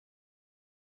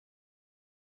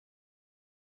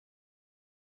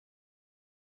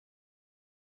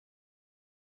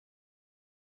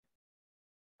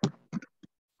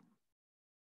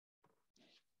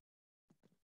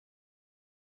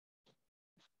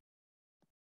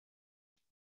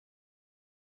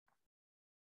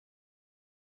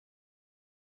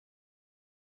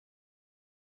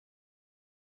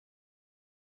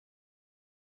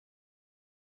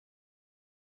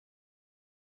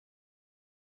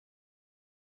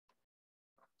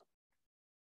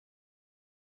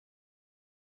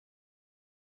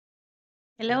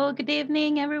Hello, good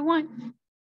evening, everyone.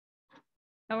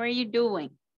 How are you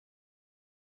doing?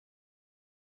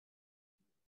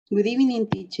 Good evening,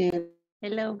 teacher.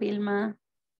 Hello, Vilma.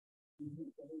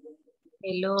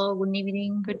 Hello, good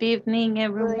evening. Good evening,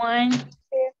 everyone.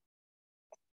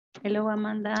 Hello,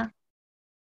 Amanda.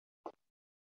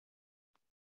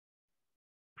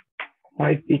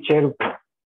 Hi, teacher.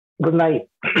 Good night.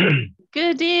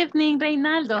 Good evening,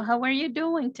 Reynaldo. How are you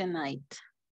doing tonight?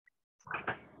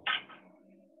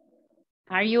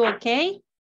 Are you okay?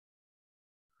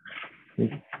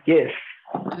 Yes.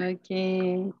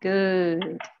 Okay,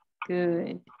 good,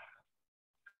 good.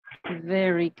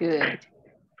 Very good.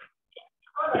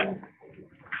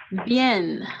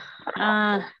 Bien.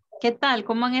 ¿Qué tal?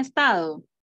 ¿Cómo han estado?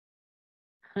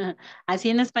 Así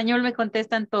en español me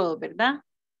contestan todo, ¿verdad?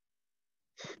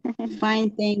 Fine,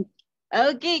 thank you.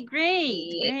 Okay,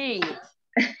 great.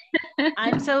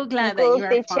 I'm so glad that you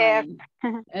are fine.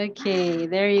 Okay,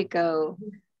 there you go.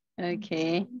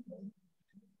 Okay.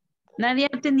 ¿Nadie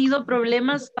ha tenido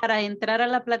problemas para entrar a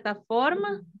la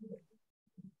plataforma?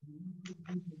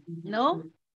 ¿No?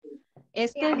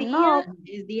 Este día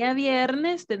es día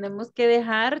viernes, tenemos que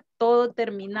dejar todo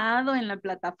terminado en la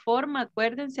plataforma,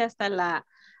 acuérdense hasta la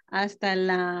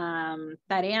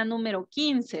tarea número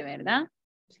 15, ¿verdad?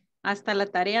 Hasta la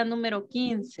tarea número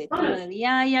 15.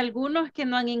 Todavía hay algunos que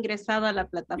no han ingresado a la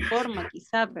plataforma,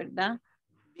 quizá, ¿verdad?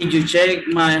 Did you check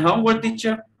my homework,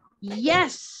 teacher?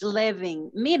 Yes, Levin.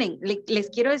 Miren,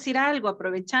 les quiero decir algo,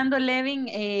 aprovechando, Levin,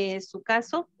 su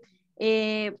caso,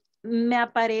 me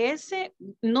aparece,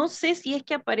 no sé si es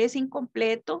que aparece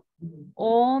incompleto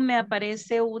o me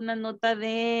aparece una nota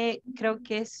de, creo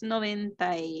que es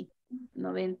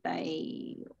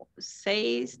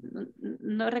 96,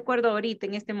 no recuerdo ahorita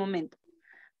en este momento,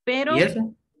 pero ¿Y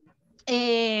eso?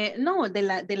 no,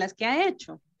 de las que ha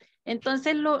hecho.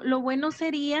 Entonces, lo bueno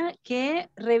sería que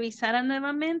revisaran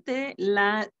nuevamente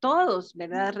todos,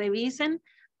 ¿verdad? Revisen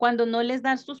cuando no les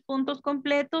dan sus puntos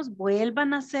completos,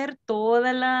 vuelvan a hacer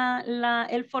toda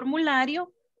el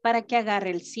formulario para que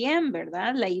agarre el 100,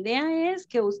 ¿verdad? La idea es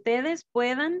que ustedes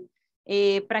puedan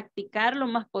practicar lo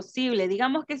más posible.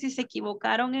 Digamos que si se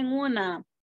equivocaron en una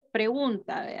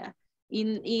pregunta, ¿verdad?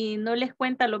 Y no les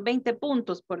cuenta los 20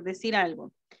 puntos, por decir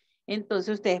algo.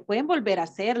 Entonces ustedes pueden volver a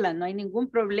hacerla, no hay ningún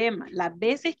problema. Las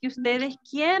veces que ustedes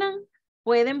quieran,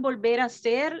 pueden volver a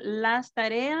hacer las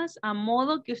tareas a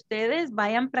modo que ustedes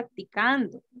vayan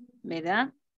practicando,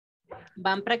 ¿verdad?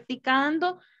 Van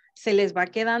practicando, se les va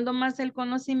quedando más el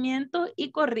conocimiento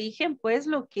y corrigen pues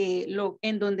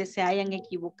en donde se hayan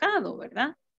equivocado,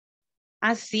 ¿verdad?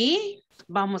 Así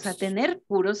vamos a tener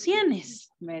puros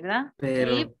cienes, ¿verdad?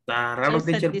 Pero Y está raro, es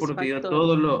teacher, porque yo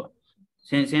satisfactorio.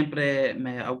 siempre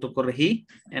me autocorregí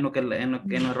en los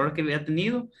errores que había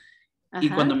tenido. Y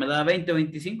Ajá. cuando me da 20 o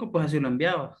 25, pues así lo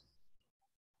enviaba.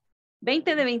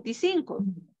 20 de 25.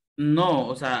 No,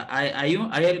 o sea, hay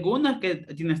algunas que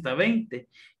tienen hasta 20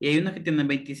 y hay unas que tienen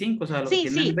 25, o sea, lo que Sí,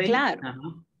 tienen sí, 20. claro. Ajá.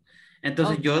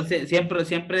 Entonces Ok, yo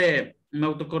siempre me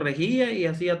autocorregía y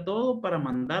hacía todo para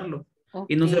mandarlo.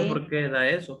 Y ok. no sé por qué da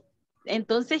eso.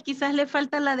 Entonces quizás le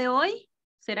falta la de hoy.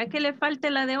 ¿Será que le falta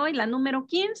la de hoy, la número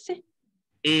 15?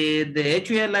 De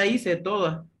hecho, ya la hice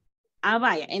toda. Ah,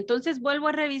 vaya. Entonces vuelvo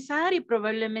a revisar y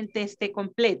probablemente esté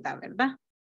completa, ¿verdad?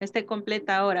 Esté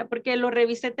completa ahora, porque lo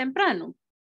revisé temprano.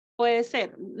 Puede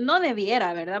ser. No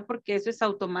debiera, ¿verdad? Porque eso es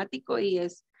automático y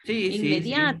es Sí, sí, sí.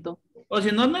 inmediato. O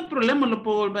si no, no hay problema, lo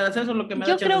puedo volver a hacer, eso es lo que me da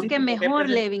Yo creo que chancecito, porque mejor,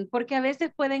 pensé, Levin, porque a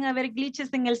veces pueden haber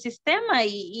glitches en el sistema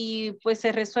y pues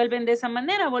se resuelven de esa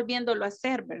manera, volviéndolo a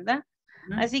hacer, ¿verdad?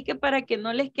 ¿no? Así que para que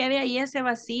no les quede ahí ese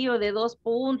vacío de 2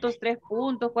 puntos, 3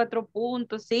 puntos, 4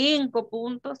 puntos, 5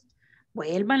 puntos,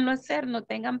 vuélvanlo a hacer, no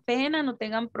tengan pena, no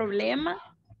tengan problema,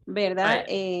 ¿verdad?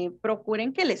 Vaya,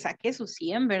 Procuren que le saque su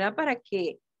 100, ¿verdad? Para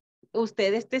que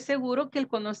usted esté seguro que el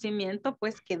conocimiento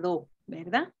pues quedó,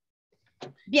 ¿verdad?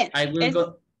 Bien, I will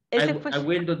go, ese fue. I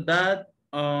will do that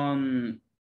on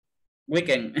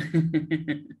weekend.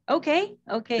 Ok,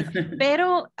 ok.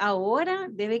 Pero ahora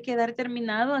debe quedar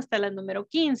terminado hasta la número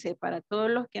 15. Para todos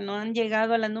los que no han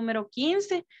llegado a la número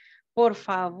 15, por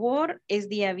favor, es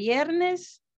día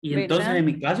viernes, Y entonces, ¿verdad? en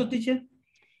mi caso, teacher,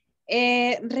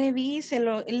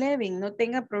 Revíselo, Levin, no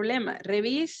tenga problema,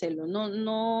 revíselo,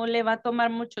 no le va a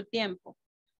tomar mucho tiempo,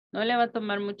 no le va a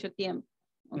tomar mucho tiempo,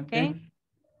 ¿ok? okay.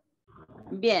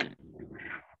 Bien,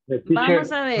 Teacher,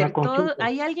 vamos a una ver, consulta.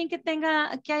 ¿hay alguien que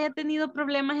haya tenido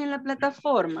problemas en la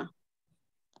plataforma?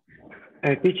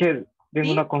 Teacher,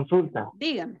 tengo una ¿Sí? consulta.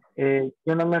 Dígame.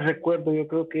 Yo no me recuerdo, yo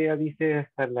creo que ya dice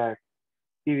hasta la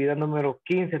actividad número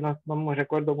 15, no me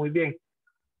recuerdo muy bien.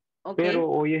 Ok. Pero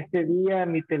hoy este día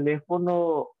mi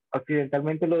teléfono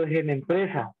accidentalmente lo dejé en la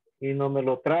empresa y no me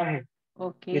lo traje.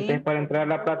 Ok. Y entonces para entrar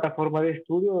a la plataforma de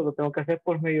estudio lo tengo que hacer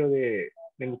por medio de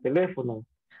mi teléfono.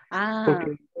 Ah,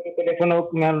 Porque el teléfono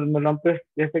me lo han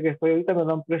desde que estoy ahorita me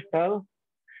lo han prestado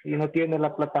y no tiene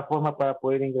la plataforma para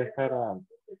poder ingresar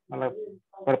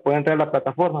para poder entrar a la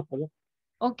plataforma. ¿Verdad?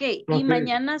 ok. ¿Y Entonces,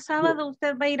 mañana sábado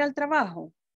usted va a ir al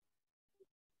trabajo?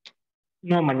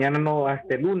 no, mañana no,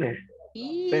 hasta el lunes. Entonces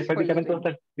Híjole, prácticamente Rey. hasta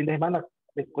el fin de semana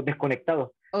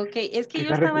desconectado. Ok, es que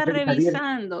Quizás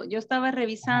regresaría. yo estaba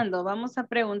revisando, vamos a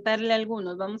preguntarle a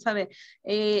algunos, vamos a ver.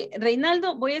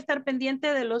 Reinaldo, voy a estar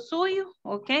pendiente de lo suyo,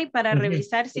 ok, para Ujú.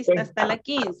 revisar si Ok, está hasta la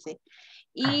 15. ok.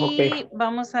 Y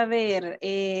vamos a ver,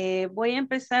 voy a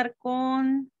empezar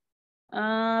con,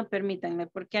 permítanme,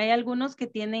 porque hay algunos que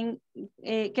tienen,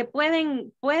 que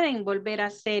pueden volver a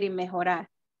hacer y mejorar,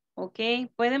 ok,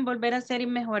 pueden volver a hacer y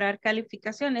mejorar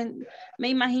calificaciones. Me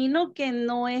imagino que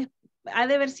no es, ha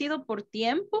de haber sido por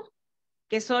tiempo,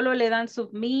 que solo le dan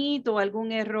submit o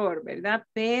algún error, ¿verdad?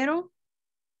 Pero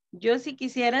yo sí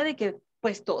quisiera de que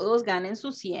pues todos ganen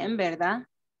su 100, ¿verdad?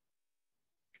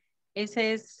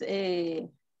 Ese es,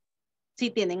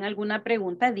 si tienen alguna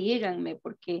pregunta, díganme,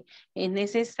 porque es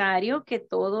necesario que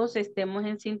todos estemos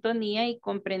en sintonía y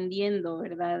comprendiendo,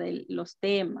 ¿verdad? Los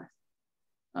temas.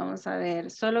 Vamos a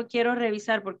ver, solo quiero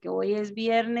revisar porque hoy es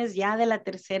viernes ya de la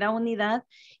tercera unidad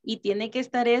y tiene que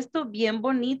estar esto bien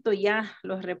bonito ya,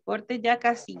 los reportes ya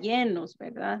casi llenos,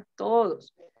 ¿verdad?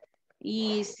 Todos.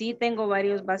 Y sí tengo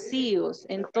varios vacíos,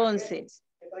 entonces,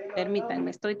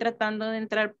 permítanme, estoy tratando de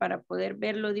entrar para poder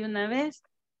verlo de una vez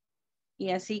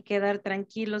y así quedar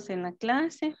tranquilos en la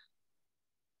clase.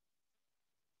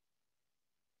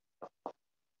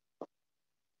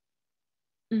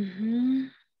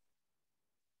 Ujú.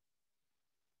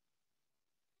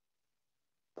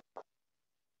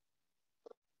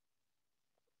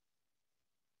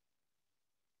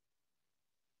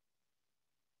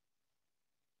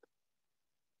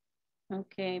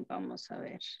 Ok, vamos a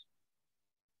ver.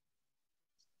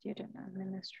 Student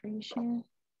administration.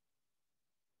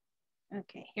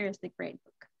 Okay, here's the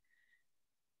gradebook.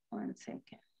 One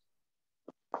second.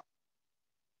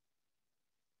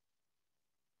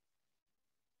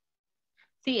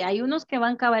 Sí, hay unos que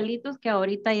van cabalitos que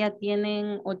ahorita ya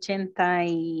tienen 80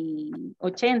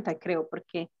 creo,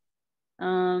 porque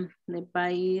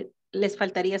les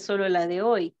faltaría solo la de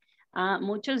hoy.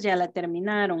 Muchos ya la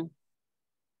terminaron,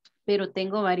 pero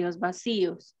tengo varios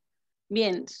vacíos.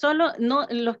 Bien, solo no,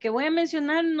 los que voy a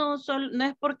mencionar no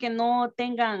es porque no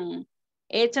tengan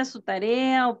hecha su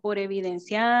tarea o por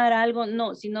evidenciar algo,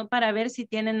 no, sino para ver si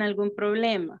tienen algún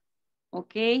problema.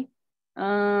 ¿Ok?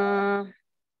 Ah,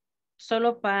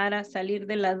 solo para salir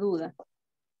de la duda.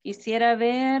 Quisiera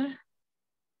ver,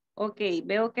 ok,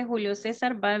 veo que Julio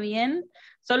César va bien.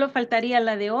 Solo faltaría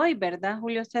la de hoy, ¿verdad,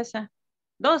 Julio César?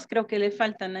 Dos creo que le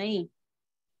faltan ahí.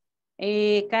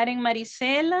 Karen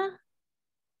Marisela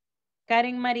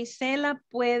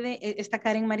puede, está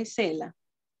Karen Marisela.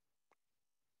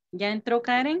 ¿Ya entró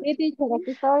Karen? Sí, teacher,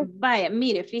 aquí estoy. Vaya,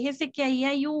 mire, fíjese que ahí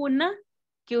hay una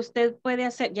que usted puede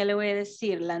hacer, ya le voy a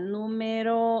decir, en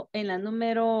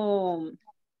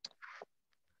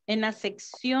la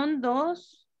sección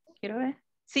 2, quiero ver.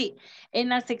 Sí, en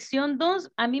la sección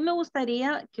 2, a mí me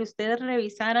gustaría que ustedes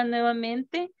revisaran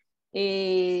nuevamente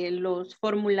los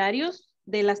formularios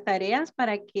de las tareas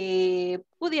para que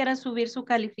pudiera subir su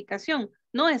calificación.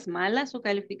 No es mala, su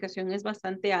calificación es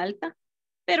bastante alta,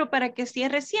 pero para que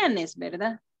cierre cienes,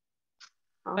 ¿verdad?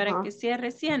 Para Ajá. que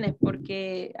cierre cienes,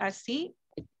 porque así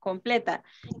completa.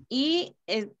 Y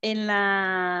en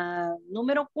la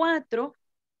número 4,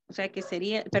 o sea que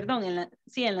sería, perdón,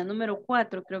 en la número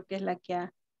 4 creo que es la que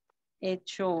ha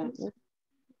hecho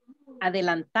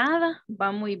adelantada,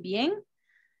 va muy bien,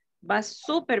 va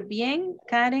súper bien,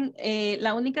 Karen.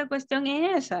 La única cuestión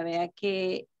es esa, vea,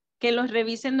 que los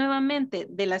revisen nuevamente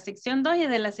de la sección 2 y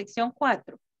de la sección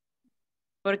 4,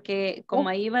 porque como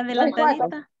ahí va Del 4.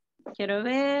 adelantadita, quiero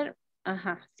ver,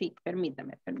 ajá, sí,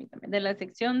 permítame. De la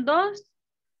sección 2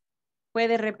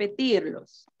 puede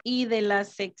repetirlos y de la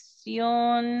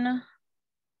sección...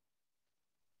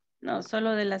 No,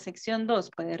 solo de la sección 2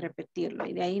 puede repetirlo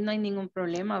y de ahí no hay ningún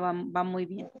problema, va muy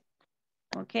bien.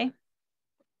 ¿Ok?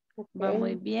 Va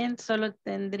muy bien, solo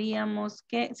tendríamos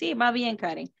que... Sí, va bien,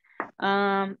 Karen.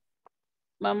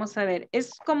 Vamos a ver,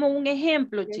 es como un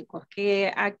ejemplo, chicos,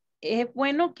 que es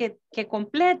bueno que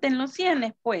completen los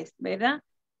 100, pues, ¿verdad?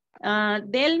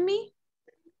 Delmi,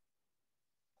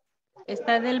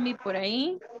 ¿está Delmi por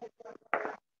ahí?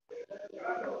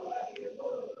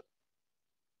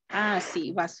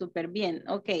 Sí, va súper bien.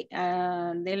 Ok,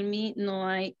 Delmi no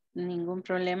hay ningún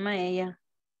problema, ella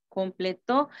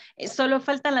completó. Solo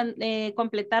falta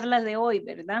completar la de hoy,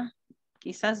 ¿verdad?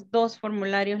 Quizás 2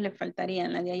 formularios le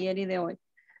faltarían, la de ayer y de hoy.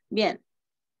 Bien,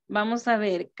 vamos a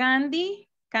ver. Candy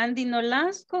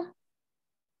Nolasco.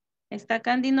 ¿Está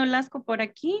Candy Nolasco por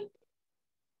aquí?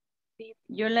 Sí.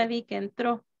 Yo la vi que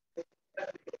entró.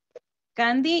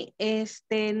 Candy,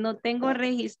 no tengo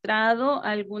registrado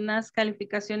algunas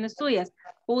calificaciones suyas.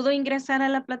 ¿Pudo ingresar a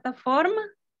la plataforma?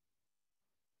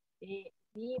 Sí,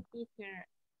 teacher.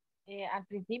 Al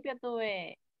principio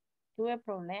tuve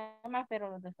problemas, pero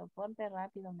los de soporte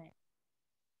rápido me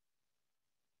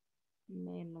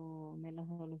lo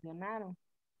solucionaron.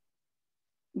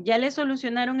 ¿Ya le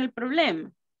solucionaron el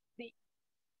problema? Sí,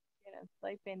 pero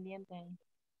estoy pendiente ahí.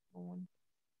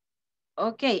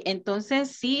 Ok,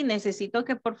 entonces sí, necesito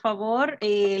que por favor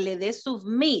le dé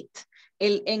submit.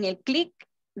 En el clic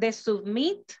de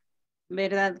submit,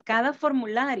 ¿verdad? Cada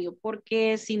formulario,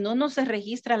 porque si no, no se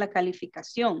registra la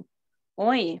calificación.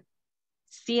 Oye,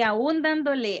 si aún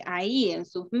dándole ahí en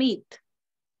submit,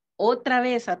 otra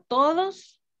vez a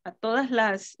todas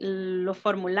los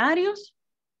formularios,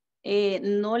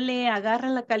 no le agarra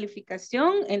la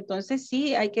calificación, entonces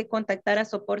sí hay que contactar a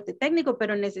soporte técnico,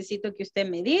 pero necesito que usted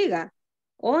me diga,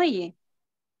 oye,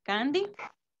 Candy.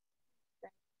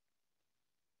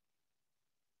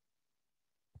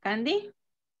 Candy.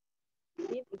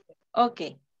 Sí, teacher. Ok,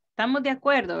 estamos de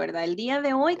acuerdo, ¿verdad? El día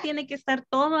de hoy tiene que estar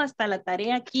todo hasta la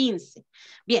tarea 15.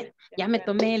 Bien, ya me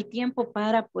tomé el tiempo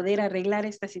para poder arreglar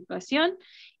esta situación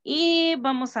y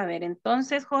vamos a ver.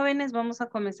 Entonces, jóvenes, vamos a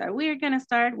comenzar. We're going to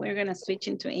switch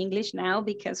into English now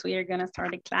because we are going to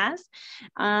start a class.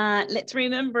 Let's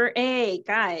remember, hey,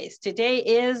 guys, today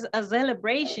is a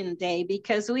celebration day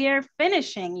because we are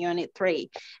finishing Unit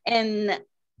 3. And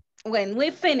when we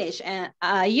finish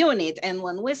a unit and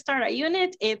when we start a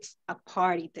unit, it's a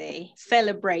party day,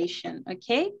 celebration,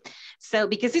 okay? So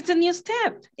because it's a new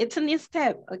step,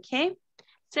 okay?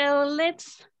 So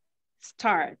let's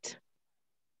start.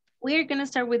 We're gonna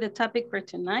start with the topic for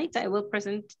tonight. I will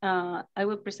present the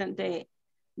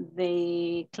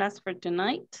class for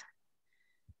tonight.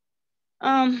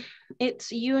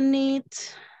 It's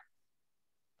unit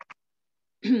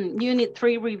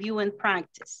 3, review and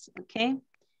practice, okay?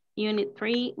 Unit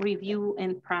 3, review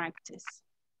and practice.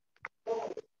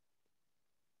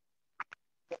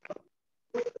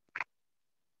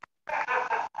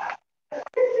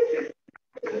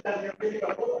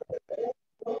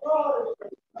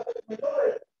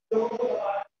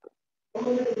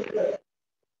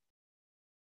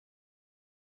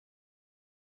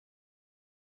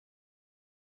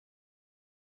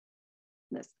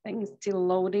 This thing is still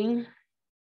loading.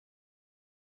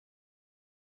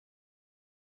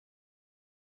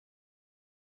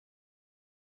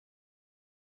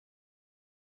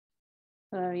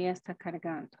 Todavía está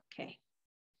cargando, okay.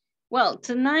 Well,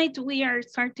 tonight we are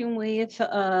starting with,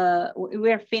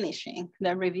 we are finishing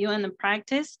the review and the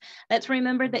practice. Let's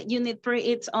remember that unit 3,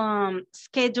 it's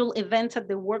schedule events at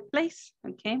the workplace,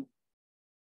 okay?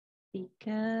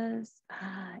 Because,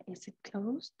 is it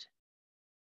closed?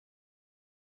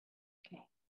 Okay.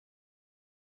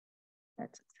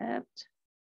 Let's accept.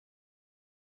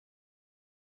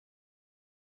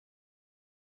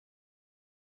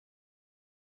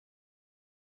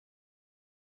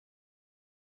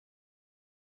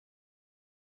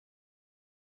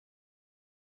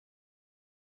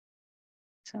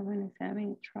 Someone is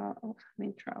having trouble.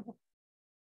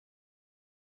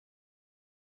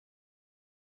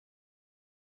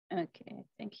 Okay, I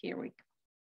think here we go.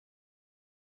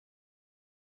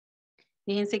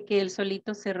 Fíjense que él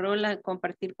solito cerró la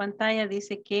compartir pantalla,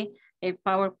 dice que el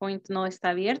PowerPoint no está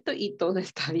abierto y todo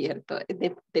está abierto.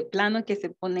 De plano que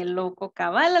se pone loco,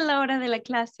 cabal a la hora de la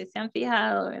clase, se han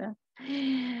fijado, ¿verdad?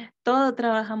 Todo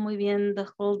trabaja muy bien the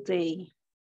whole day.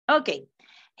 Okay,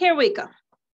 here we go.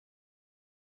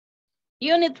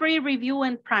 Unit 3, review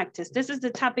and practice. This is the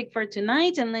topic for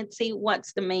tonight, and let's see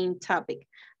what's the main topic.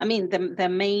 I mean, the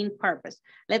main purpose.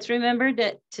 Let's remember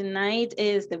that tonight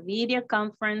is the video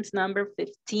conference number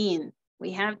 15.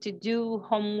 We have to do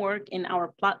homework in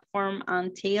our platform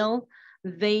until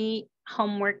the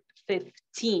homework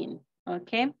 15,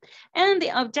 okay? And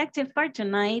the objective for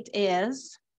tonight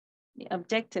is,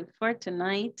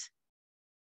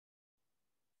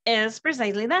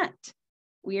 precisely that.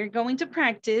 We are going to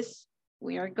practice.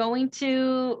 We are going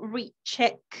to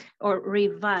recheck or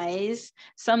revise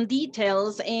some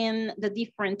details in the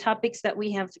different topics that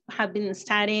we have been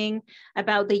studying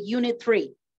about the unit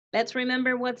 3. Let's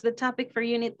remember what's the topic for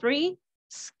unit 3?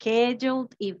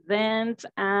 Scheduled events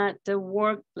at the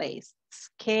workplace.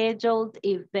 Scheduled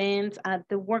events at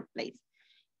the workplace.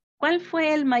 ¿Cuál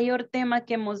fue el mayor tema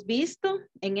que hemos visto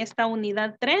en esta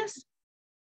unidad 3?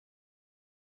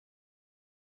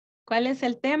 ¿Cuál es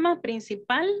el tema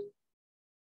principal?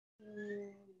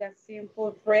 The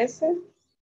simple present.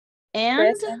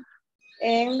 And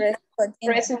And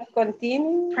present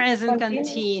continuous. present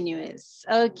continuous.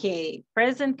 Okay,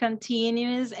 present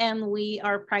continuous, and we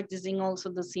are practicing also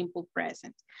the simple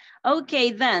present. Okay,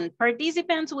 then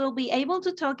participants will be able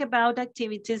to talk about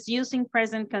activities using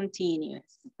present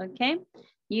continuous, okay?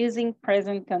 Using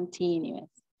present continuous.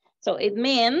 So it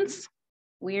means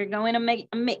we're going to make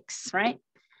a mix, right?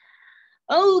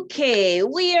 Okay,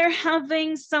 we are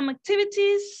having some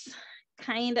activities,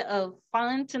 kind of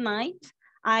fun tonight.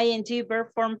 ING verb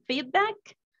form feedback.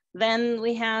 Then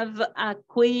we have a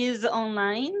quiz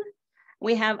online.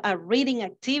 We have a reading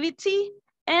activity,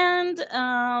 and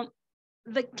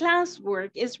the classwork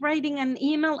is writing an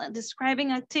email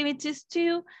describing activities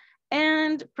too,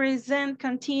 and present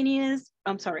continuous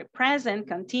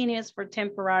for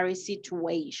temporary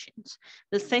situations.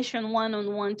 The session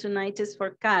one-on-one tonight is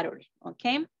for Carol,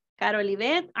 okay? Carol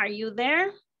Yvette, are you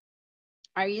there?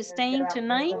 Are you staying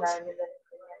tonight?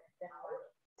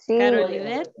 Carol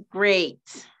Yvette, great,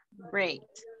 great.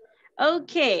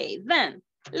 Okay, then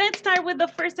let's start with the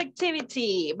first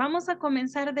activity. Vamos a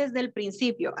comenzar desde el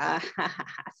principio.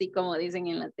 Así como dicen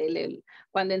en la tele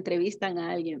cuando entrevistan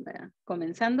a alguien, ¿verdad?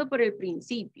 Comenzando por el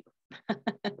principio.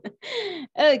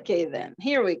 Okay, then,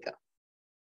 here we go.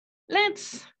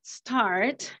 Let's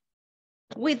start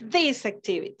with this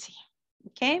activity,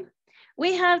 okay?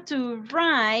 We have to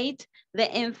write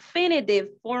the infinitive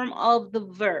form of the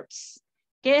verbs.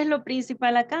 ¿Qué es lo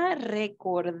principal acá?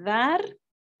 Recordar,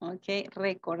 ok,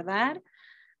 recordar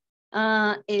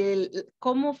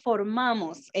cómo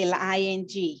formamos el ing,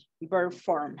 verb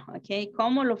form, ok,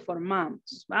 cómo lo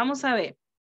formamos. Vamos a ver.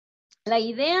 La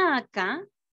idea acá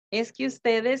es que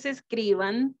ustedes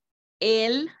escriban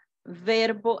el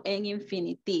verbo en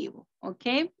infinitivo,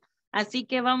 ok. Así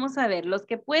que vamos a ver, los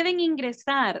que pueden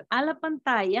ingresar a la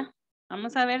pantalla,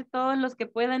 vamos a ver todos los que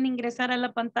puedan ingresar a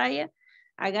la pantalla,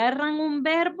 agarran un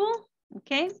verbo,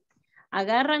 ¿ok?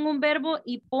 Agarran un verbo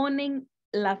y ponen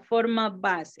la forma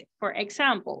base. For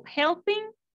example,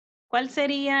 helping, ¿cuál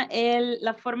sería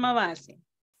la forma base?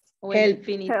 O el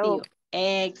infinitivo. Help.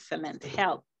 Excellent,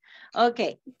 help. Ok,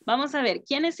 vamos a ver,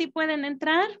 ¿quiénes sí pueden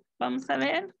entrar? Vamos a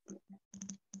ver.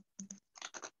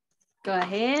 Go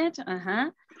ahead,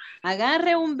 ajá.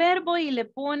 Agarre un verbo y le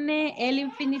pone el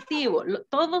infinitivo.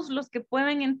 Todos los que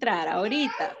pueden entrar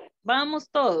ahorita. Vamos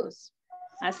todos.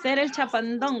 Hacer el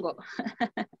chapandongo.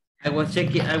 I was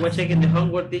checking the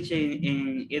homework teacher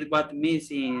and it was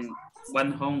missing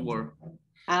one homework.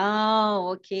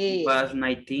 Oh, okay. It was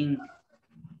 19.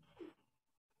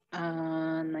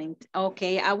 19.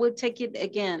 Okay, I will take it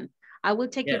again. I will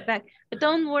take Yeah. it back. But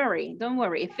don't worry, don't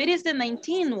worry. If it is the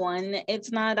 19 one,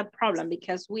 it's not a problem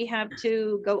because we have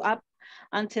to go up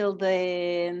until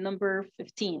the number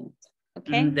 15.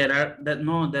 Okay. There are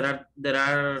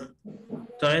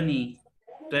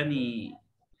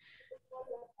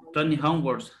 20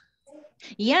 homeworks.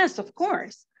 Yes, of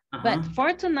course. But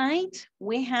for tonight,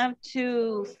 we have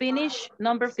to finish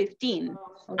number 15.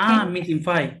 Okay? Missing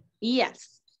 5.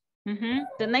 Yes.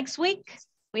 The next week,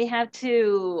 we have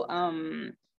to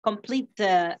complete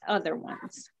the other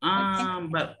ones. Okay?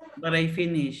 But I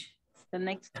finished The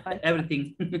next 5.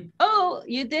 everything. Oh,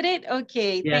 you did it?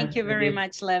 Okay. Yeah, Thank you I very did.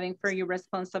 much, Levin, for your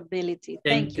responsibility.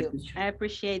 Thank Thank you, you. teacher. I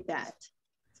appreciate that.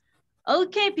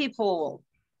 Okay, people.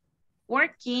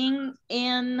 Working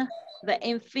in the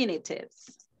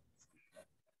infinitives.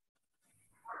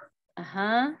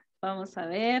 Ajá, vamos a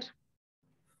ver.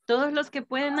 Todos los que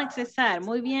pueden accesar.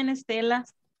 Muy bien, Estela.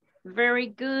 Very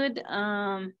good.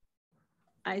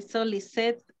 I saw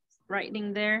Lisette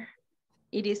writing there.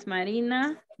 It is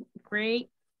Marina. Great.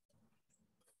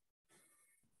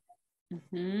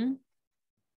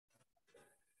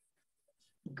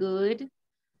 Good.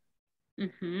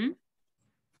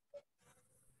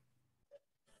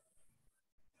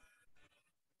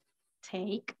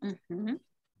 Take.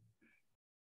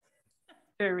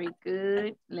 Very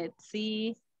good. Let's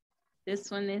see. This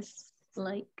one is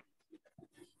like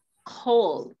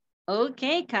whole.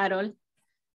 Okay, Carol.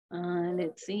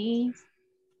 Let's see.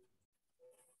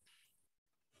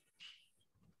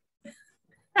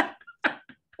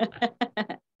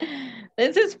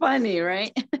 This is funny,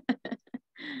 right?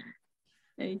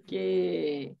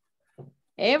 Okay.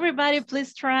 Everybody,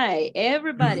 please try.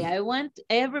 Everybody, I want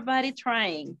everybody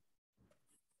trying.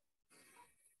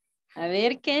 A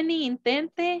ver, Kenny,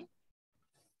 intente.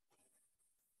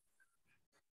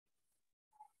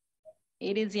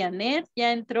 Iris Janet,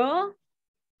 ¿ya entró?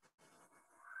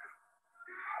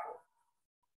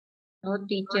 No,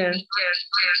 teacher.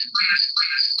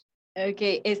 Ok,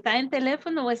 ¿está en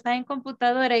teléfono o está en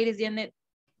computadora, Iris Janet?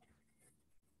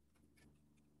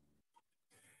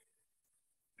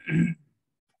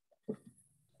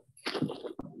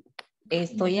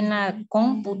 Estoy en la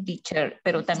compu, teacher,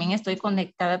 pero también estoy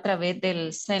conectada a través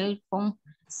del cell phone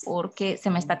porque se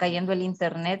me está cayendo el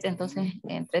internet, entonces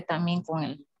entré también con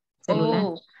el celular.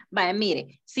 Oh, vaya,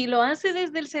 mire, si lo hace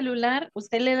desde el celular,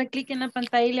 usted le da clic en la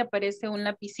pantalla y le aparece un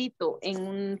lapicito en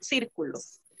un círculo.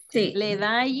 Sí. Le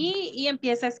da allí y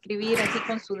empieza a escribir así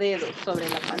con su dedo sobre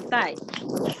la pantalla.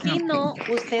 Si no,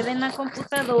 usted en la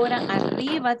computadora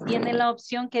arriba tiene la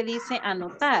opción que dice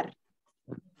anotar.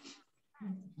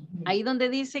 Ahí donde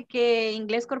dice que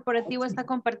Inglés Corporativo está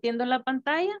compartiendo la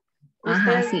pantalla, usted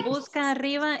Ajá, sí. busca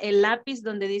arriba el lápiz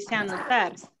donde dice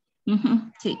anotar.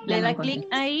 Sí, Le ya lo da encontré. clic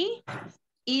ahí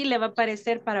y le va a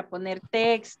aparecer para poner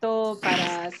texto,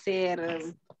 para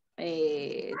hacer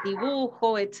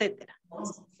dibujo, etcétera.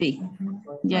 Sí,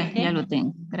 ya, Ok. ya lo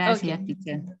tengo. Gracias, Ok.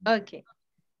 teacher. Ok.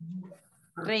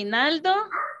 Reinaldo.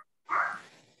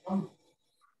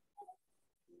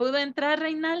 ¿Pudo entrar,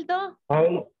 Reinaldo?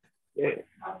 Ay, sí,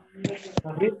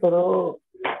 pero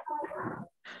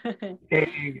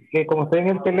que como estoy en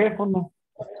el teléfono,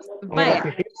 con el Vaya.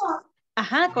 lapicito,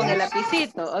 Ajá, con el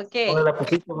lapicito. con el Ok.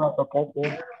 lapicito me va a tocar,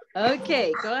 pues. Ok,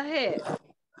 go ahead.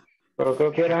 Pero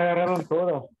creo que las agarraron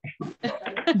todas.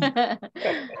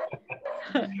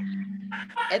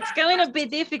 It's going to be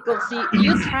difficult. So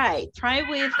you try. Try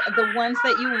with the ones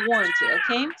that you want to,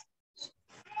 okay?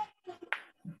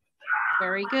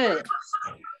 Very good.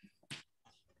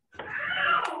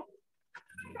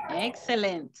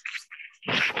 Excellent.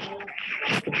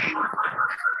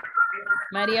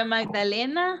 María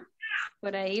Magdalena,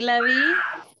 por ahí la vi.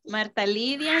 Marta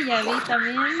Lidia, ya vi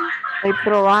también. Estoy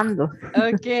probando.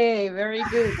 Ok, very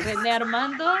good. René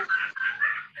Armando,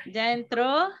 ¿ya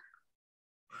entró?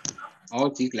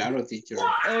 Oh, sí, claro, teacher.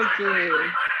 Ok.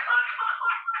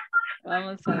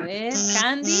 Vamos a ver.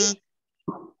 Candy.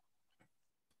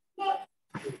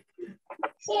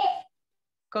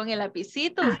 Con el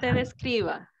lapicito usted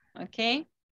escriba, ok.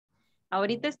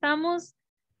 Ahorita estamos,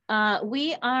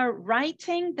 we are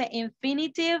writing the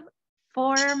infinitive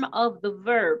form of the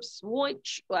verbs.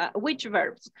 Which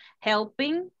verbs?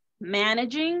 Helping,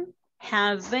 managing,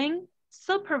 having,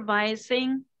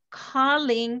 supervising,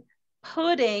 calling,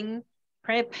 putting,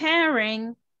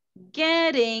 preparing,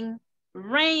 getting,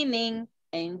 raining,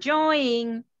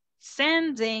 enjoying,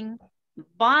 sending,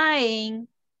 buying,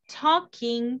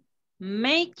 talking,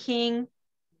 making,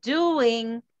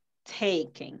 doing,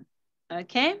 taking.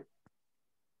 Okay?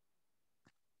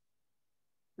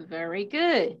 Very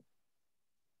good.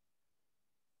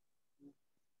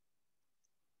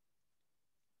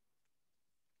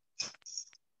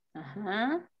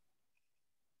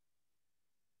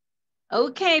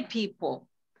 Okay, people.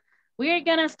 We're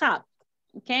gonna stop.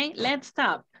 Okay, let's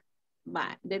stop.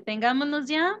 Va, detengámonos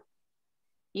ya.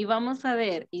 Y vamos a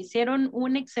ver, hicieron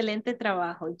un excelente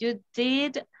trabajo. You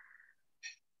did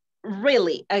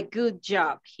really a good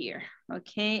job here,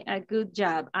 okay? A good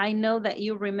job. I know that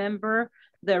you remember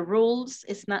the rules.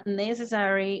 It's not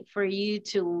necessary for you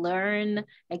to learn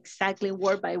exactly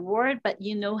word by word, but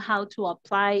you know how to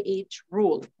apply each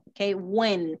rule, okay?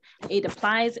 When it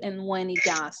applies and when it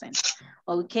doesn't,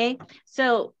 okay?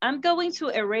 So I'm going to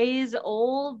erase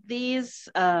all these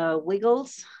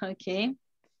wiggles, okay?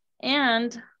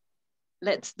 And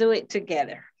let's do it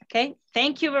together, okay?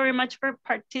 Thank you very much for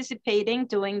participating,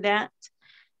 doing that.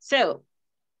 So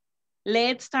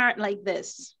let's start like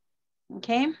this,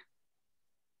 okay?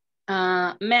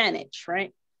 Manage,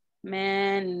 right?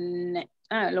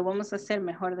 Lo vamos a hacer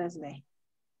mejor desde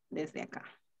acá,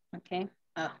 okay?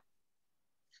 Lo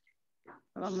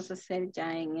vamos a hacer ya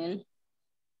en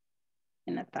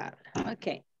la tabla,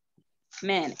 okay.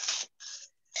 Manage.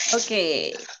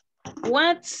 Okay,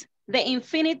 what's the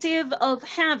infinitive of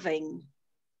having?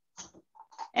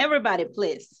 Everybody,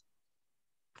 please.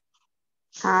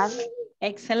 Have.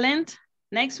 Excellent.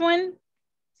 Next one,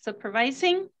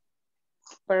 supervising.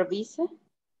 Supervise.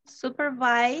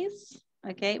 Supervise,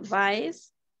 okay,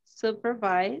 vice,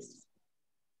 supervise.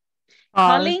 Call.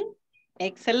 Calling,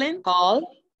 excellent. Call.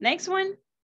 Next one.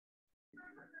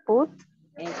 Put.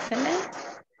 Excellent.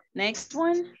 Next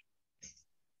one.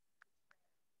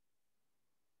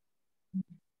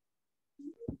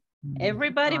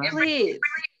 Everybody, please.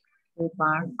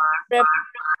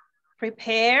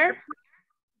 Prepare.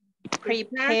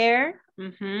 Prepare.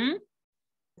 Mm-hmm.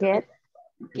 Get.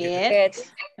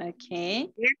 Okay.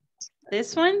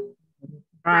 This one.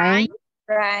 Right.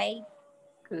 Right.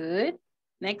 Good.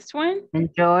 Next one.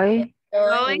 Enjoy.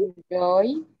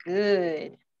 Enjoy.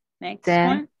 Good. Next Send.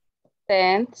 one.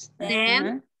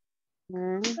 Send.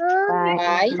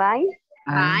 Uh-huh. Buy.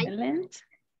 Excellent.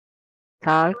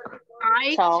 Talk.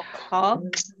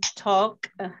 Talk.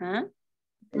 Uh-huh.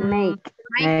 Make.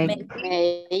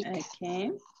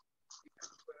 Okay.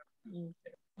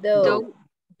 Do.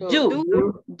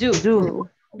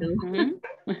 Mhm.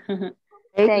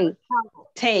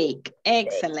 Take.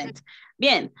 Excellent.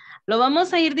 Bien, lo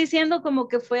vamos a ir diciendo como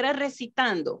que fuera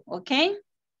recitando, ¿ok?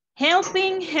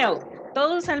 Helping, help.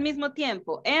 Todos al mismo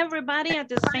tiempo. Everybody at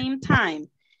the same time.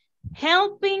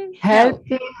 Helping, help.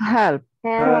 Help.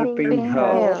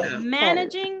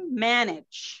 Managing,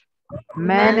 manage.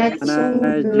 Manage.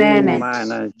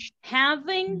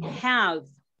 Having, have.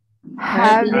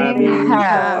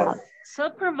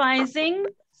 Supervising,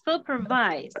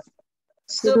 supervise.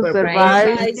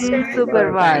 Supervise.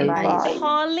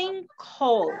 Calling,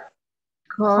 call.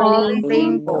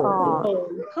 Putting,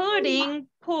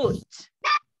 put.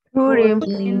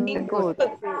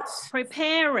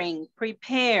 Preparing,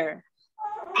 prepare.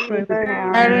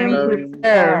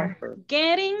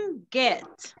 Getting,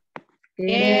 get.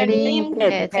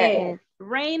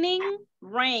 Raining,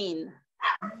 rain.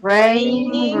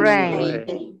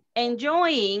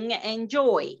 Enjoying,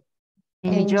 enjoy.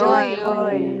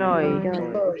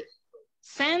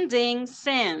 Sending,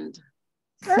 send.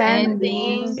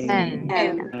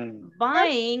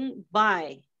 Buying,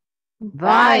 buy.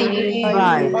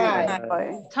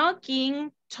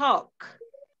 Talking, talk.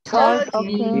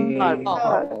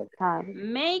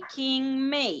 Making,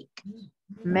 make.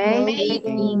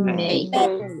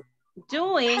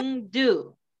 Doing,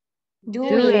 do.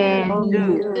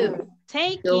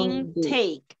 Taking,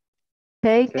 take.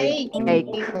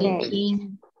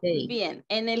 Bien,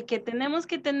 en el que tenemos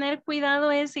que tener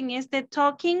cuidado es en este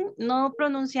talking, no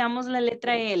pronunciamos la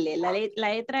letra L. La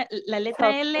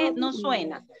letra L no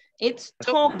suena. It's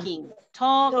talking.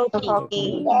 Talking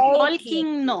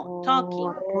no,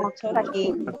 talking.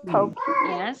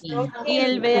 Yes. Y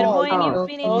el verbo en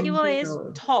infinitivo es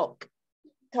talk.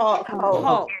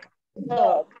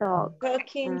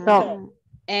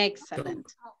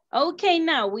 Excellent. Okay,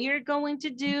 now we are going to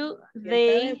do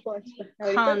the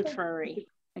contrary.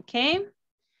 Okay.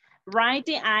 Write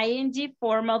the ing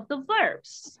form of the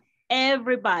verbs.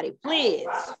 Everybody, please,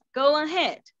 go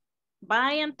ahead.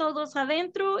 Vayan todos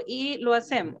adentro y lo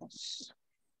hacemos.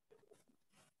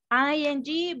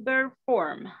 ING verb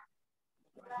form.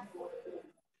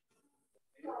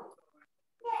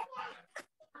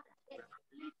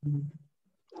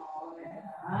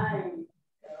 ING.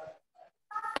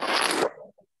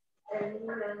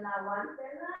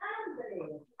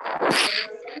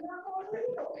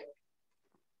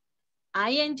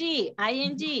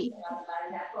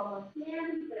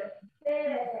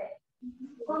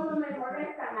 Cuando me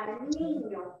molestan al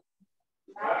niño,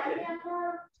 vaya mi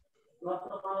amor. No ha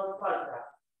tomado falta.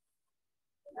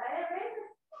 Vaya,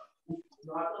 ven.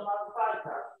 No ha tomado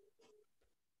falta.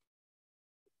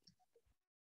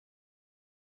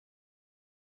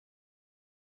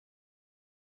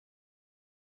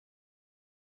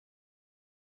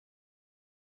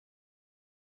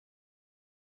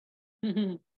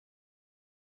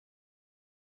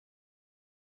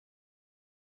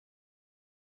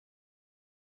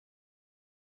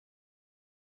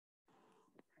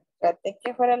 Traté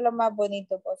que fuera lo más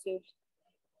bonito posible.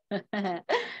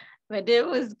 But it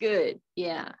was good,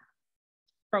 yeah.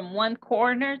 From one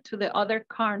corner to the other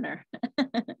corner.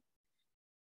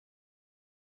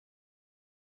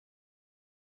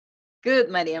 Good,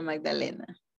 Maria Magdalena.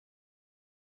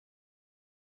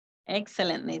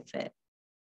 Excellent, Nitze.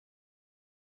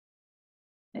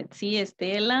 Let's see,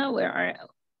 Estela, where are you?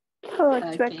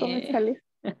 Okay.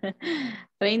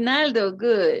 Reinaldo,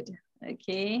 good.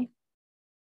 Okay.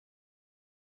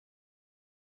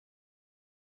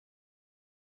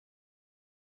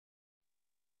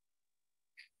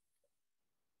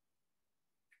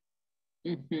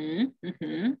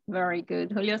 Very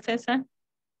good. Julio César.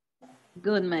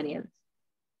 Good, María.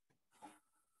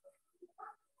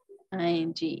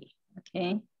 ING.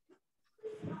 Okay.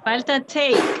 Falta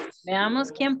take.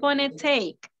 Veamos quién pone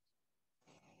take.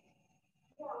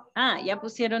 Ah, ya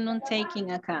pusieron un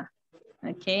taking acá.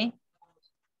 Okay.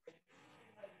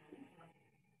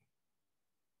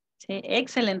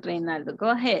 Excellent, Reinaldo. Go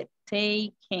ahead.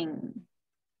 Taking.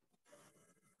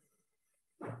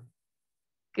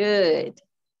 Good.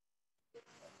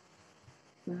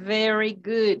 Very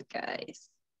good, guys.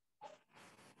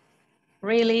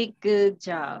 Really good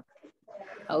job.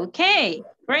 Okay,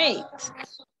 great.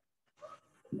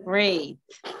 Great.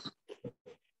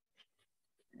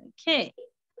 Okay.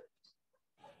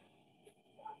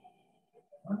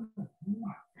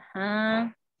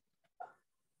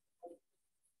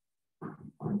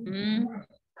 Mhm.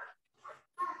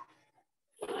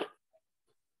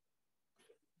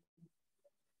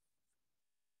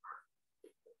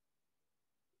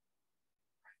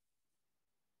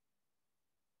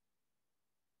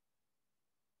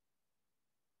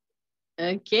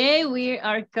 Okay, we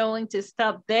are going to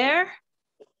stop there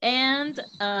and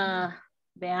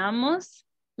veamos.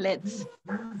 Let's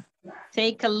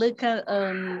take a look at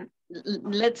on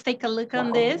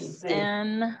this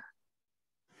and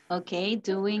okay,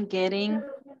 doing, getting,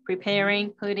 preparing,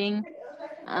 putting,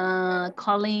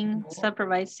 calling,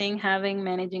 supervising, having,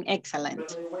 managing,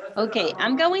 excellent. Okay,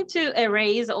 I'm going to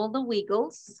erase all the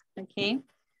wiggles. Okay,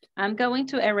 I'm going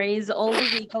to erase all the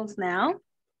wiggles now.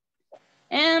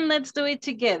 And let's do it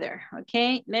together,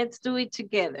 okay? Let's do it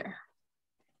together.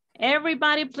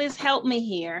 Everybody, please help me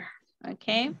here,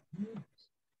 okay?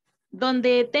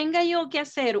 Donde tenga yo que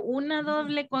hacer una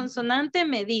doble consonante,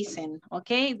 me dicen,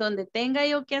 ok? Donde tenga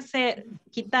yo que hacer,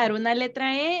 quitar una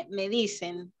letra E, me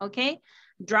dicen, ok?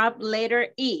 Drop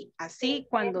letter E. Así,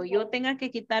 cuando yo tenga que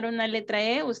quitar una letra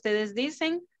E, ustedes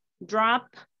dicen,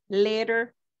 drop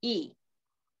letter E.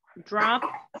 Drop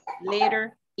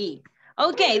letter E.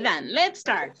 Okay, then, let's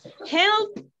start.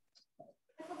 Help.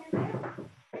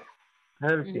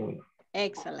 Helping.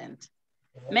 Excellent.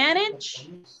 Manage.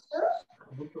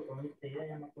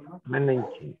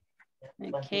 Managing.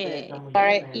 Okay.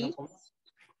 E.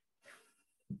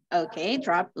 Okay,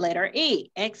 drop letter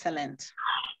E. Excellent.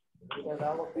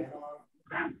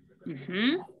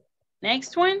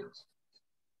 Next one.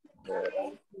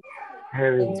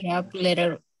 Having. Drop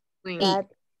letter E.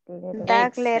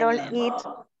 That letter E.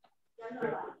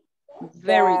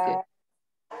 Very good.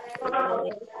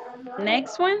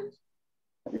 Next one.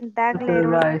 That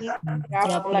letter E.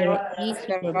 Drop letter E,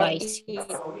 supervise.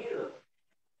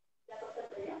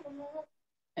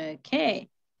 Okay.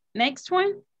 Next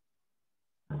one.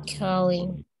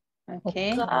 Calling.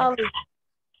 Okay.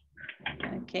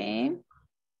 Okay.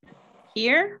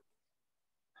 Here.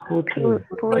 Putting.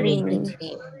 Putting.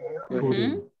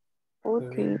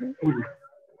 Putting.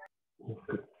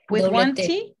 With Double one T.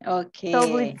 T? Okay.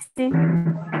 Double T.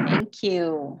 Thank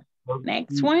you.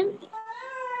 Next one.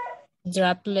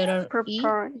 Drop letter E.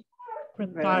 Preparing.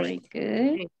 Very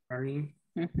good.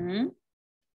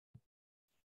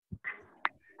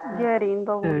 Getting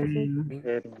double T.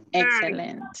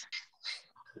 Excellent.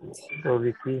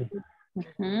 Double T.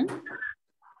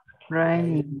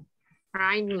 Raining.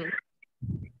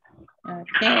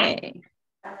 Okay.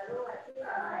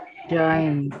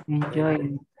 Enjoying.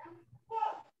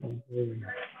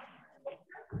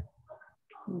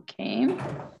 Okay.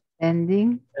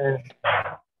 Ending.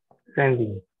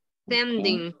 Sending.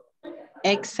 Okay.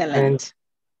 Excellent.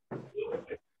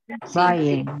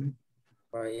 Buying.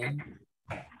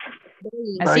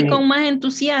 Así con más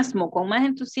entusiasmo,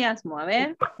 A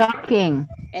ver. Talking.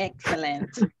 Excellent.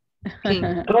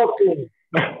 Talking.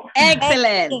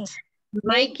 Excellent.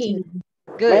 Making.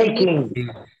 Good. Making.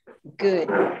 Good.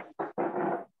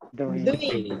 Doing.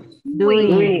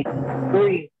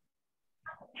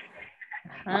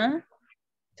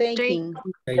 Taking.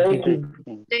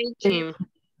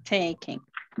 Taking.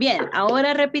 Bien,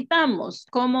 ahora repitamos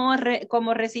como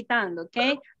recitando,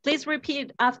 ¿ok? Please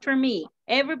repeat after me.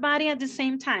 Everybody at the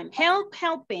same time. Help,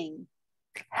 helping.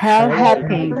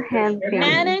 Helping.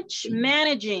 Manage,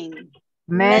 managing.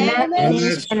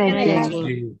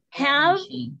 Managing. Have,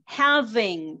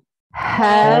 having.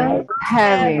 Having.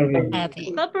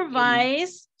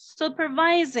 Supervise,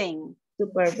 supervising.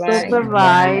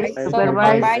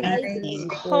 Supervising.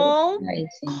 Call,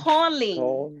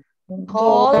 calling.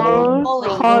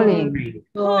 Calling.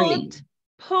 Put,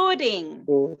 pudding.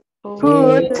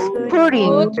 Pudding.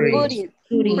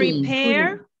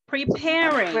 Prepare,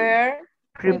 preparing.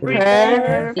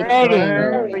 Preparing.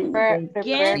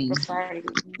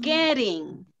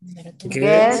 Getting.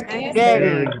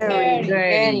 Getting.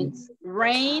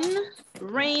 Rain,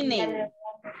 raining.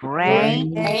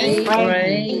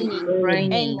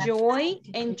 Enjoy,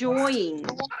 enjoying.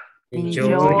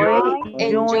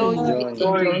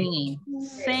 Enjoying.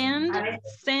 Send,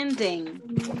 sending.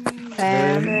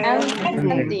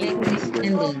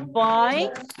 Buy,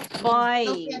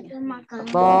 buying.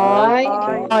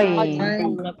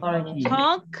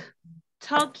 Talk,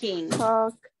 talking.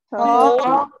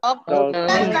 Make,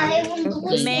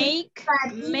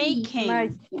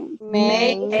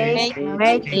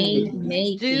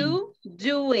 making. Do,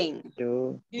 doing.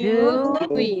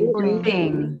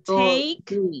 Take,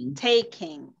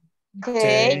 taking.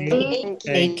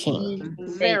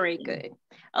 Very good.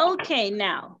 Okay,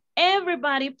 now,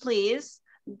 everybody please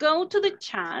go to the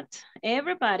chat.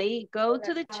 Everybody go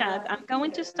to the chat. I'm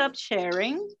going to stop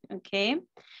sharing, okay?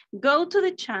 Go to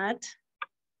the chat.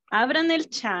 Abran el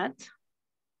chat.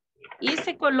 Y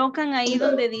se colocan ahí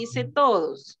donde dice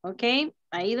todos, ¿ok?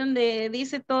 Ahí donde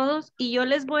dice todos y yo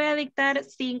les voy a dictar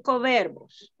 5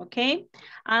 verbos, ¿ok?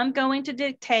 I'm going to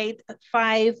dictate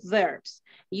 5 verbs.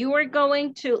 You are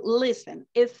going to listen.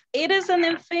 If it is an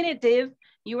infinitive,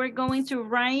 you are going to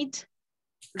write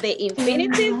the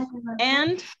infinitive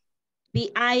and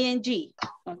the ing,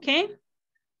 ¿ok?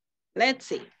 Let's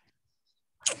see.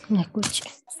 Me escuché.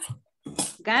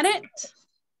 Got it?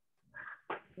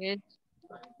 Yes.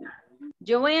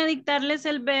 Yo voy a dictarles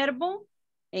el verbo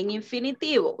en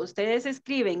infinitivo. Ustedes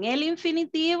escriben el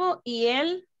infinitivo y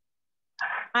el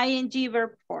ing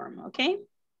verb form, ¿ok?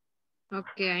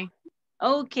 Okay.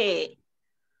 Ok.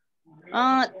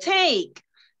 Take.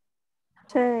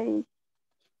 Take.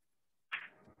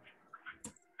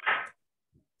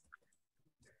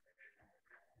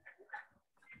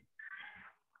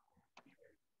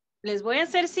 Les voy a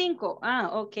hacer 5.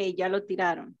 Ok, ya lo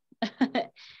tiraron.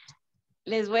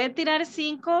 Les voy a tirar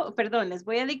 5, perdón, les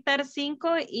voy a dictar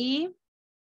 5 y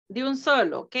de un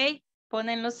solo, ¿ok?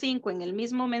 Ponen los 5 en el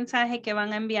mismo mensaje que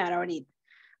van a enviar ahorita.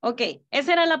 Ok,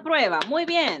 esa era la prueba. Muy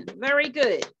bien, very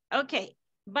good. Ok,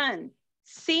 van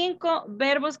 5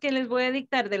 verbos que les voy a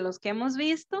dictar de los que hemos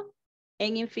visto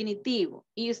en infinitivo.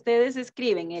 Y ustedes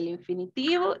escriben el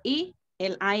infinitivo y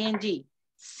el ing.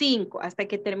 5, hasta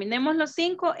que terminemos los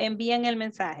 5, envían el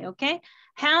mensaje, ¿ok?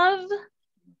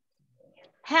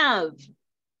 Have.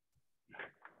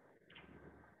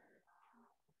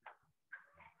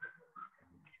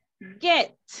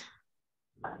 Get.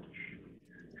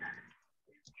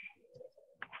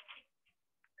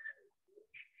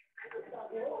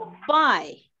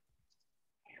 Buy.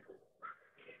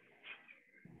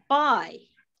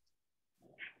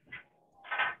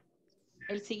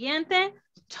 El siguiente,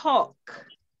 talk.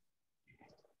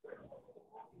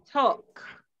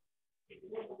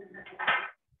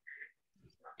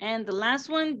 And the last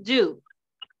one, do.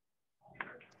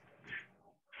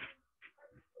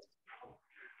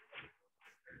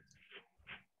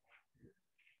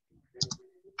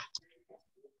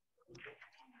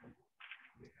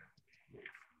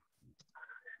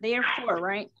 They are 4,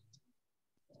 right?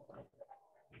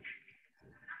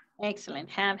 Excellent.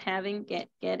 Have, having, get,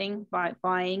 getting, buy,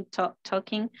 buying,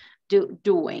 talking,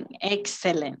 doing.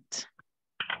 Excellent.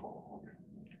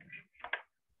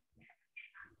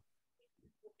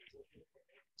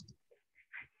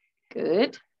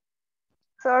 Good.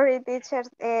 Sorry, teacher,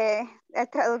 el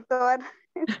traductor.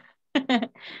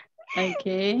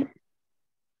 Okay.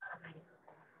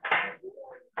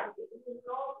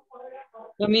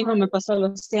 Lo mismo me pasó, lo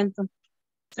siento.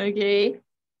 Okay.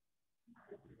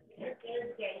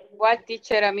 Igual,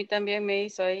 teacher, a mí también me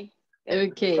hizo ahí.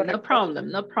 Okay, no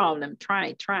problem.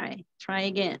 Try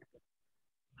again.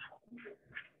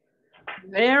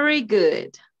 Very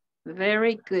good.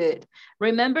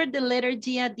 Remember the letter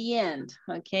G at the end,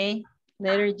 okay?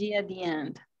 Letter G at the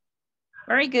end.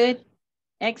 Very good.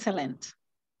 Excellent.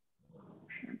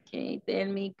 Okay, tell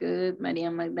me good.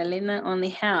 Maria Magdalena only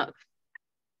have.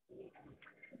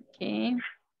 Okay.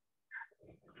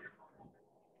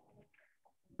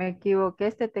 Me equivoqué,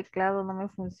 este teclado no me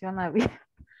funciona bien.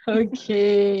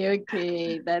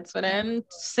 Okay. That's what I'm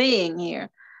saying here.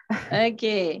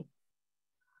 Okay.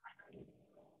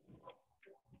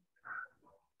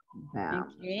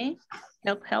 Okay.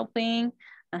 Helping.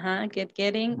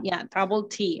 Getting. Yeah, double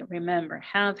T. Remember,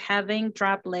 having,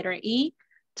 drop letter E.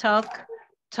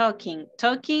 Talking.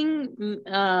 Talking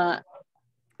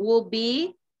will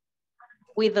be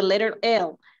with the letter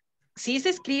L. Sí se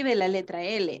escribe la letra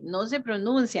L, no se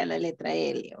pronuncia la letra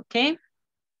L, ¿ok?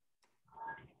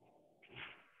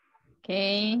 Ok.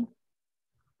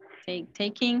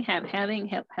 Taking, having,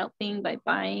 helping, by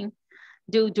buying,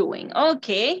 doing.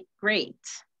 Okay, great.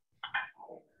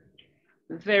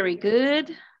 Very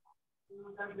good.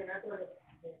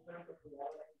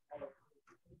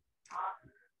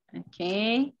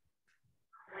 Okay.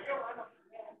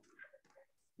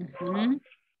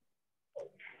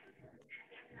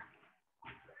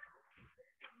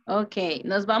 Ok,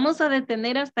 nos vamos a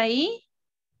detener hasta ahí.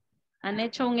 Han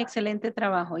hecho un excelente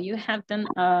trabajo. You have done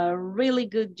a really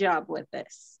good job with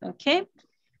this. Ok.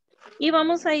 Y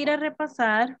vamos a ir a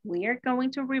repasar. We are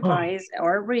going to revise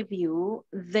or review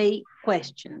the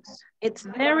questions. It's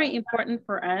very important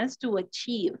for us to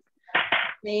achieve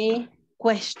the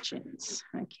questions.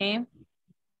 Okay.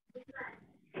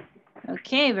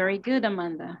 Okay, very good,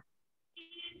 Amanda.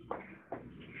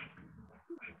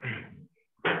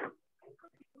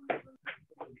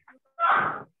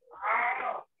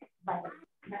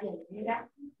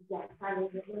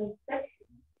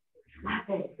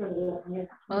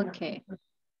 Ok.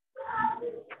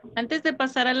 Antes de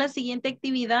pasar a la siguiente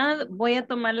actividad, voy a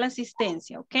tomar la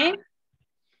asistencia, ¿ok?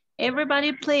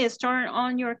 Everybody please turn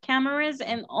on your cameras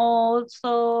and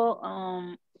also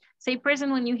say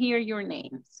present when you hear your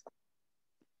names.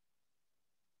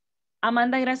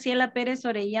 Amanda Graciela Pérez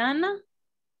Orellana.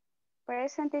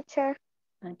 Present, teacher.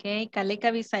 Ok.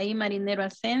 Caleca Bisaí Marinero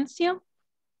Asensio.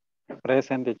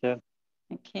 Present, teacher.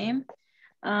 Ok.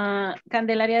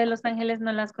 Candelaria de Los Ángeles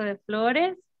Nolasco de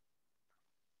Flores.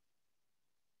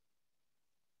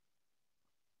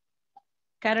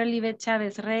 Carolive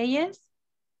Chávez Reyes.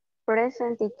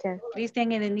 Present, teacher.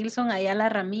 Cristian Edenilson Ayala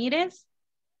Ramírez.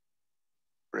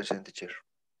 Present, teacher.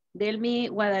 Delmi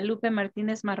Guadalupe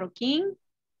Martínez Marroquín.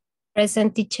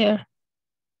 Present, teacher.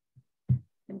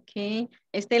 Ok.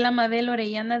 Estela Mabel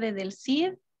Orellana de Del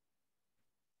Cid.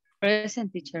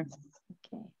 Present, teacher.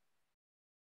 Okay.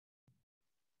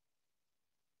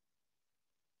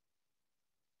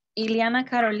 Iliana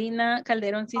Carolina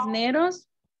Calderón Cisneros.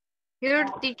 Here,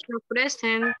 teacher,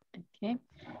 present. Okay.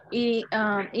 Y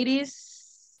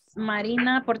Iris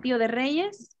Marina Portillo de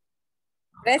Reyes.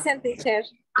 Present, teacher.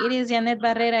 Iris Janet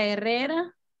Barrera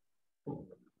Herrera.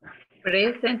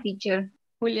 Present, teacher.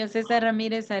 Julio César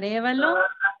Ramírez Arevalo.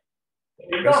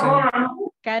 Present.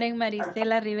 Karen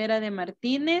Marisela Rivera de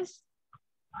Martínez.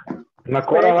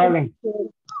 Macora, vale.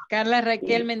 Carla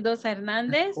Raquel Mendoza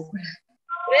Hernández.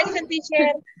 Present,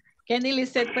 teacher. Kenny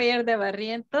Lisette Cuellar de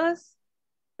Barrientos.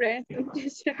 Present,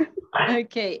 teacher.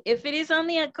 Okay, if it is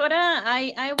only a Cora,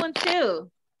 I want two.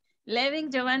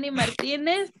 Levin Giovanni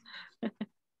Martinez.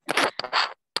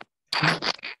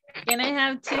 Can I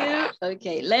have two?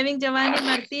 Okay, Levin Giovanni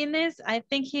Martinez. I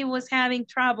think he was having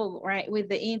trouble, right, with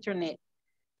the internet.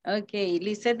 Okay,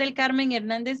 Lisette del Carmen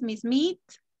Hernández Mismit.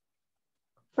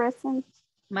 Present.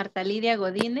 Marta Lidia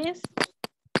Godínez.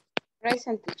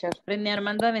 Present, teacher. René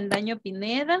Armando Avendaño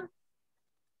Pineda.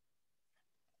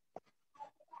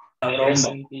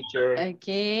 Present, teacher.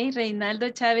 Okay, Reinaldo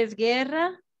Chávez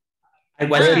Guerra. I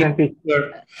was Present, checking.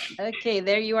 teacher. Okay,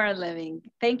 there you are, Levin.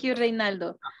 Thank you,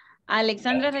 Reinaldo.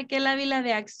 Alexandra Raquel Ávila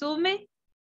de Axume.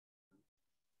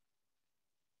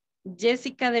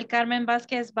 Jessica del Carmen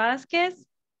Vázquez Vázquez.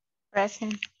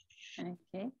 Present.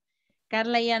 Okay.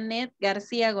 Carla Yanet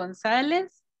García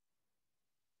González.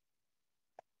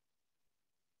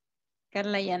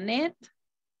 Carla Yanet.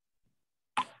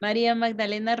 María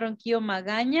Magdalena Ronquillo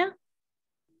Magaña.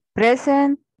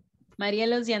 Present. María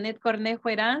Los Yanet Cornejo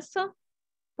Erazo.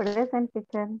 Present,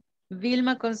 teacher.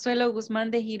 Vilma Consuelo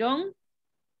Guzmán de Girón.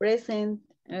 Present.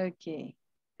 Okay,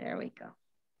 there we go.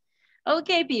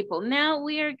 Okay, people, now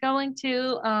we are going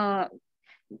to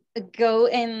go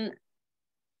and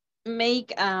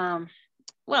make,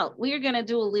 well, we're gonna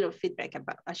do a little feedback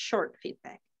about, a short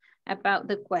feedback about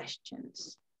the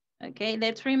questions. Okay,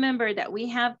 let's remember that we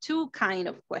have two kind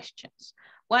of questions.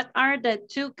 What are the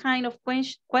two kind of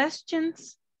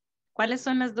questions? ¿Cuáles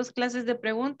son las dos clases de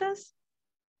preguntas?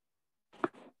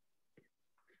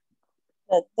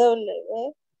 La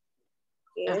W.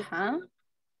 Que es Ajá.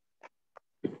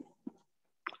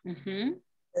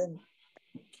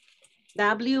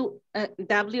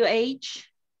 WH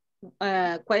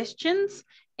questions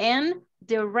and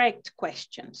direct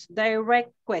questions.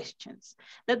 Direct questions.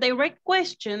 The direct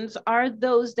questions are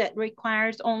those that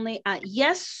requires only a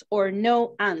yes or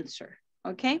no answer.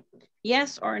 Okay?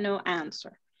 Yes or no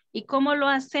answer. ¿Y cómo lo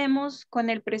hacemos con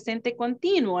el presente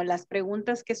continuo? Las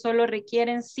preguntas que solo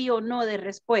requieren sí o no de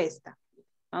respuesta.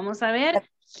 Vamos a ver.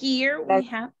 Here we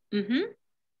have...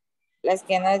 Las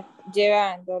que no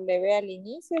llevan W al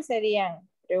inicio serían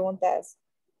preguntas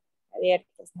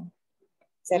abiertas, ¿no?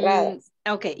 Cerradas.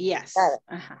 Ok, yes.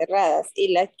 Cerradas.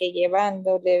 Y las que llevan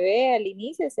W al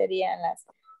inicio serían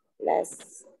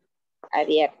las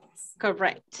abiertas.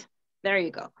 Correct. There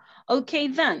you go. Okay,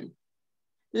 then.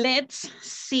 Let's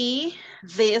see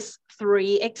these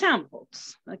three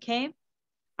examples, okay?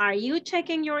 Are you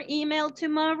checking your email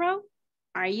tomorrow?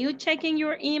 Are you checking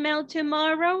your email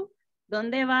tomorrow?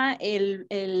 ¿Dónde va el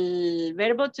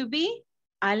verbo to be?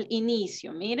 Al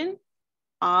inicio, miren.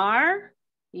 Are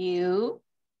you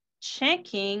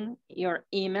checking your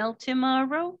email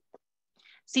tomorrow?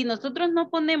 Si nosotros no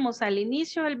ponemos al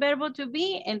inicio el verbo to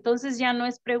be, entonces ya no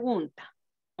es pregunta,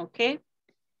 ¿ok?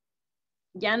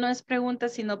 Ya no es pregunta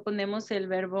si no ponemos el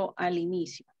verbo al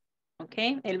inicio, ¿ok?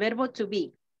 El verbo to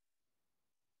be.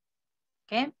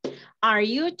 ¿Ok? Are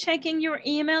you checking your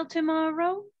email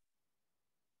tomorrow?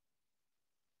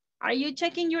 Are you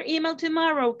checking your email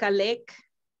tomorrow, Kalek?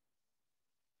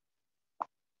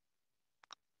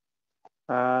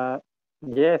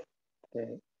 Yes.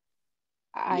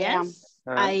 I am.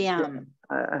 I am.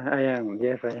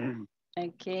 Yes, I am.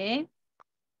 Okay.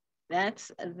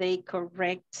 That's the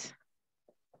correct.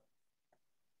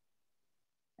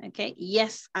 Okay.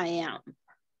 Yes, I am.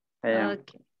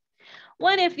 Okay.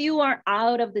 What if you are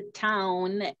out of the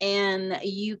town and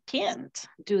you can't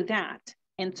do that?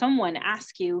 And someone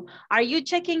asks you, are you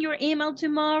checking your email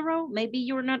tomorrow? Maybe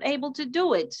you're not able to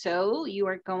do it. So you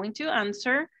are going to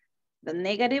answer. The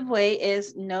negative way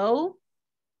is no,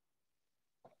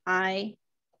 I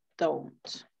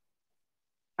don't.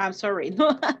 I'm sorry.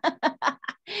 No.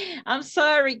 I'm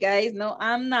sorry, guys. No,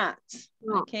 I'm not.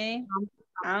 Okay.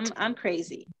 I'm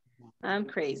crazy. I'm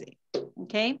crazy.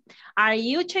 Okay. Are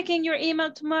you checking your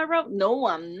email tomorrow? No,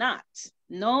 I'm not.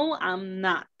 No, I'm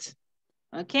not.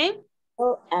 Okay.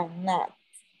 No, I'm not.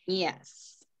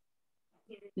 Yes.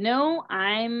 No,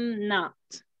 I'm not.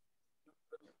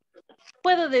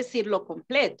 Puedo decirlo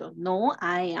completo. No,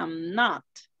 I am not.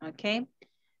 Okay.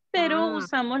 Pero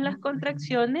usamos las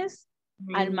contracciones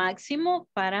al máximo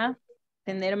para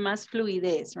tener más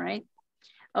fluidez, right?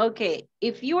 Okay,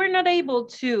 if you are not able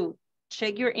to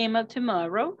check your email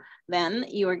tomorrow, then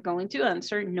you are going to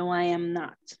answer, no, I am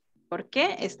not. ¿Por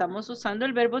qué? Estamos usando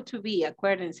el verbo to be,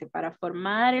 acuérdense, para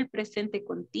formar el presente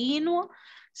continuo,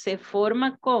 se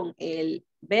forma con el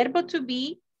verbo to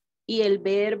be y el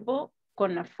verbo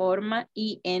con la forma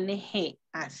ing.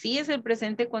 Así es el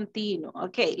presente continuo.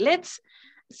 Okay, let's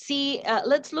see,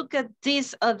 let's look at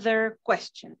this other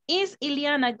question. Is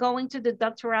Ileana going to the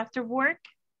doctor after work?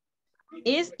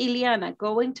 Is Ileana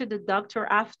going to the doctor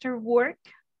after work?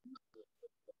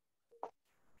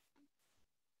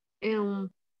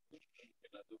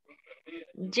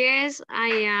 Yes, I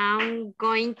am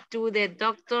going to the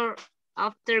doctor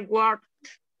after work.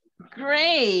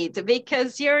 Great,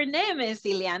 because your name is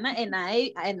Ileana and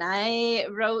I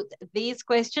wrote this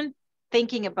question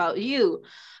thinking about you.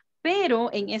 Pero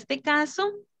en este caso,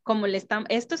 como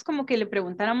esto es como que le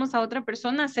preguntáramos a otra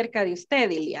persona acerca de usted,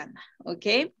 Ileana,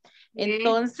 ¿ok?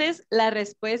 Entonces, la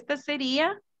respuesta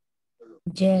sería,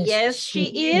 yes, she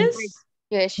is.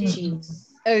 Yes, she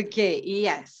is. Okay,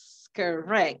 yes,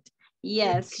 correct.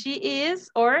 Yes, she is,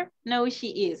 or no,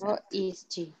 she isn't. Or is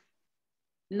she?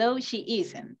 No, she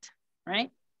isn't,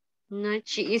 right? No,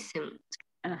 she isn't.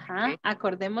 Ajá. Okay.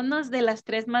 Acordémonos de las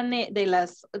tres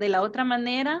maneras, de la otra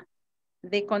manera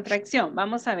de contracción.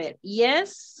 Vamos a ver.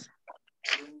 Yes,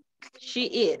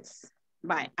 she is.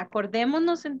 Bye.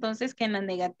 Acordémonos entonces que en la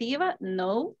negativa,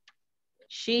 no,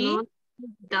 she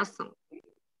doesn't.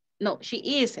 No, she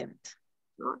isn't.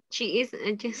 No, she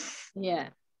isn't. Yes. Yeah.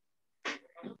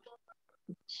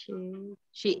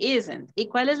 She isn't. ¿Y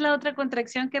cuál es la otra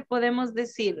contracción que podemos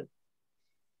decir?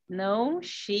 No,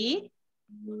 she.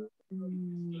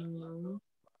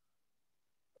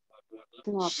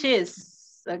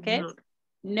 She's. Okay.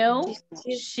 No,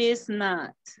 she's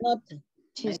not. Not.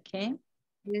 Okay.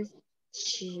 Yes,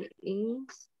 she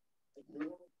is.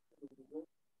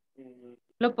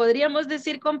 ¿Lo podríamos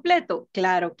decir completo?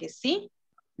 Claro que sí.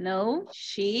 No,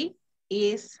 she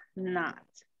is not.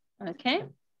 Okay.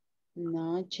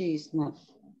 No, she is not.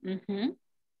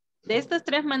 De estas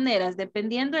tres maneras,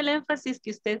 dependiendo del énfasis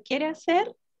que usted quiere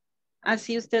hacer,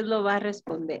 así usted lo va a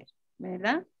responder,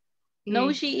 ¿verdad?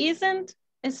 No, she isn't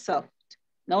is soft.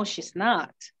 No, she's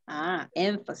not. Ah,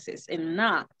 emphasis in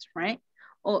not, right?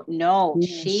 Oh, no,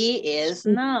 she is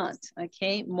not.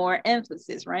 Okay, more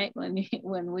emphasis, right?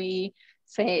 When we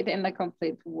say it in a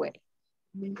complete way.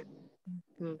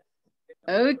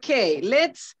 Okay,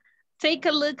 let's take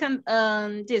a look at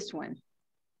this one.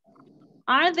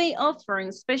 Are they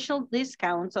offering special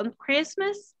discounts on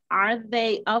Christmas? Are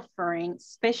they offering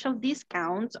special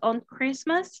discounts on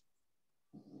Christmas?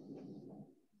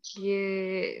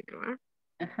 Yeah.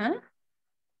 Uh-huh.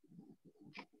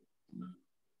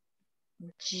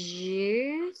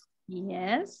 Yes.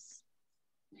 Yes.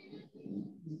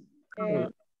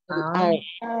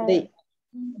 They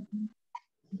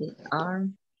are.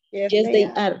 Yes, Yes, they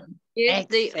are. are. Yes,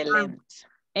 Excellent.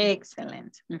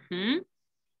 Excellent.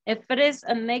 If it is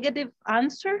a negative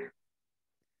answer?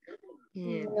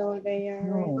 Yeah. No, they are.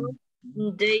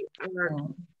 No, they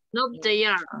are. No, they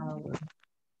are.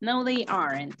 No, they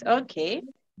aren't. Okay.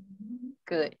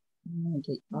 Good. No,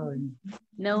 they aren't.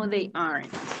 No, they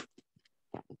aren't.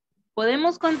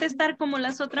 ¿Podemos contestar como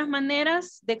las otras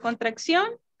maneras de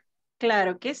contracción?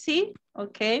 Claro que sí.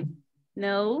 Ok.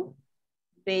 No,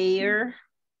 they're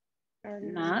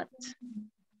not.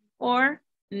 Or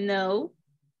no,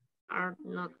 Are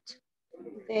not.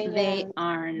 they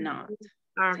are not.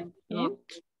 Are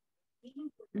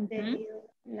Okay.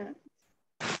 not.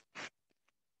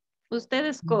 Usted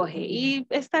escoge y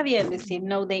está bien decir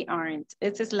no, they aren't.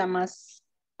 Esa es la más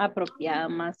apropiada,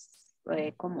 más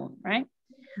común, right?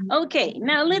 Okay,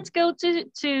 now let's go to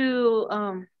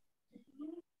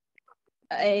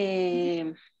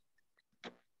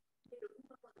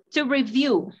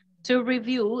review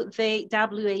the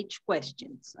WH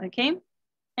questions, okay?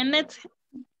 And let's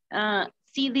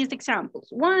see these examples.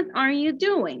 What are you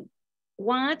doing?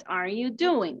 What are you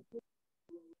doing?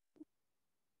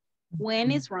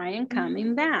 When is Ryan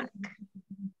coming back?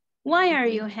 Why are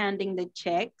you handing the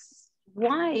checks?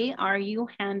 Why are you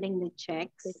handing the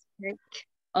checks?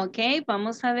 Okay,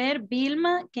 vamos a ver.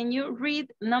 Vilma, can you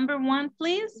read number 1,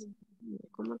 please?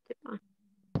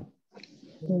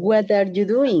 What are you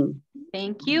doing?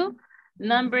 Thank you.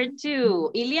 Number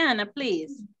 2, Ileana,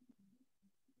 please.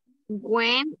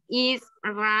 When is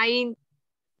Ryan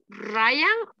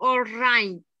or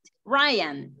Ryan?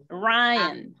 Ryan.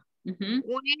 When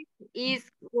is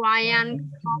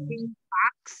Ryan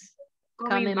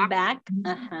coming back?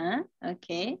 Uh-huh.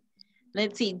 Okay.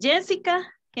 Let's see. Jessica,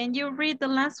 can you read the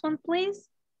last one, please?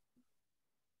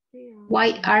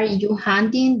 Why are you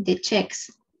handing the checks?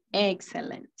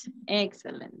 Excellent.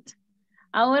 Excellent.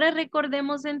 Ahora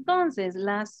recordemos entonces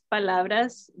las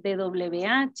palabras de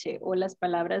WH o las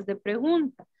palabras de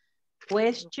pregunta.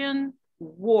 Question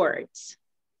words.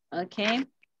 Okay.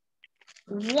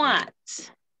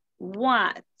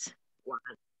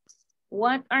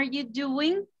 What are you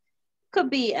doing? Could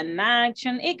be an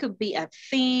action, it could be a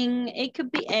thing, it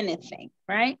could be anything,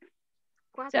 right?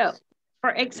 What? So,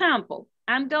 for example,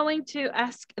 I'm going to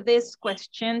ask this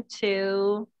question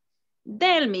to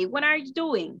Delmi. What are you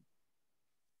doing?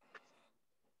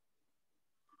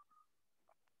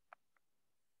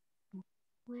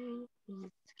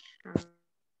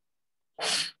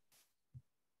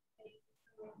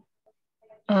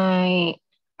 I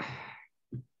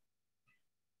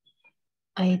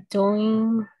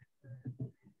doing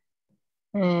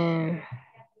ay,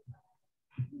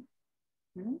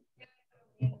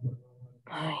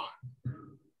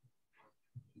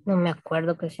 no me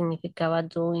acuerdo qué significaba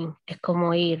doing. Es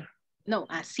como ir. No,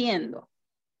 haciendo.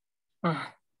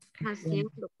 Ah.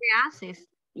 Haciendo, ¿qué haces?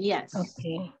 Yes.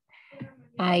 Okay.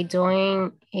 I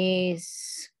doing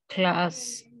is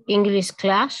class, English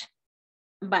class.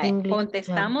 Vale, English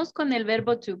contestamos con el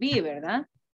verbo to be, ¿verdad?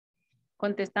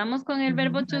 Contestamos con el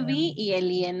verbo to be y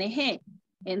el ing.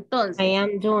 Entonces, I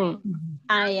am doing.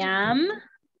 I am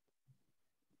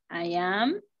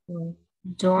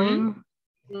Doing.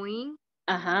 Doing.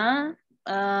 Ajá.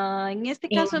 En este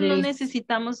caso no English.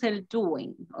 necesitamos el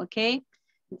doing, ¿ok?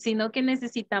 Sino que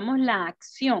necesitamos la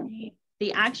acción.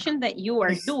 The action that you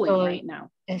are doing right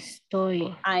now.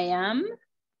 Estoy. I am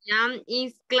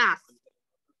is class.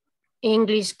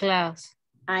 English class.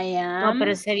 I am. No,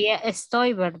 pero sería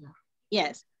estoy, ¿verdad?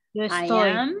 Yes. Yo I estoy.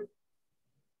 am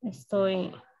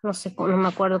Estoy. No sé, no me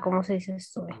acuerdo cómo se dice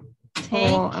estoy.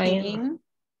 taking.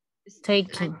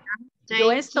 Taking.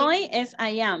 Yo estoy es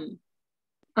I am.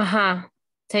 Ajá.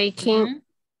 Taking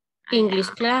English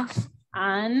class.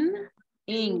 An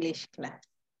English class.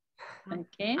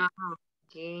 Okay.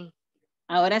 Okay.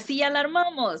 Ahora sí ya la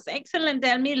armamos. Excellent.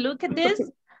 Tell me, look at this.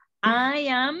 I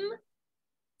am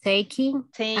taking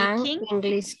an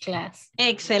English class.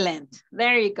 Excellent.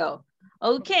 There you go.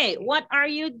 Okay. What are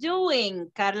you doing,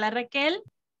 Carla Raquel?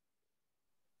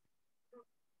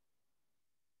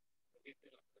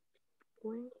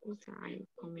 When is I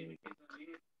coming back?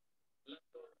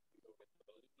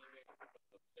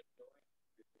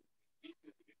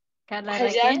 Carla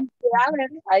Raquel?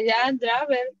 I am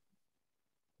driving.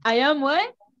 I am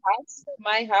what?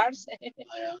 My house.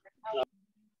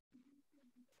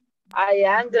 I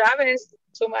am driving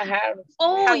to my house.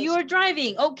 Oh, you're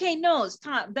driving. Okay, no,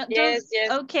 stop. Yes.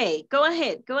 Okay, go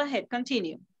ahead.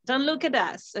 Continue. Don't look at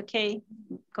us, okay?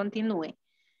 Continúe.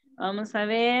 Vamos a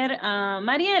ver.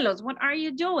 Marielos, what are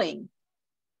you doing?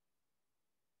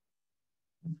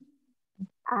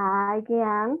 I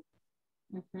am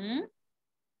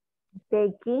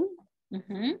taking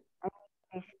English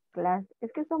class.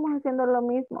 Es que estamos haciendo lo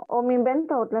mismo. O me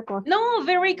invento otra cosa. No,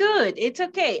 very good. It's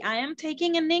okay. I am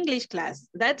taking an English class.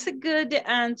 That's a good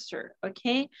answer,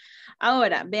 okay?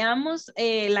 Ahora, veamos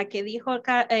la que dijo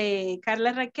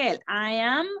Carla Raquel. I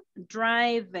am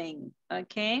driving,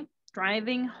 okay?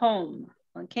 Driving home,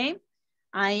 okay?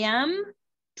 I am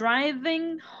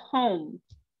driving home,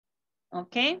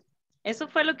 okay? Eso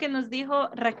fue lo que nos dijo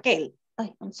Raquel.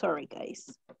 Ay, I'm sorry,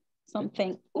 guys.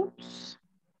 Oops.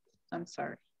 I'm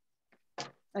sorry.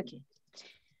 Okay.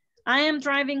 I am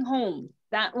driving home.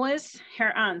 That was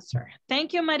her answer.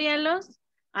 Thank you, Marielos.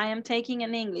 I am taking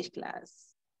an English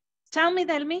class. Tell me,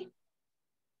 Delmi.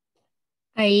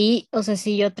 Ahí, o sea,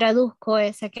 si yo traduzco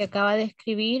esa que acaba de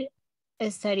escribir,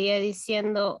 estaría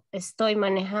diciendo estoy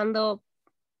manejando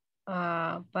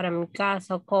para mi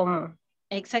casa o cómo.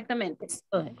 Exactamente.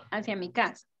 Estoy. Hacia mi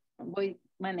casa. Voy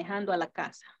manejando a la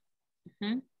casa.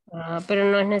 Pero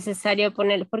no es necesario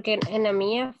poner, porque en la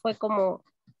mía fue como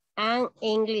an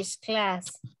English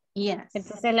class. Yes.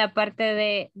 Entonces la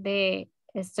parte de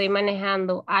estoy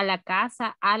manejando a la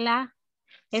casa,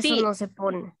 eso Sí, no se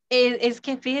pone. es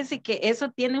que fíjese que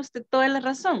eso tiene usted toda la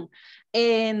razón.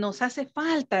 Nos hace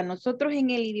falta, nosotros en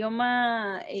el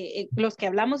idioma, los que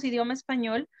hablamos idioma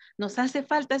español, nos hace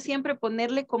falta siempre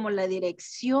ponerle como la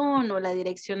dirección o la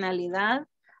direccionalidad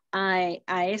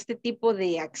a este tipo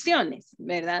de acciones,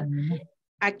 ¿verdad?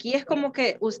 Aquí es como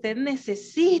que usted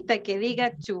necesita que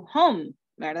diga to home,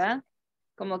 ¿verdad?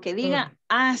 Como que diga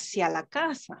hacia la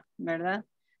casa, ¿verdad?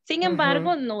 Sin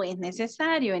embargo, no es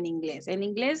necesario en inglés. En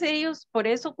inglés ellos, por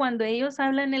eso cuando ellos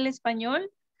hablan el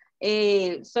español,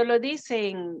 solo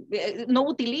dicen, no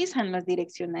utilizan las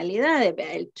direccionalidades,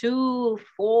 el to,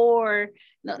 for,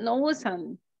 no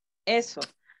usan eso.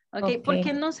 Okay. ¿Por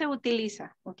qué no se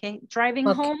utiliza? Okay. Driving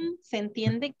home se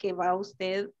entiende que va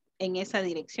usted en esa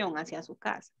dirección hacia su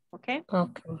casa. Okay.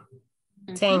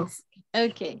 Thanks.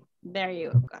 Okay, there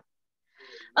you go.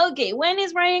 Okay, when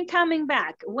is Ryan coming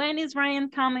back? When is Ryan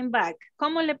coming back?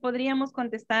 ¿Cómo le podríamos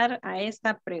contestar a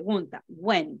esta pregunta?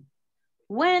 When?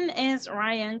 When is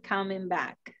Ryan coming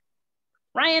back?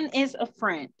 Ryan is a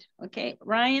friend, okay?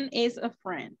 Ryan is a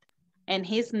friend and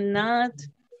he's not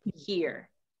here.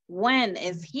 When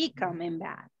is he coming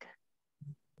back?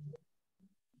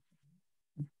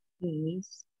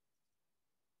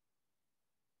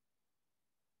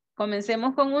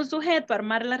 Comencemos con un sujeto,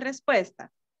 armar la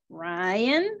respuesta.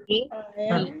 Ryan.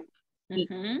 Ryan.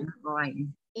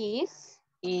 Ryan. Is.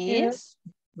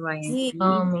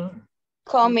 Ryan.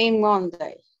 Coming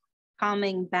Monday.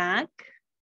 Coming back.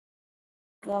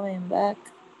 Coming back.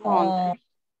 On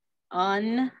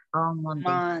Monday.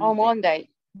 On Monday.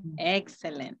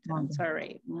 Excellent. I'm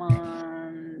sorry.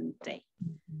 Monday.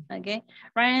 Okay.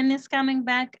 Ryan is coming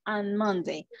back on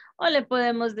Monday. O le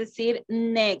podemos decir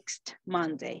next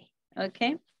Monday.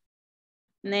 Okay.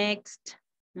 Next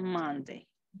Monday.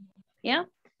 ¿Ya?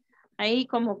 Ahí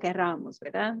como querramos,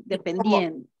 ¿verdad?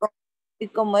 Dependiendo. Y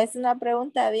como es una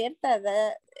pregunta abierta,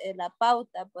 da la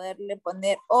pauta, poderle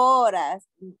poner horas.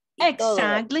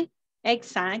 Exactly. Todo.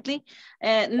 Exactly.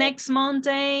 Next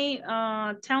Monday,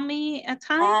 tell me a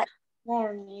time.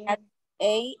 At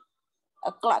 8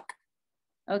 o'clock.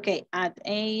 Okay, at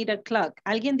 8 o'clock.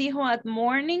 ¿Alguien dijo at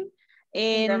morning?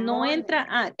 No entra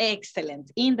at,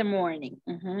 excellent, in the morning.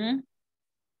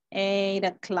 8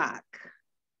 o'clock.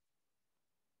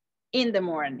 In the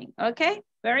morning, okay,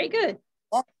 very good.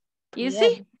 You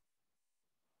see?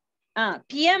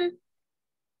 PM.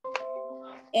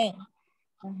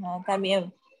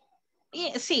 También.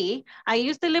 Sí, ahí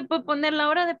usted le puede poner la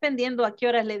hora dependiendo a qué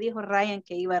horas le dijo Ryan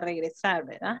que iba a regresar,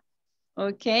 ¿verdad?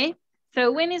 Okay.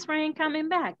 So when is Ryan coming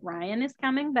back? Ryan is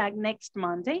coming back next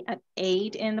Monday at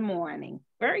 8 in the morning.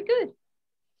 Very good.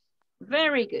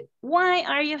 Very good. Why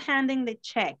are you handing the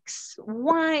checks?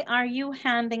 Why are you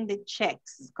handing the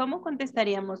checks? ¿Cómo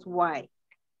contestaríamos why?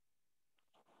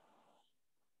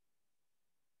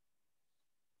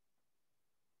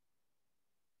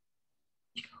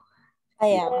 I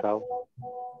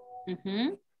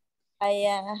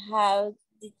have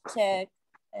the check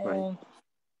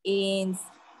in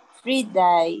 3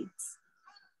 days.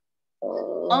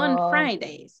 On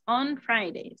Fridays. On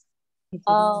Fridays.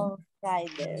 On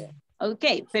Friday. Ok,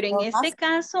 pero en este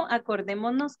caso,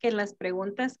 acordémonos que las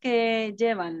preguntas que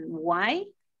llevan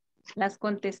why, las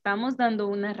contestamos dando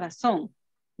una razón,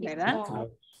 ¿verdad?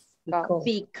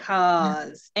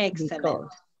 Because.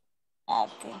 Excellent.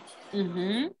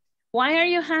 Okay. Why are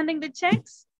you handing the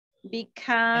checks?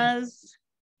 Because.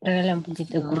 Regala un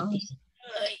poquito de cortis.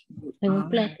 En un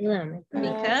plato, dame.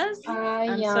 Because.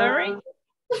 I'm sorry.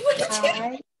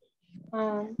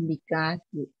 Because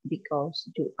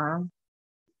you are.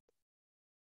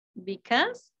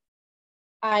 Because.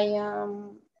 I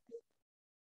am.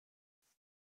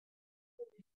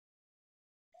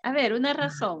 A ver, una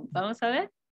razón. Vamos a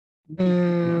ver.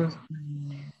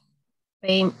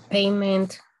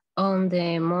 Payment on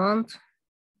the month.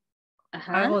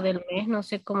 Pago del mes, no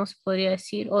sé cómo se podría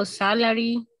decir. O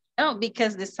salary. Oh,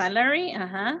 because the salary.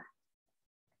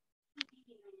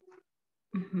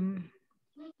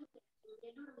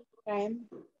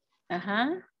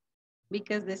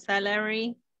 Because the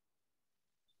salary.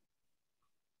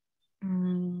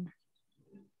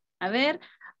 A ver,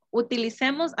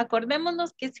 utilicemos,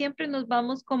 acordémonos que siempre nos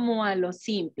vamos como a lo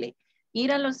simple.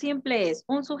 Ir a lo simple es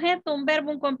un sujeto, un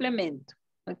verbo, un complemento.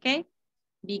 ¿Ok?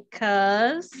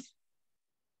 Because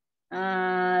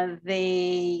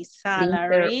the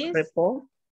salaries.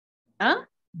 ¿Ah?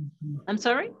 I'm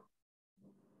sorry?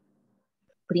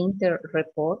 Printer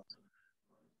report.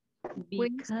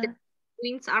 Prints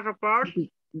a report.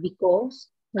 Because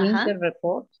printer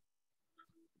report.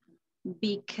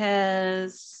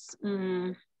 Because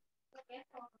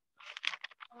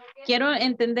quiero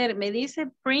entender, me dice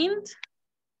print.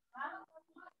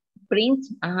 Print,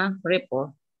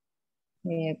 report.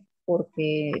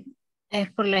 Porque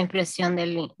es por la impresión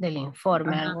del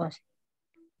informe, algo así.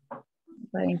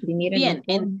 Para imprimir bien,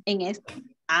 el informe. en esto.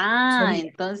 Ah, Sí.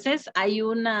 entonces hay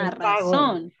una El pago.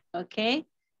 razón, ¿ok?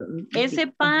 Ese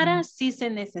para sí se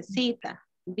necesita.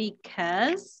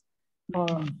 Because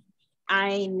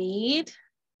I need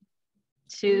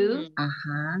to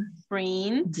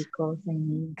print Because I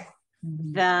need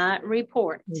the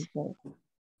report.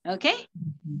 Okay?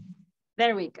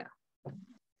 There we go.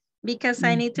 Because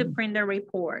I need to print the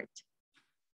report.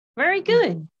 Very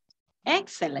good.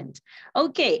 Excellent.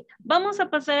 Ok, vamos a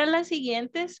pasar a las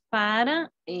siguientes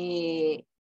para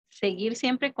seguir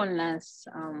siempre con las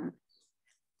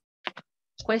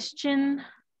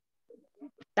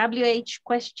WH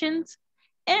questions.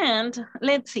 And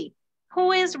let's see,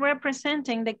 who is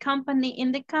representing the company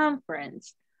in the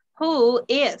conference? Who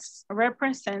is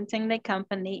representing the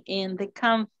company in the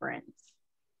conference?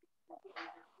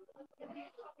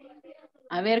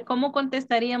 A ver, ¿cómo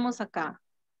contestaríamos acá?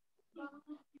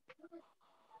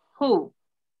 Who?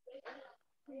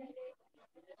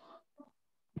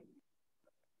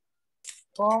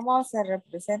 ¿Cómo se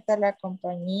representa la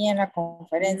compañía en la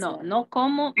conferencia? No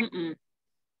cómo.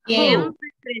 ¿Quién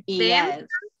Yes.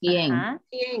 ¿Quién?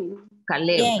 ¿Quién?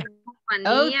 Caleb.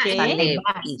 Okay. Caleb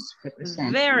is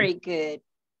representing. Very good.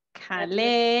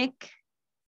 Caleb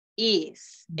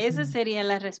is. Esa sería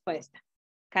la respuesta.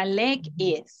 Caleb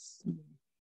is.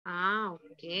 Ah,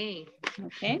 okay.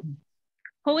 Okay.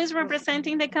 Who is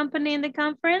representing the company in the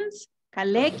conference?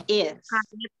 Caleb is.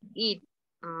 It.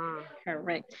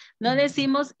 Correct. No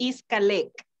decimos is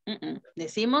Caleb.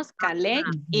 Decimos Caleb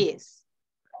is.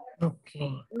 Okay.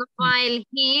 No va el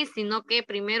he, sino que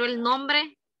primero el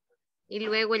nombre y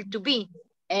luego el to be.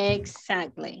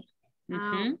 Exactly.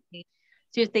 Okay.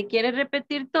 Si usted quiere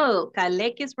repetir todo,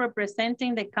 Caleb is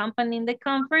representing the company in the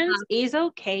conference, is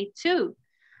okay too.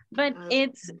 But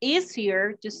it's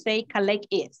easier to say Caleb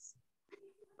is.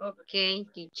 Okay,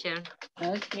 teacher.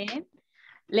 Okay.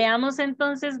 Leamos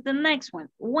entonces the next one.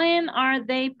 When are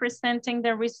they presenting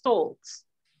the results?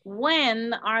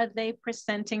 When are they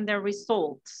presenting the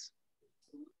results?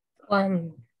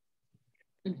 Cuando.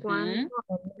 Cuando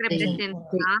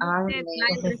representante da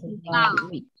el resultado.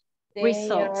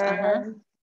 Results.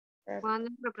 Cuando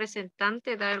el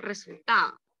representante da el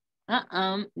resultado.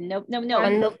 No.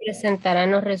 ¿Cuándo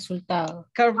presentarán los resultados?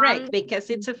 Correct, because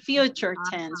it's a future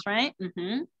tense, right?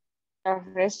 The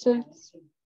results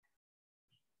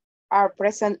are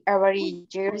present every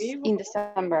year in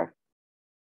December.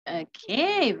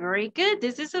 Okay, very good.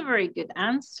 This is a very good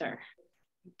answer.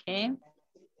 Okay.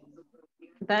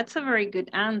 That's a very good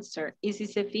answer. Y si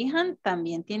se fijan,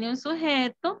 también tiene un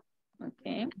sujeto.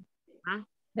 Okay.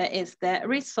 That is the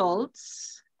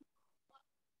results.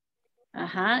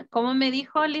 Ajá. ¿Cómo me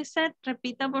dijo Lisette?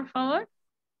 Repita, por favor.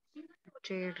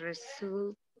 The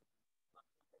results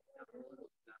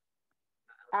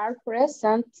Are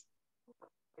present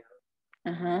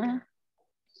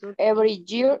every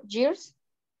years.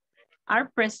 Are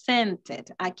presented.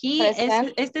 Aquí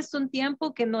este es un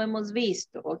tiempo que no hemos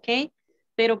visto, ¿ok?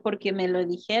 Pero porque me lo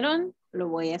dijeron, lo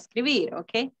voy a escribir,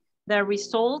 ¿ok? The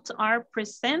results are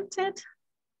presented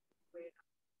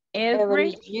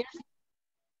every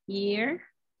year.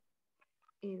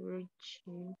 every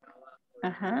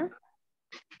Ajá.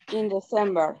 In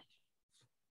December.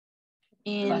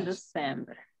 In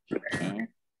December. Okay.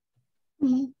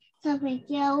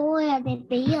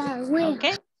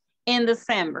 Okay. In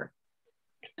December.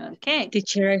 Okay.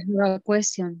 Teacher, I have a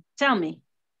question. Tell me.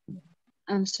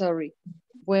 I'm sorry.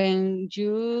 When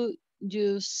you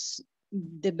use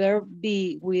the verb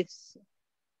be with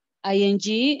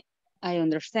ing, I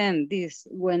understand this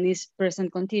when it's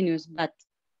present continuous, but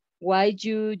why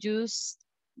you use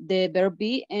the verb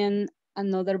be and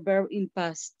another verb in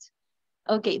past?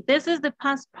 Okay, this is the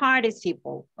past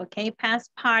participle, okay,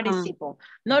 past participle.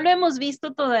 No lo hemos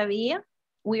visto todavía.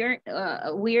 We're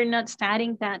not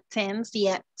studying that tense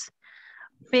yet.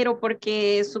 Pero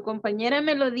porque su compañera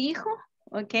me lo dijo,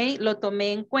 okay, lo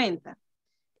tomé en cuenta.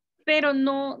 Pero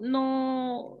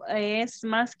no es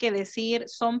más que decir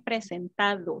son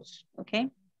presentados,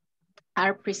 okay.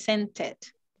 Are presented.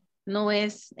 No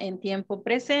es en tiempo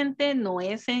presente, no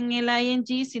es en el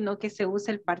ing, sino que se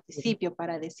usa el participio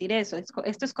para decir eso.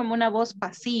 Esto es como una voz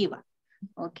pasiva,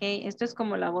 ¿ok? Esto es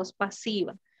como la voz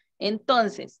pasiva.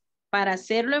 Entonces, para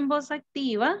hacerlo en voz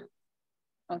activa,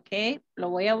 ok, lo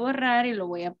voy a borrar y lo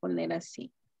voy a poner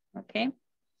así, ok,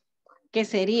 que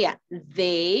sería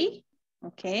they,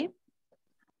 ok,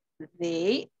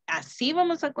 they, así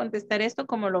vamos a contestar esto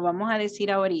como lo vamos a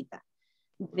decir ahorita.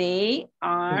 They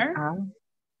are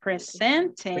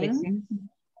presenting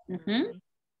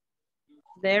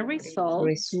the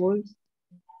results.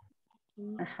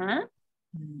 Ajá.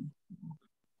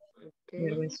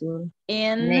 The result.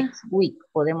 In Next week,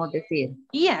 podemos decir.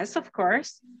 Yes, of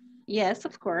course. Yes,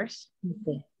 of course.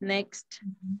 Okay. Next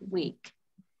week.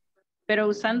 Pero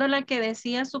usando la que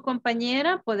decía su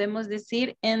compañera, podemos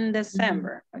decir in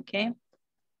December, okay?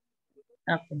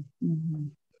 Okay.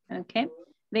 Okay.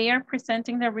 They are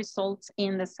presenting the results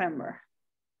in December.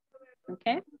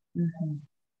 Okay.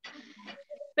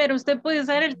 Pero usted puede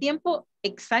usar el tiempo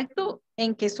exacto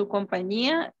en que su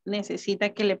compañía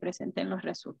necesita que le presenten los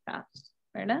resultados,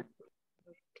 ¿verdad?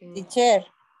 Teacher.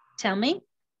 Tell me.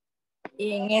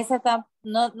 Y en esa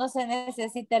no se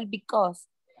necesita el because.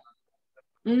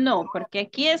 No, porque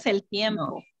aquí es el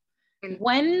tiempo.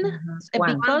 When,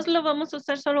 because lo vamos a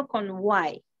usar solo con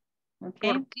why.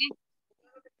 Okay. ¿Por qué?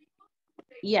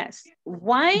 Yes.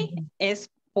 Why es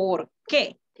por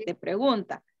qué, de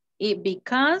pregunta. Y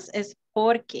because es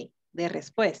por qué, de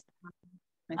respuesta.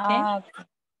 Okay.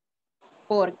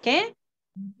 ¿Por qué?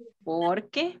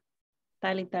 Porque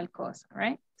tal y tal cosa,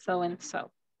 right? So and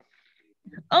so.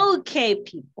 Okay,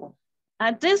 people.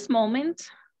 At this moment,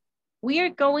 we are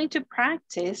going to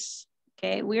practice,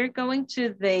 okay? We are going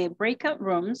to the breakout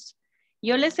rooms.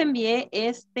 Yo les envié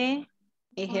este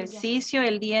ejercicio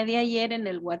el día de ayer en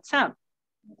el WhatsApp,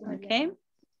 okay?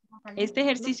 Este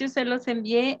ejercicio se los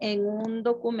envié en un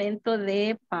documento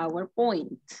de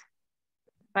PowerPoint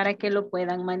para que lo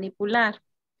puedan manipular.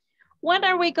 What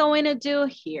are we going to do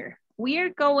here? We are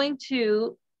going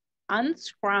to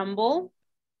unscramble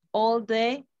all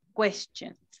the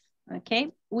questions,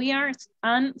 okay? We are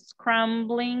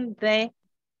unscrambling the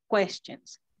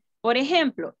questions. Por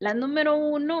ejemplo, la número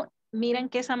 1, miren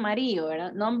que es amarillo,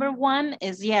 ¿verdad? Number 1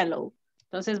 es yellow.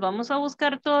 Entonces vamos a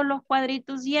buscar todos los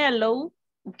cuadritos yellow,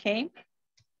 ok.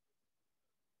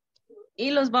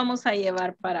 Y los vamos a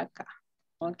llevar para acá,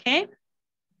 ok.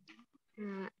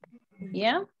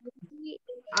 ¿Ya?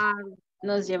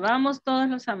 Nos llevamos todos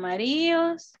los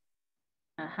amarillos.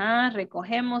 Ajá,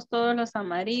 recogemos todos los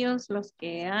amarillos, los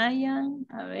que hayan.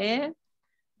 A ver,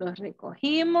 los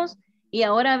recogimos. Y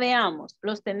ahora veamos,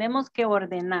 los tenemos que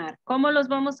ordenar. ¿Cómo los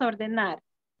vamos a ordenar?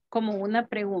 Como una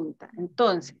pregunta.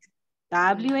 Entonces,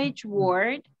 WH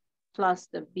word plus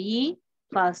the be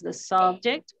plus the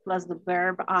subject plus the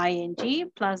verb ing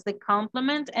plus the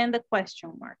complement and the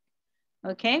question mark.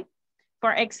 Okay?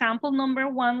 For example, number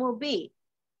 1 will be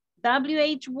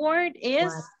WH word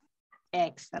is what?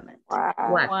 Excellent.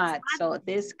 What? So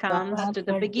this comes to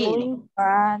the beginning.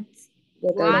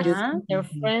 What your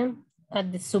friend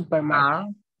at the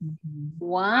supermarket?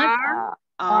 What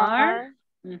are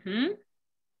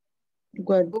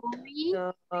what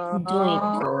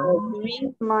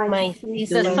doing my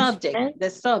the subject, the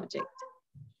subject.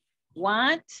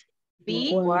 What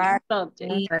be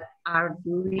subject? What are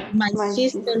doing my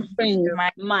sister's friend.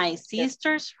 My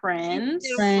sister's friends.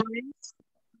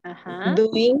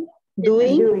 Doing.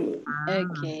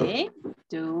 Okay.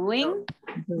 Doing.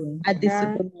 At the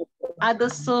supermarket. At the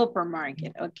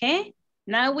supermarket. Okay.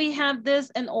 Now we have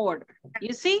this in order.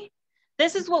 You see?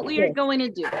 This is what we are going to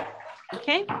do.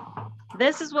 Okay.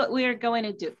 This is what we are going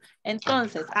to do.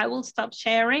 Entonces, I will stop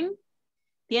sharing.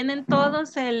 ¿Tienen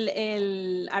todos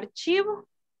el archivo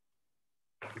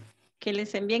que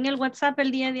les envié en el WhatsApp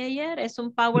el día de ayer? Es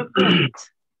un PowerPoint.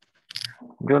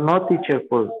 Yo no, teacher,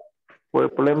 por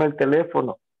el problema del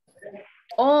teléfono.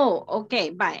 Oh, ok,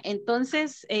 va.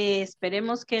 Entonces,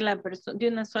 esperemos que la persona de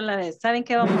una sola vez. ¿Saben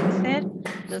qué vamos a hacer?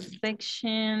 The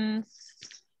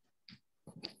sections.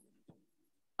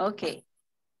 Ok.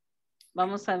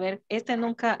 Vamos a ver. Esta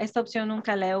opción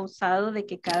nunca la he usado de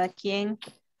que cada quien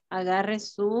agarre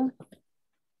su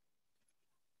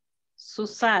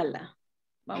sala.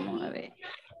 Vamos a ver.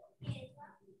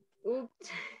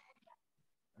 Oops.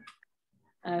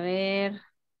 A ver.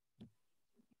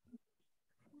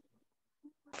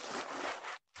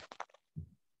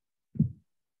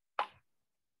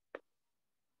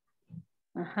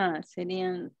 Ajá,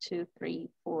 serían 2, 3,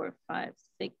 4, 5,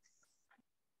 6,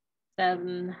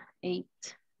 7, 8,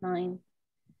 9,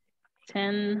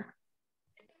 10,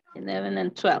 11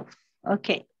 and 12. Ok.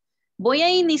 Voy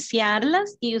a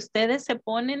iniciarlas y ustedes se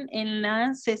ponen en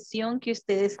la sesión que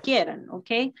ustedes quieran,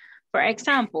 ok. For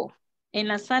example, en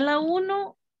la sala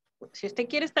 1, si usted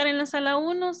quiere estar en la sala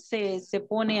 1, se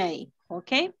pone ahí,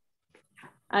 ok.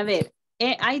 A ver,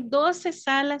 hay 12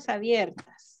 salas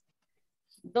abiertas.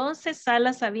 12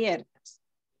 salas abiertas.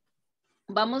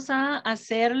 Vamos a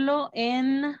hacerlo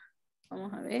en,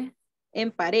 vamos a ver,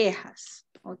 en parejas,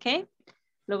 ¿ok?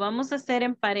 Lo vamos a hacer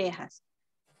en parejas.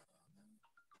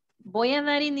 Voy a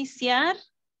dar iniciar,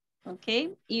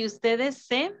 ¿ok? Y ustedes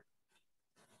se...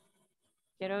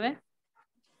 Quiero ver.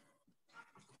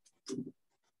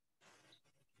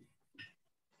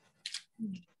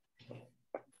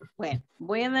 Bueno,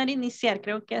 voy a dar iniciar,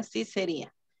 creo que así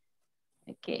sería.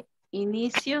 Ok,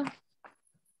 inicio.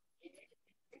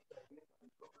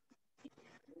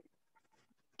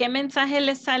 ¿Qué mensaje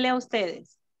les sale a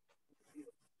ustedes?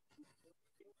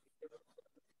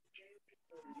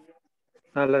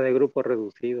 Habla de grupos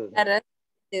reducidos.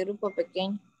 De grupo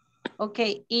pequeño. Ok,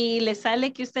 ¿y les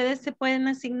sale que ustedes se pueden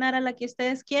asignar a la que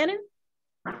ustedes quieren?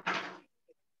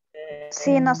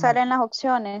 Sí, nos salen las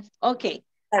opciones. Ok,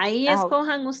 ahí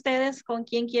escojan ustedes con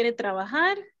quién quiere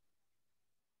trabajar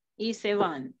y se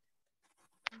van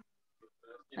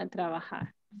a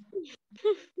trabajar.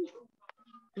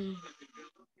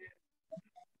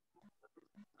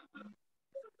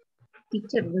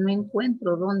 Teacher, no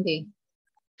encuentro dónde.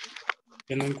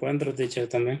 Yo no encuentro, teacher,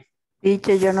 también.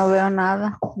 Teacher, yo no veo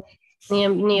nada. Ni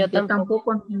yo Yo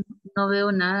tampoco. tampoco no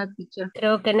veo nada, teacher.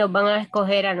 Creo que nos van a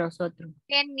escoger a nosotros.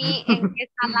 Kenny, ¿en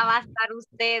qué sala va a estar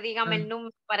usted? Dígame el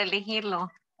número para elegirlo.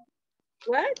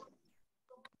 What?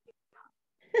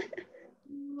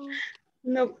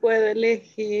 No puedo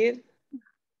elegir.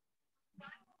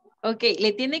 Ok,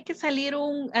 le tiene que salir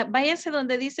váyase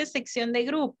donde dice sección de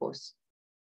grupos.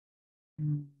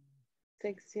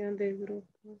 Sección de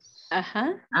grupos.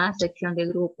 Ajá. Ah, sección de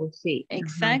grupos, sí.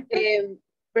 Exacto.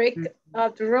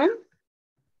 Breakout room.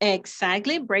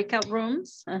 Exactly, breakout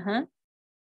rooms. Ajá.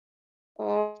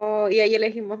 Oh, y ahí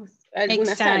elegimos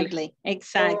alguna sala.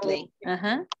 Exactly. Oh.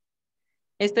 Ajá.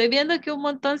 Estoy viendo que un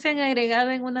montón se han agregado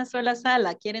en una sola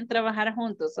sala. Quieren trabajar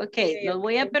juntos. Ok, lo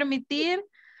voy a permitir.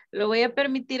 Lo voy a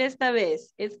permitir esta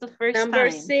vez. It's the first Number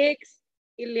time. 6,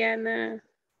 Ileana,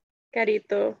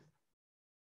 Carito.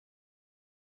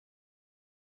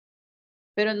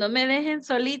 Pero no me dejen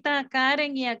solita a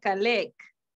Karen y a Kalek.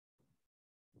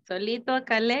 Solito a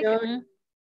Kalek.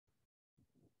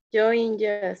 Join,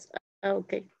 yes.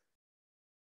 Ok.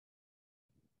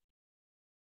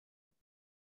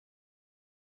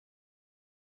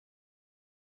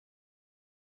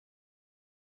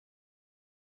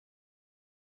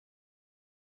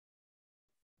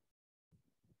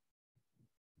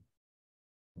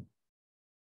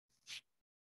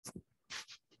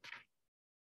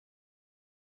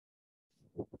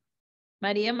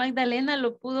 María Magdalena,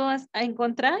 ¿lo pudo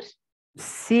encontrar?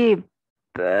 Sí.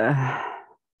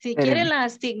 Si quiere la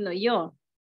asigno yo.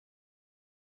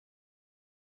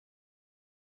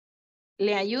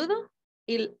 ¿Le ayudo?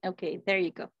 Ok, there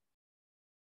you go.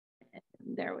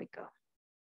 There we go.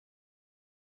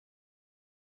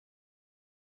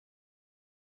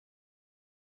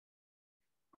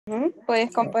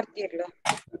 Puedes compartirlo.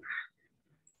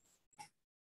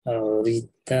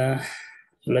 Ahorita.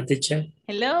 Hola, teacher.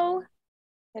 Hello.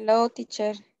 Hello,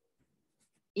 teacher.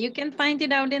 You can find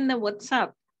it out in the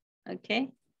WhatsApp.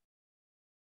 Okay.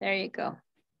 There you go.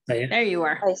 Ahí. There you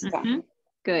are. Ahí está.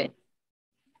 Good.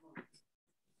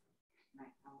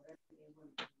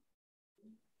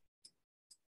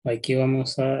 Aquí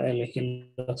vamos a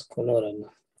elegir los colores,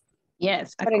 ¿no?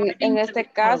 Yes. Pero en este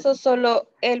caso,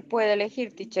 solo él puede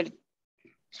elegir, teacher.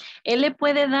 Él le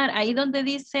puede dar, ahí donde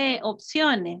dice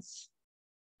opciones,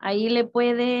 ahí le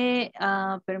puede,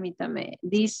 permítame,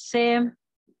 dice,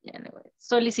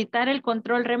 solicitar el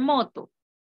control remoto.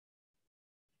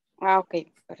 Ah, ok.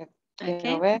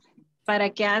 Quiero ver.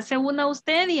 Para que hace una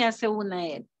usted y hace una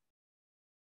él.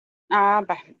 Ah,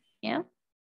 va. ¿Ya?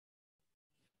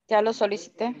 Ya lo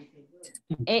solicité.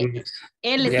 Él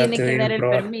le tiene que dar el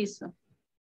permiso.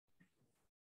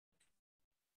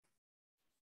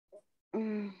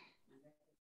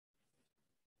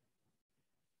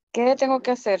 ¿Qué tengo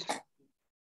que hacer?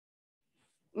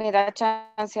 Me da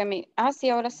chance a mí. Ah, sí,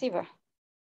 ahora sí va.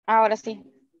 Ahora sí.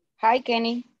 Hi,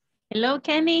 Kenny. Hello,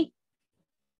 Kenny.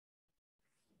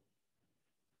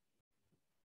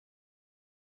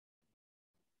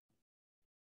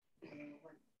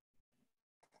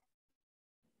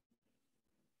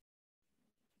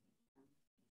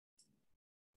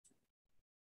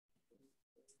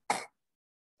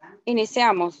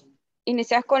 Iniciamos.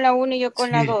 Inicias con la 1 y yo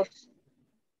con la 2.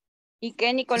 Y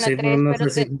Kenny con la 3, pero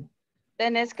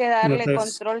tenés que darle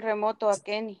control remoto a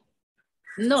Kenny.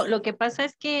 No, lo que pasa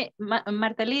es que,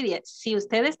 Marta Lidia, si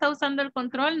usted está usando el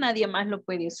control, nadie más lo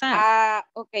puede usar. Ah,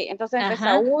 ok. Entonces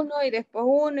empieza 1 y después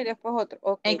 1 y después otro.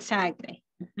 Okay. Exacto.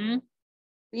 Ujú.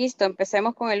 Listo,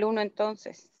 empecemos con el 1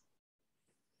 entonces.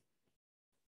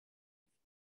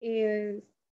 Is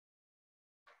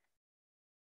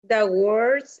the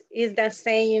words is the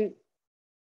same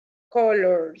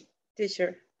color,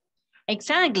 teacher.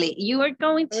 Exactly. You are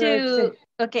going to,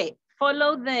 okay,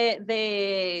 follow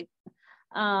the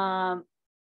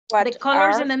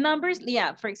colors and the numbers.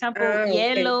 Yeah, for example, Okay.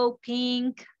 yellow,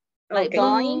 pink, light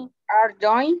blue. Are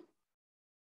joined.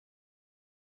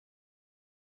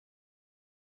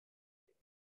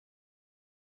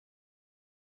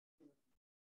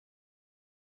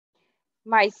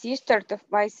 My sister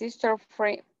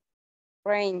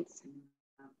friends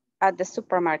at the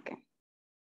supermarket.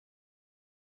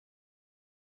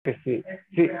 Sí,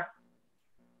 sí.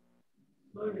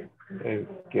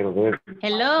 Quiero ver.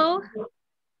 Hello.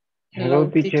 Hello,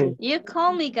 teacher. You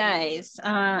call me, guys.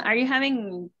 Are you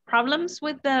having problems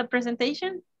with the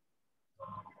presentation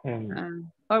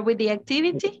or with the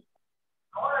activity?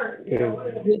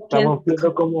 Estamos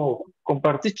viendo cómo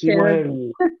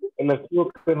compartimos el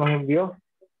archivo que nos envió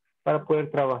para poder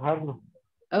trabajarlo.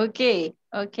 Okay,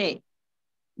 okay.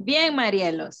 Bien,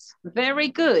 Marielos. Very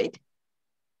good.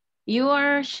 You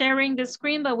are sharing the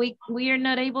screen, but we are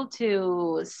not able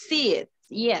to see it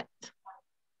yet.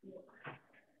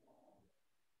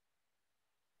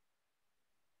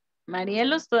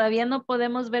 Marielos, todavía no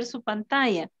podemos ver su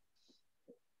pantalla.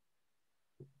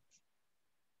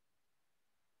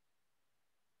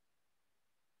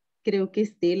 Creo que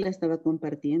Estela estaba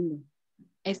compartiendo.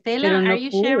 Estela, Pero no are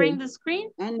you pude. sharing the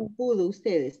screen? Ah, no pudo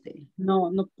usted, Estela.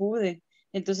 No, no pude.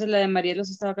 Entonces la de Marielo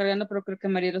se estaba cargando, pero creo que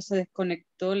Marielo se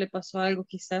desconectó, le pasó algo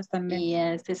quizás también.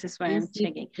 Yes, this is why I'm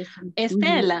checking. Sí.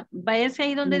 Estela, váyase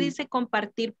ahí donde dice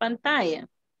compartir pantalla.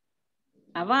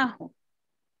 Abajo.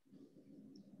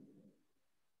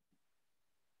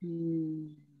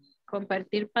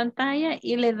 Compartir pantalla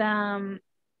y le da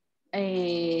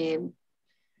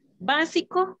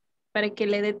básico para que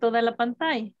le dé toda la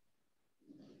pantalla.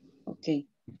 Ok.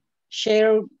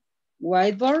 Share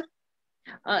whiteboard.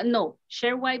 No,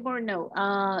 share whiteboard, no.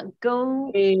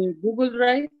 Go. Google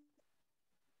Drive.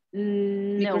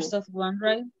 No. Microsoft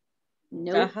OneDrive.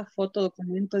 No. Caja, foto,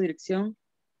 documento, dirección.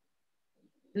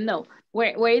 No.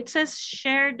 Where it says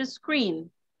share the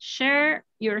screen. Share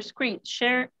your screen.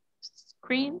 Share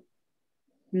screen.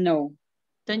 No.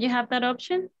 Don't you have that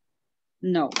option?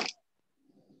 No.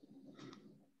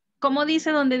 ¿Cómo dice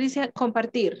donde dice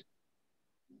compartir?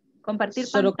 Compartir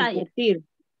Solo pantalla. compartir.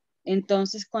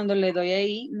 Entonces, cuando le doy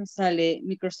ahí, me sale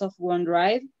Microsoft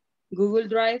OneDrive, Google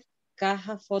Drive,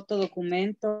 caja, foto,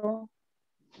 documento,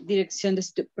 dirección de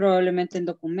sitio, probablemente en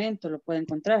documento lo puede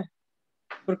encontrar,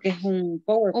 porque es un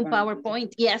PowerPoint. Un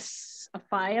PowerPoint, yes, a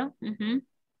file.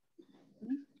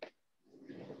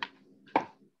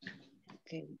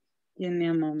 Okay, give me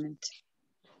a moment.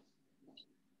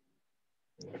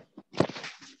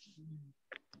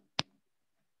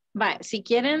 Va, si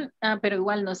quieren, pero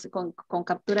igual no sé, con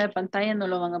captura de pantalla no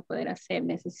lo van a poder hacer.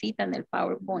 Necesitan el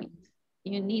PowerPoint.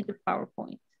 You need the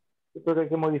PowerPoint. Entonces hay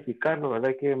que modificarlo, ¿verdad?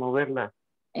 Hay que moverla.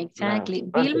 Exactly.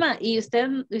 Vilma, ¿y usted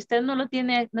no lo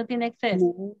tiene, no tiene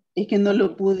acceso? No, es que no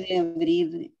lo pude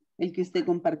abrir, el que usted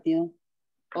compartió.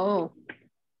 Oh.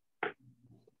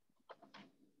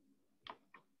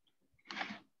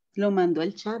 Lo mandó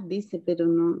al chat, dice, pero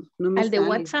no me Al sale. de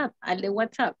WhatsApp, al de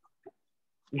WhatsApp.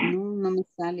 No me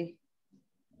sale.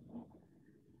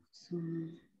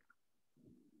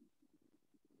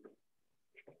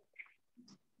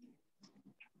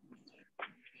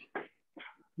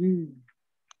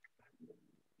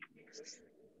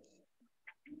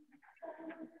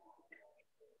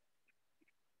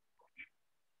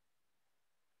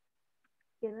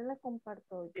 ¿Quién la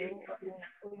comparto?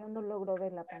 Yo no logro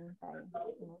ver la pantalla.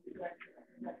 No.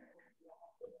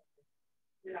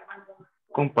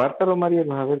 Compártalo,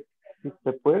 Mariela, a ver si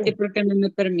se puede. Sí, porque no me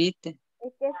permite.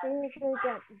 Es que fíjese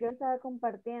que yo estaba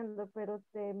compartiendo, pero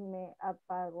se me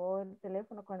apagó el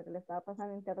teléfono con el que le estaba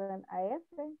pasando internet a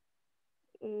este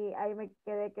y ahí me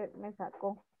quedé que me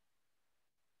sacó.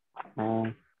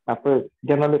 Pues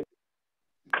ya no le...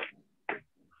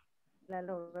 La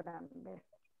logran ver.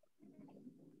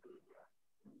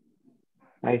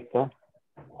 Ahí está.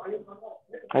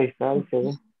 Ahí se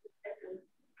ve.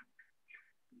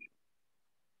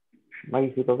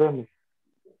 Ahí sí lo vemos.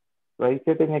 Pero ahí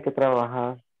se tenía que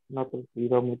trabajar, no te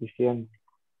íbamos diciendo.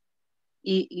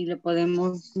 Y lo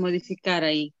podemos modificar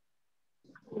ahí.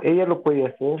 Ella lo puede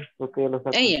hacer, porque ella lo está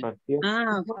compartiendo.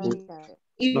 Ah, ok.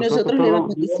 Y nosotros le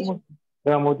vamos diciendo.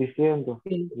 Le vamos diciendo.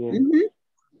 Sí. Bien.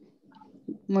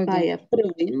 Muy Vaya,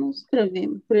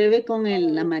 bien. pruebe con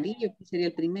el amarillo, que sería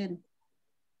el primero.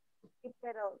 Sí,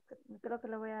 pero creo que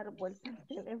le voy a dar vuelta al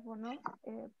teléfono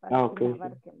para que me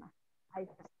abarque más. Ahí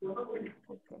está.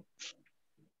 Okay.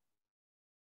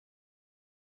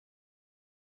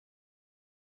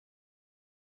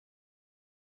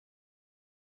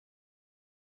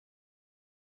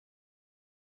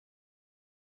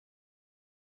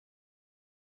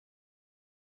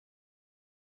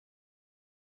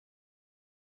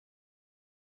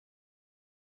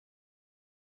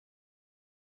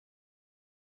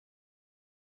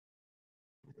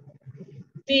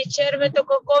 Teacher, me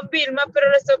tocó con Vilma,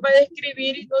 pero le estoy para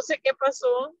escribir y no sé qué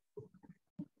pasó.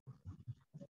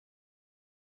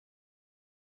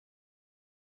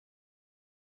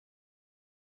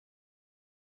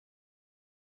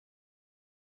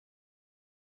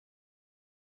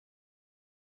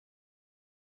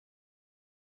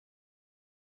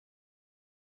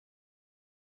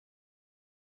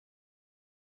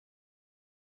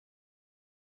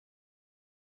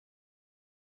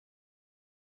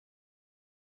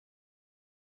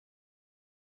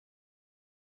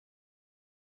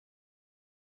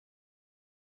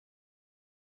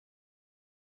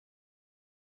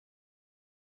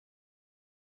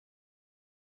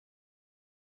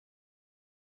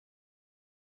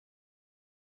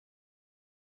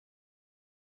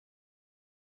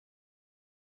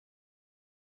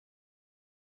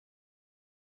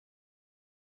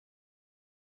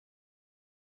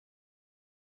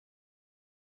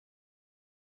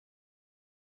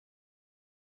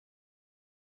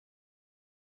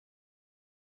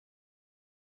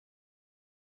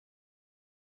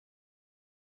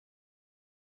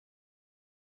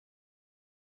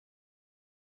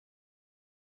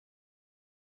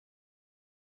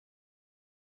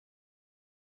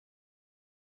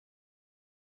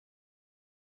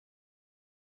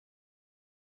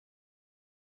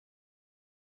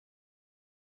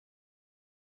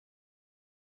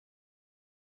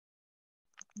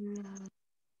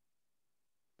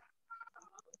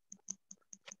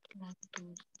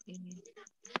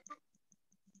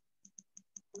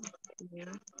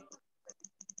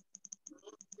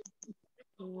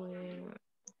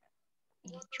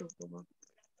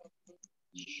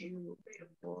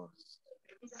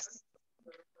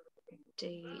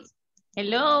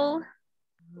 Hello.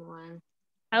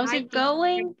 How's it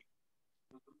going?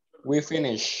 We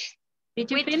finish.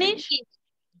 Did you finish?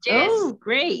 Yes. Oh,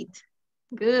 great.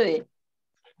 Good.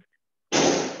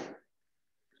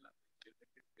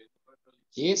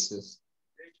 Jesus.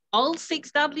 All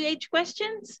 6 WH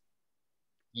questions?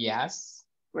 Yes.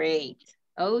 Great.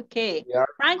 Okay.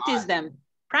 Practice them.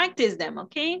 Practice them,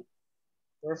 okay?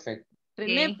 Perfect.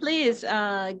 Renee, please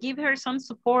give her some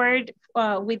support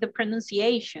with the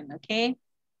pronunciation, okay?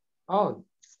 Oh, of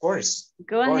course.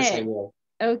 Go Of course ahead. I will.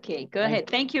 Okay, go ahead.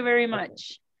 Thank you very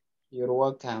much. You're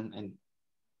welcome and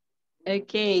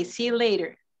Okay, see you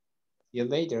later. see you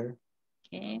later.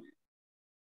 Okay.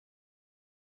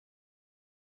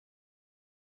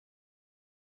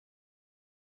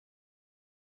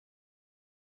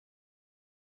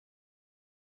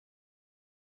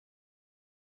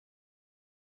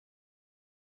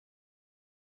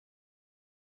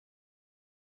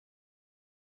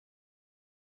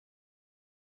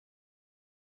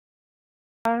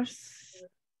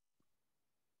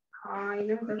 Ay,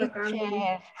 no está sacando.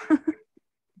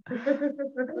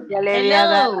 Ya le había Hello,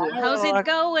 dado. how's it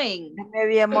going? Me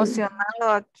había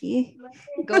emocionado aquí.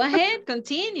 Go ahead,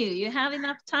 continue. You have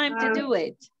enough time to do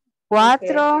it.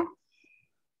 4.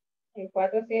 El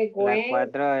 4 sí es La Gwen.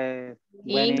 4 es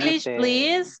English,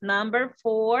 please. Number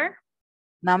 4.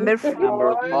 Number 4.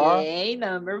 Number 4. Yay,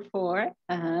 number 4.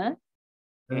 Uh-huh.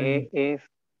 Is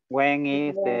when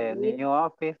is the new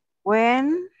office?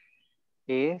 When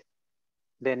Is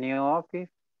the new office?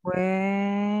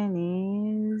 When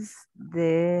is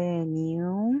the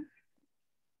new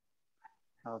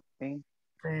Okay.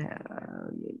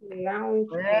 When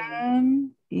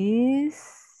is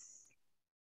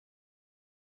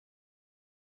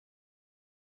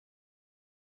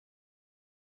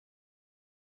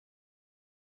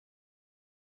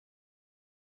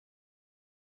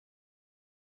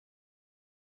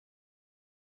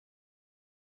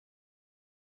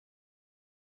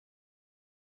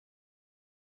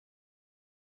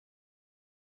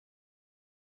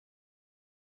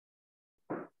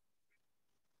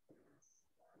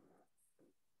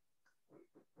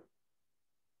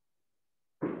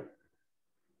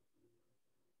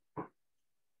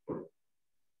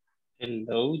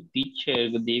Hello, teacher.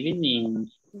 Good evening.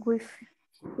 We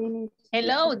finished.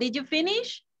 Hello, did you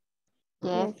finish?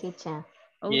 Yes, teacher.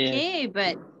 Okay,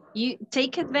 but you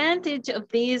take advantage of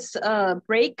this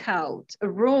breakout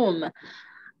room.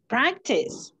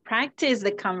 Practice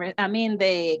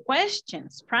the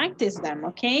questions, practice them,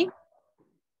 okay?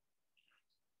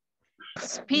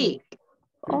 Speak.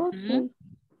 Okay.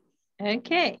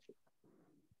 Okay.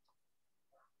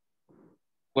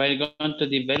 We're going to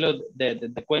develop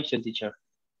the question, teacher.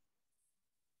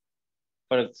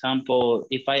 For example,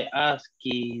 if I ask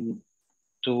him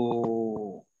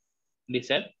to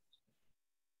listen,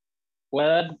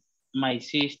 what my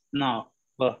sister, no.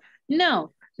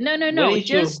 No. Where is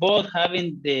your boss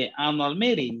having the annual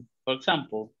meeting, for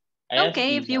example?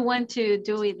 Okay, if you want to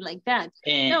do it like that.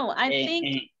 No, I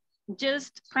think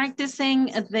just practicing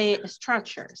the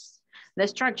structures. The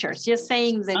structures, just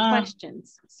saying the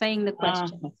questions,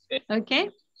 okay?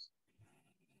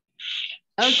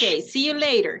 Okay, see you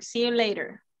later. See you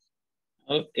later.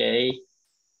 Okay.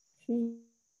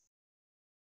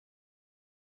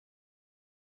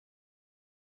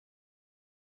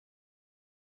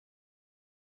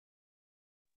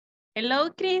 Hello,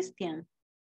 Christian.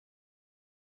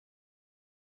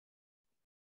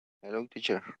 Hello,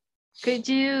 teacher. Could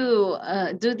you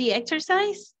do the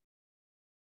exercise?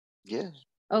 Yes.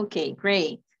 Okay,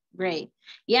 great.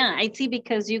 Yeah, I see,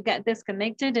 because you got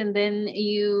disconnected and then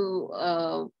you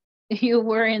you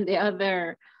were in the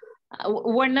other,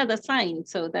 were not assigned.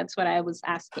 So that's what I was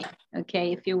asking.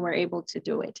 Okay, if you were able to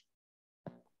do it.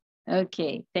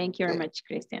 Okay, thank you very much,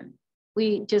 Christian.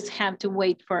 We just have to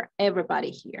wait for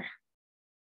everybody here.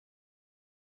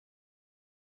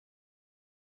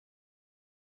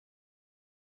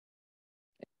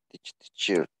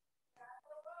 Teacher.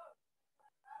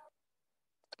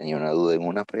 Tenía una duda en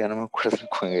una, pero ya no me acuerdo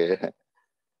cuál era.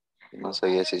 No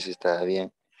sabía si estaba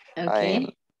bien.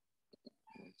 Okay.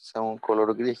 Es un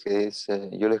color gris que dice,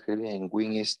 yo lo escribí en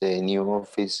Win is the new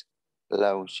office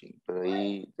launching, pero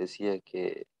ahí decía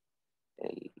que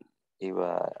el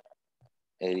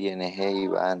ING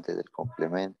iba antes del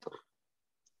complemento.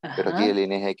 Pero aquí el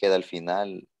ING queda al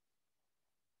final.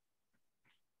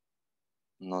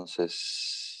 No sé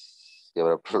si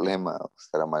habrá problema o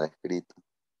estará mal escrito.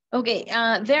 Okay,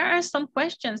 there are some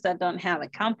questions that don't have a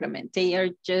complement. They are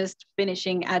just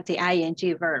finishing at the ing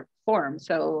verb form.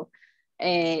 So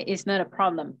it's not a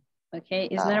problem, okay?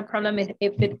 It's not a problem if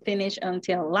it finish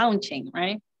until launching,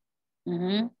 right?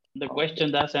 The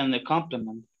question doesn't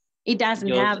complement. It doesn't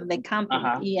have the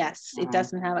complement. Yes, it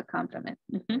doesn't have a complement.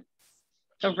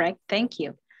 Correct, thank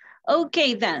you.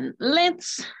 Okay, then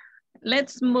let's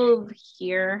move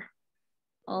here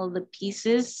all the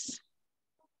pieces.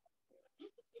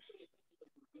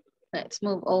 Let's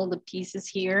move all the pieces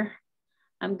here.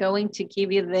 I'm going to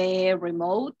give you the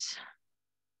remote.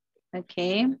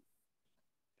 Okay.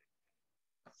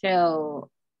 So,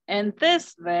 in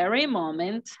this very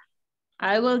moment,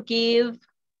 I will give,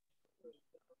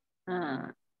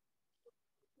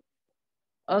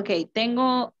 okay,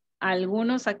 tengo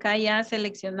algunos acá ya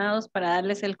seleccionados para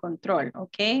darles el control,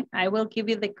 okay? I will give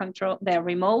you the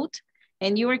remote,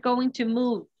 and you are going to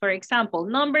move, for example,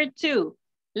 number 2.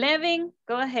 Levin,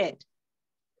 go ahead.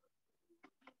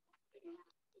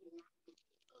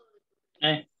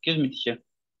 Excuse me, teacher.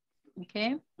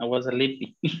 Okay. I was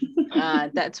sleepy.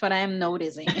 That's what I'm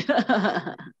noticing.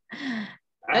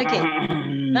 Okay.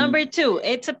 Number 2,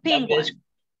 it's a pink one.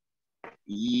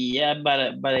 Yeah,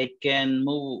 but I can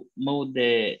move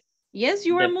the. Yes,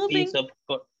 you are moving. Piece of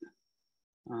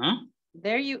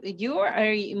There you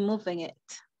are moving it.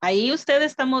 Ahí usted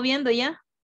está moviendo ya.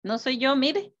 No soy yo,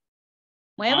 mire.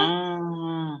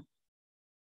 Mueva.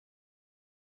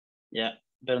 Ya,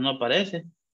 pero no aparece.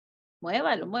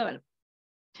 Muévalo.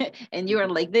 And you are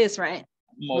like this, right?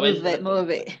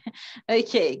 Move it.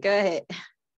 Okay, go ahead.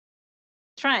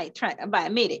 Try. Va,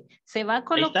 mire, se va a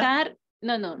colocar.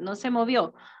 No se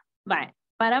movió. Va,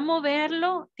 para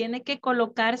moverlo, tiene que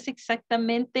colocarse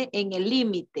exactamente en el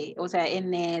límite, o sea,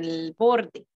 en el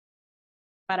borde.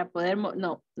 Para poder,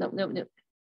 no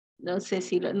sé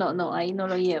si, no, ahí no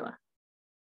lo lleva.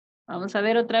 Vamos a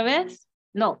ver otra vez.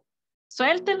 No,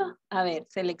 suéltelo. A ver,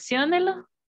 selecciónelo.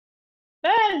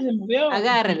 Se movió.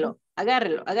 Agárrelo.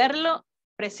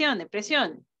 Presione.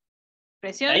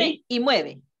 ¿Ahí? Y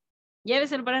mueve.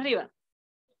 Lléveselo para arriba.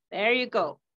 There you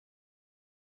go.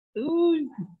 Uy.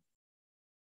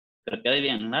 Pero queda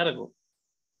bien largo.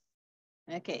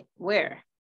 Okay, where?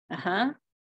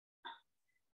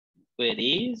 Where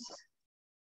is?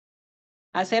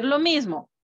 Hacer lo mismo.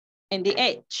 En the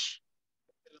edge.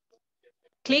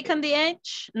 Click on the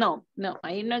edge. No,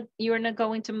 you're not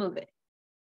going to move it.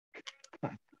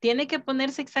 Tiene que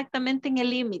ponerse exactamente en el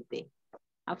límite.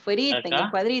 Afuerita, en el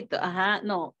cuadrito.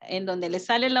 No, en donde le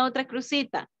sale la otra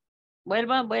crucita.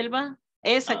 Vuelva.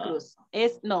 Esa cruz.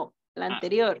 La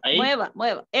anterior. ¿ahí?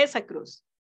 Mueva. Esa cruz.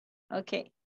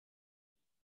 Ok.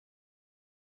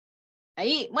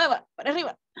 Ahí, mueva, para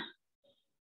arriba.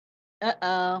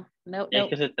 No, Es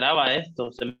que se traba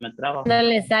esto, se me traba. No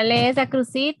le sale esa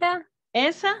crucita.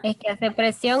 ¿Esa? Es que hace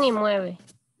presión y mueve.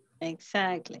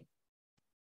 Exactly.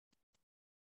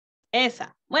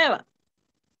 Esa, mueva.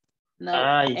 No,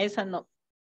 Ay. esa no.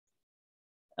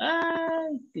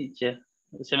 Ay, teacher.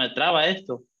 Se me traba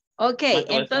esto. Ok, Más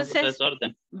que entonces,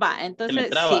 desorden. va, Se me entonces,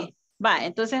 traba. sí. Va,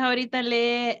 entonces ahorita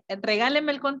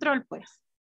regáleme el control, pues.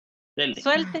 Dele.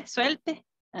 Suelte, suelte.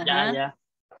 Ajá. Ya.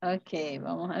 Ok,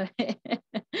 vamos a ver.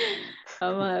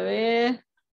 Vamos a ver.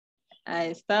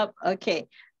 Ahí stop. Ok.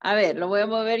 A ver, lo voy a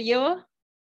mover yo.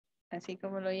 Así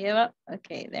como lo lleva. Ok,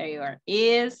 there you are.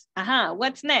 Ajá,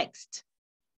 what's next?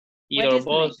 Your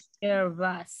boss. Your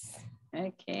boss.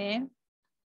 Ok.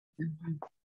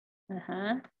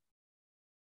 Ajá.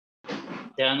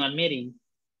 The annual meeting.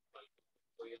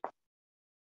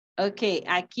 Ok,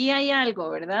 aquí hay algo,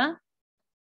 ¿verdad?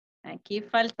 Aquí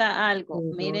falta algo.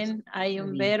 Miren, hay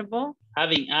un verbo.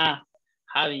 Having.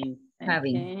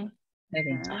 Okay.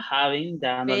 Having the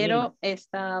annual Pero meeting.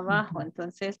 está abajo,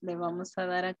 entonces le vamos a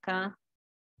dar acá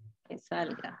que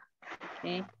salga.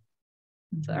 Okay.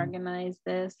 Let's organize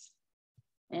this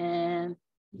and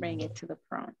bring it to the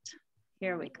front.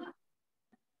 Here we go.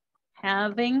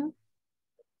 Having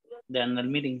The annual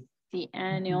meeting. the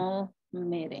annual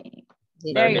meeting.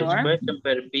 There you are. Question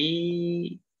per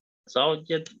be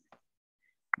subject.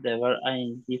 The verb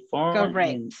in the form.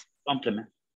 Correct. And complement.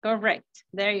 Correct.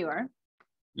 There you are.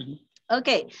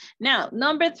 Okay. Now,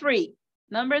 number three.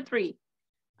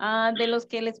 De los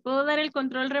que les puedo dar el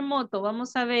control remoto,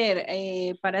 vamos a ver,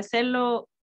 para hacerlo,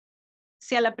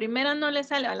 si a la primera no le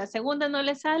sale, a la segunda no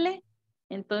le sale,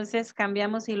 entonces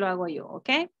cambiamos y lo hago yo, ¿ok?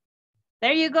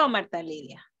 There you go, Marta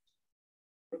Lidia.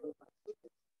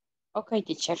 Okay,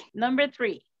 teacher. Number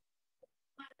 3.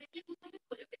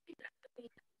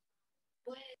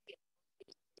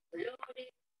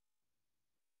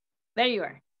 There you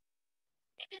are.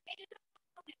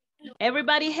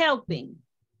 Everybody helping.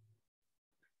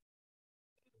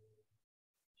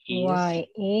 Why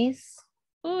is.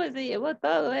 Se llevó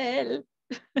todo él.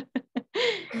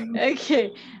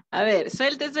 Ok. A ver,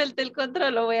 suelte el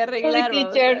control, lo voy a arreglar.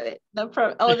 Vamos a ver. No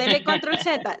problem. Oh, dele control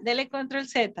Z, dele control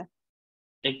Z.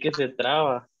 Es que se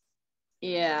traba.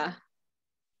 Yeah.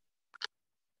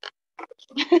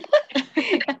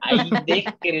 Ahí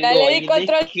déjelo. Dale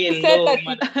control Z.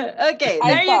 Ok,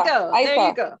 there you go. There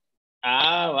you go.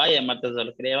 Vaya, Marta, se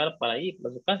lo quería llevar para ahí,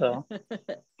 para su casa, ¿no?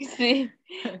 Sí.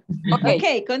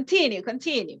 Okay, continue.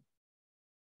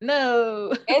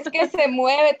 No. Es que se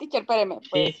mueve, teacher, espérame.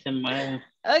 Pues. Sí, se mueve.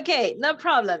 Ok, no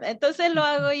problem. Entonces lo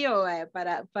hago yo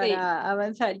para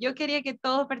avanzar. Yo quería que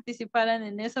todos participaran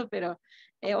en eso, pero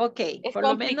ok. Es por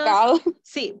complicado. lo menos,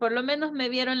 sí, por lo menos me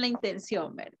vieron la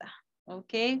intención, ¿verdad?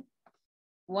 Ok.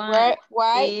 Why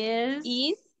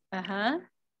is ajá.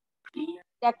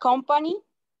 The company.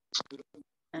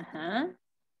 Ajá.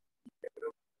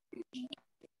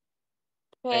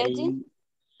 Paying.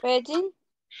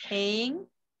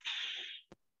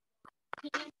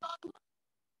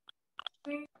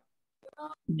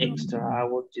 Extra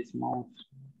hours this month.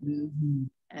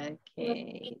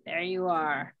 Okay, there you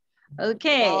are.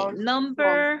 Okay,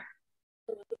 number.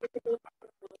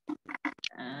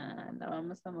 La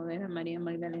vamos a mover a María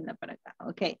Magdalena para acá.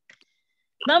 Okay.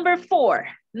 Number 4.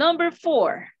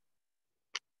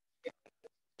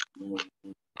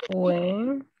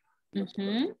 When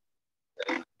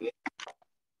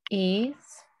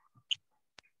is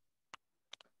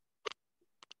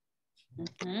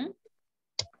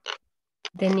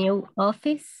the new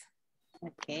office?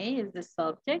 Okay, is the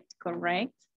subject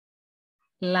correct?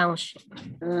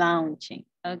 Launching.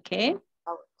 Okay.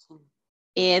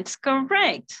 It's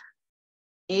correct.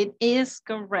 It is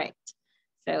correct.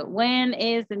 So when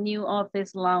is the new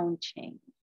office launching?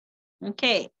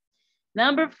 Okay.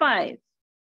 Number 5.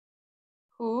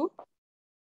 Who?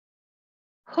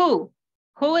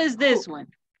 Who is this one?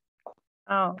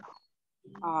 How?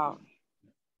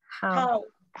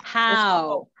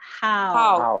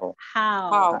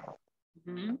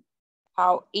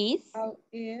 How is?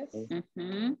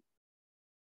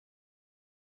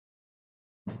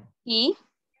 He?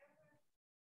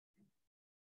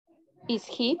 Is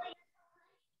he?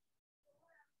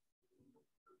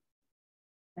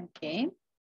 Okay.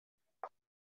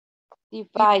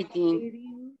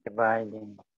 Dividing.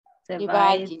 The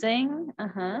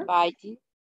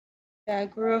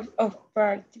group of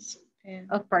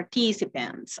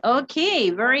participants. Okay,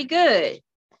 very good.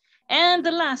 And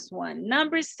the last one,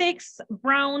 number 6,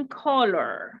 brown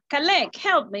color. Kalek,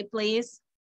 help me, please.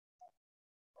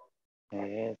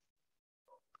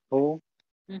 Who?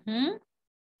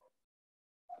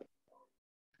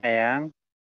 I am.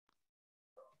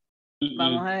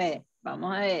 Vamos a ver,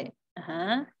 vamos a ver.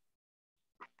 Ajá.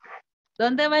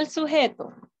 ¿Dónde va el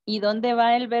sujeto? ¿Y dónde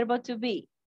va el verbo to be?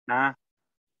 Ah.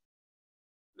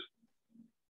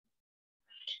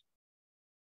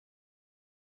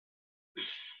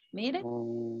 Mire,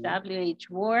 WH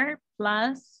word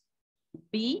plus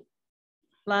be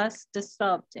plus the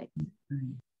subject.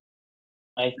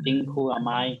 I think who am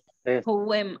I?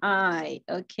 Who am I?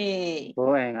 Okay.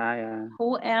 Who am I?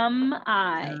 Who am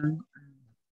I?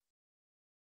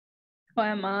 Who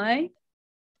am I?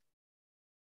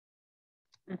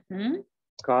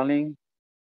 Calling.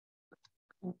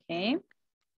 Okay.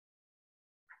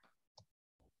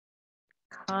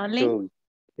 Calling.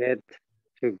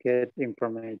 To get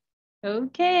information.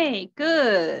 Okay,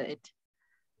 good.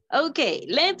 Okay,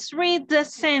 let's read the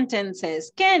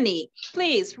sentences. Kenny,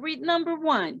 please read number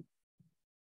 1.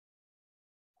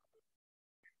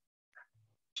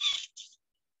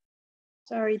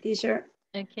 Sorry, teacher.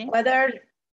 Okay.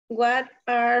 What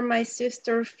are my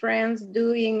sister's friends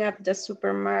doing at the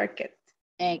supermarket?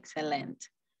 Excellent.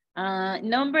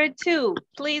 Number 2,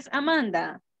 please,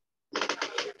 Amanda.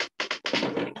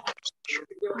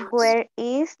 Where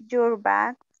is your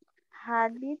bag?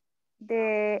 Had it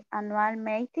the annual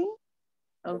meeting?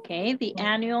 Okay, the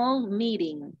annual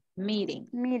meeting.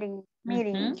 Meeting.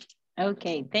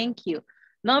 Okay, thank you.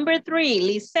 Number 3,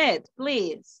 Lisette,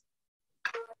 please.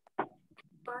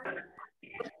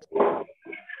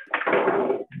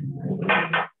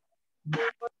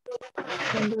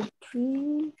 Number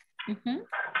 3.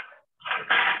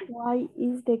 Why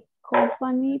is the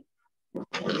company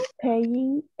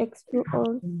paying extra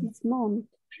hours this month?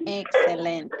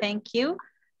 Excellent, thank you.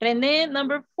 Rene,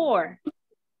 number 4.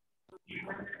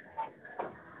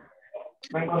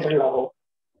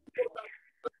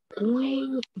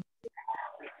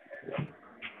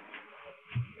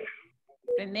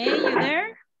 Rene, you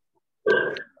there?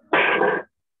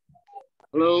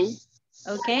 Hello.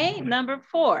 Okay, number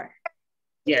 4.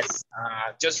 Yes,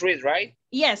 just read, right?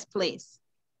 Yes, please.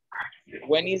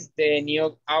 When is the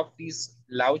new office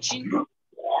launching?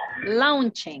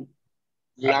 Launching.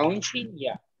 Launching,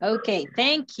 yeah. Okay,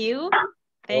 thank you.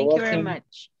 Thank you very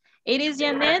much. It is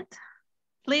Janet.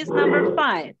 Please, number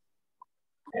 5.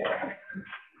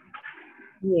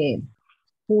 Yeah.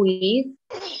 Who is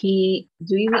he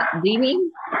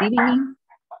driving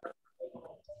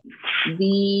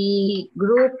the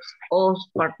groups of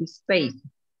participants?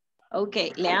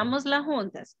 Okay, leámosla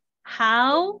juntas.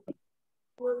 How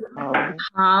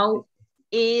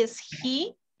is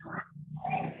he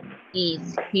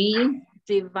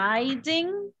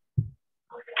dividing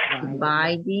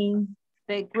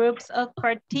the groups of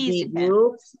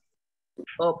participants?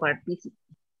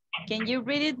 Can you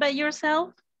read it by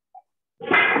yourself?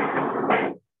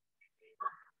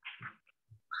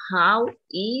 How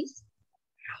is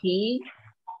he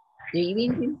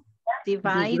dividing the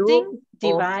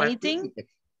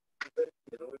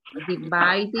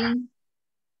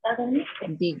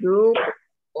group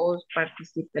of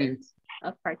participants?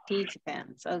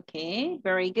 Okay,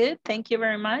 very good. Thank you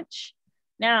very much.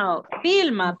 Now,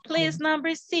 Vilma, please,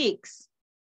 number 6.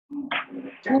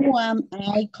 Who am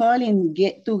I calling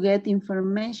to get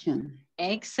information?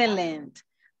 Excellent.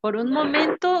 Por un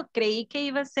momento creí que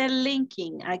iba a ser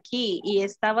linking aquí y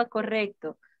estaba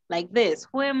correcto. Like this.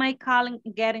 Who am I calling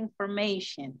to get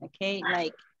information? Okay,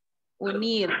 like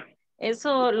unir.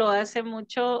 Eso lo hace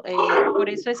mucho, por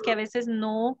eso es que a veces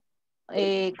no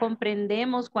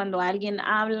comprendemos cuando alguien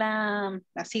habla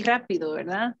así rápido,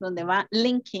 ¿verdad? Donde va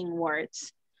linking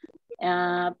words.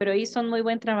 Pero hizo un muy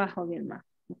buen trabajo, Vilma.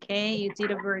 Okay, you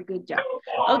did a very good job.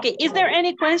 Okay, is there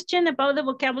any question about the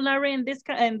vocabulary in these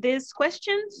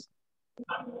questions?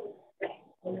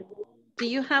 Do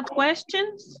you have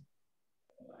questions?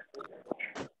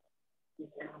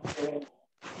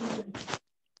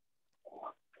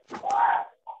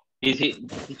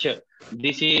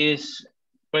 This is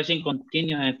present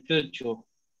continuous and future.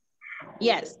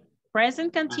 Yes,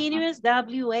 present continuous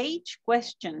WH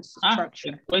question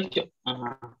structure.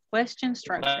 Question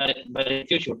structure. But in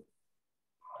future.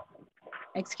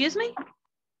 Excuse me?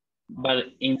 But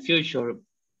in future.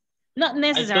 Not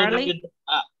necessarily.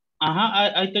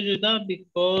 I told you that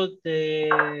because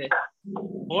the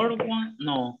fourth one,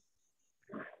 no.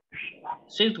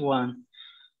 6th one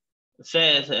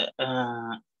says,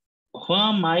 who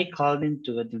am I calling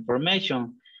to get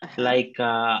information? Like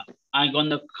I'm going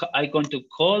to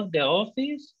call the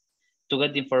office to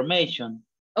get information.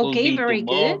 Okay, very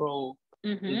tomorrow,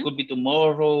 good. It could be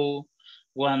tomorrow,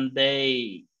 one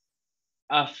day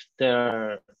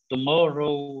after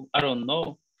tomorrow, I don't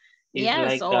know. It's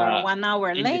yes, like, or 1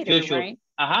 hour in later, the future, right?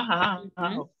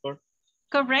 Of course.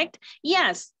 Correct?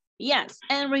 Yes, yes.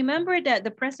 And remember that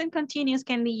the present continuous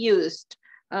can be used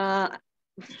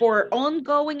for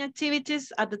ongoing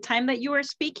activities at the time that you are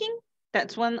speaking.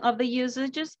 That's one of the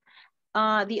usages.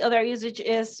 The other usage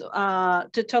is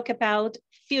to talk about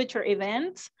future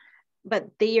events, but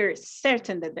they are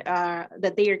certain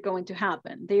that they are going to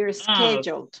happen. They are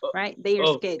scheduled, right? They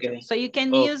are scheduled. So you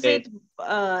can use it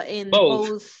in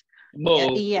both.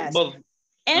 Yes. Both.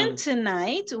 And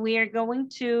tonight we are going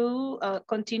to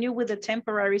continue with the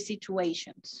temporary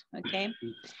situations, okay?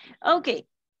 Okay,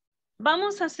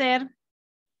 vamos a hacer,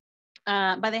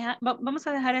 vamos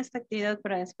a dejar esta actividad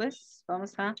para después.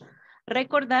 Vamos a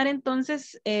recordar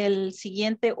entonces el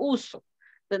siguiente uso,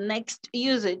 the next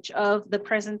usage of the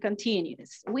present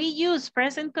continuous. We use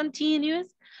present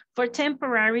continuous for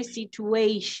temporary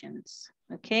situations,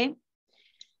 okay?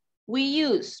 We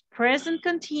use present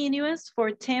continuous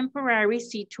for temporary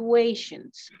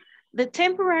situations. The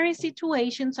temporary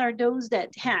situations are those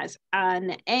that has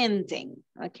an ending,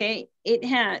 okay?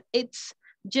 It's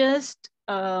just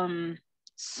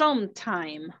some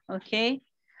time, okay?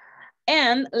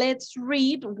 And let's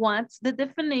read what's the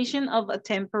definition of a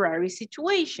temporary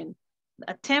situation.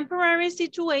 A temporary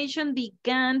situation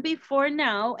began before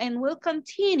now and will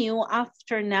continue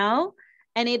after now,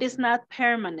 and it is not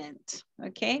permanent,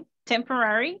 okay?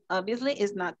 Temporary, obviously,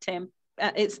 is not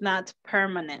it's not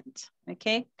permanent,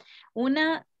 okay?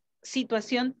 Una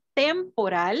situación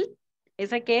temporal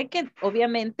es aquella que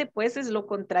obviamente pues es lo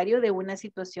contrario de una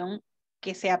situación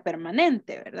que sea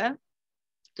permanente, ¿verdad?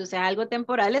 Entonces algo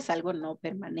temporal es algo no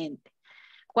permanente.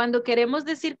 Cuando queremos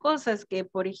decir cosas que,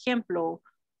 por ejemplo,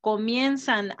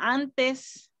 comienzan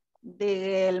antes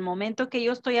del momento que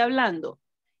yo estoy hablando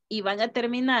y van a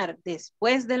terminar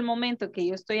después del momento que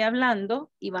yo estoy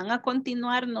hablando y van a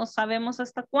continuar, no sabemos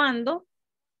hasta cuándo,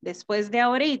 después de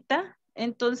ahorita,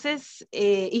 entonces,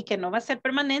 y que no va a ser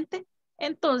permanente,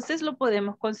 entonces lo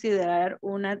podemos considerar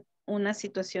una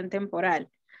situación temporal.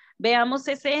 Veamos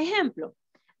ese ejemplo.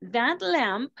 That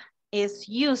lamp is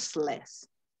useless.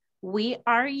 We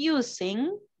are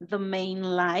using the main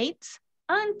lights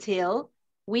until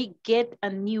we get a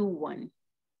new one.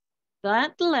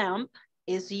 That lamp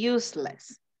is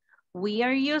useless. We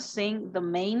are using the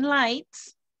main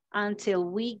lights until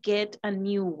we get a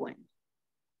new one.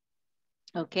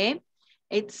 Okay,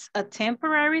 it's a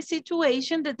temporary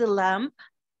situation that the lamp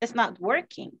is not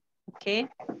working, okay?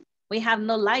 We have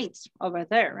no lights over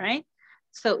there, right?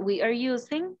 So we are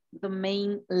using the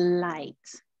main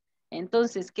lights.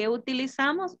 Entonces, ¿qué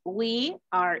utilizamos? We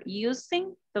are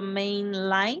using the main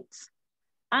lights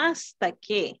hasta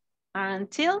que,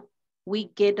 until we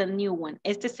get a new one.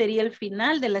 Este sería el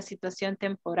final de la situación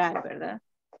temporal, ¿verdad?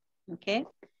 Okay.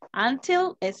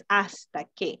 Until es hasta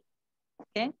que.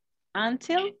 Okay.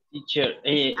 Until. Teacher,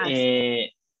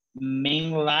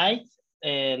 main light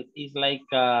is like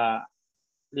a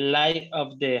light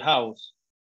of the house.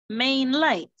 Main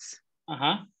lights.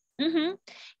 Mm-hmm.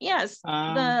 Yes.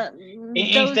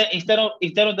 Instead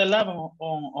of the lamp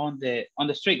on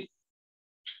the street.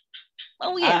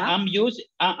 Oh yeah. I'm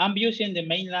using the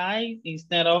main light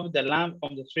instead of the lamp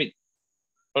on the street,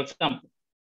 for example.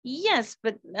 Yes,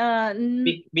 but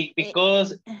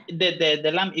because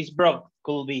the lamp is broke,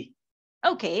 could be.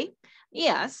 Okay.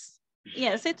 Yes.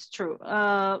 Yes, it's true.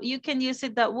 You can use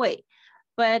it that way.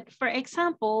 But for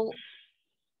example,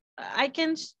 I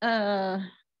can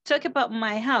talk about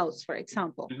my house, for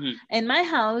example. Mm-hmm. In my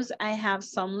house, I have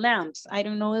some lamps. I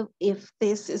don't know if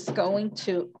this is going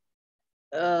to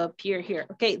appear here.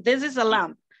 Okay, this is a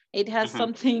lamp. It has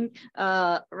something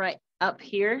right up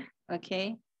here.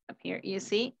 Okay, up here, you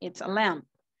see, it's a lamp.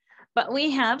 But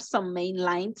we have some main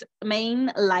lights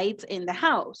in the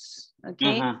house.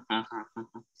 Okay,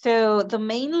 so the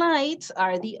main lights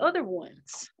are the other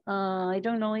ones. I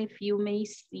don't know if you may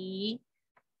see.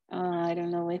 I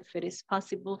don't know if it is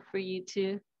possible for you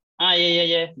to.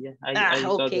 Yeah. I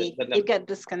saw okay, it got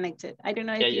disconnected. I don't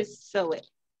know if you saw it.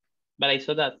 But I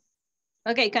saw that.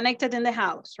 Okay, connected in the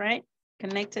house, right?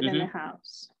 Connected in the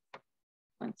house.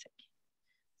 One second.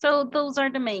 So those are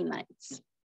the main lights.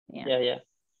 Yeah.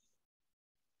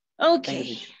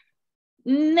 Okay.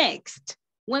 Next,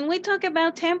 when we talk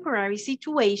about temporary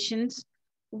situations,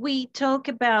 we talk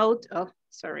about,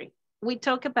 we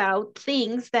talk about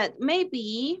things that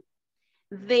maybe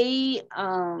they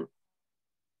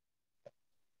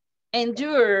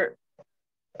endure,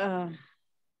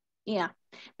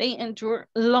 they endure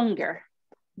longer,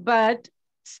 but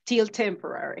still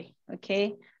temporary,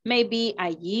 okay? Maybe a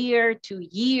year, 2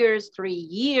 years, 3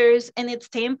 years, and it's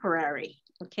temporary,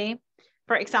 okay?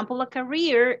 For example, a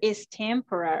career is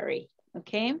temporary,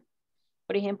 okay?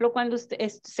 Por ejemplo, cuando se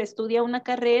estudia una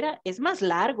carrera, es más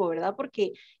largo, ¿verdad?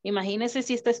 Porque imagínese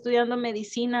si está estudiando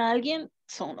medicina alguien,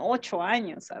 son 8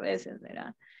 años a veces,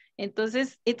 ¿verdad?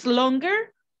 Entonces, it's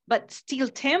longer, but still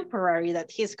temporary that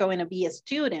he's going to be a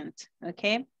student,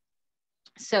 okay?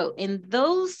 So in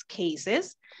those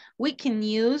cases, we can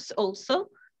use also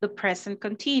the present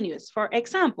continuous. For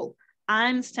example,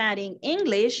 I'm studying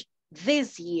English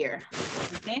this year,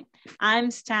 okay?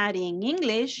 I'm studying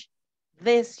English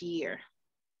this year.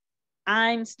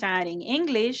 I'm studying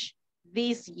English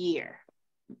this year,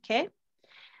 okay?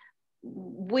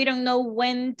 We don't know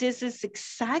when this is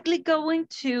exactly going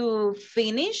to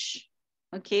finish,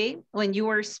 okay, when you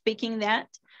are speaking that,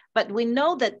 but we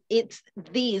know that it's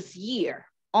this year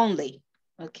only,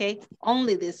 okay,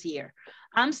 only this year.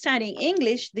 I'm studying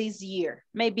English this year.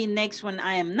 Maybe next one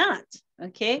I am not,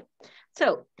 okay?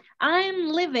 So I'm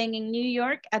living in New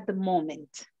York at the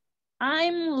moment.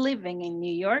 I'm living in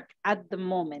New York at the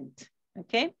moment,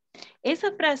 okay?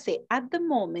 Esa frase, at the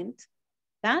moment,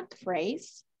 that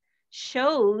phrase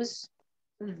shows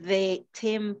the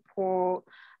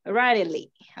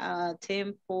temporality,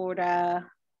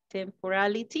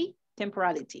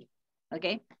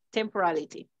 okay?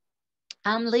 Temporality.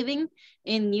 I'm living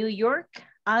in New York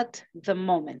at the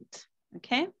moment,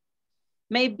 okay?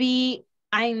 Maybe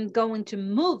I'm going to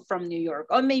move from New York,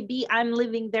 or maybe I'm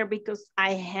living there because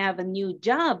I have a new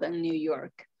job in New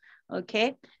York,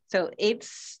 okay? So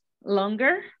it's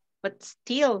longer, but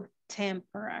still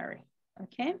temporary,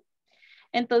 okay?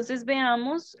 Entonces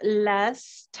veamos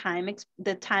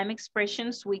the time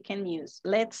expressions we can use.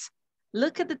 Let's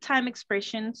look at the time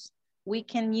expressions we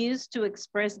can use to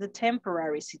express the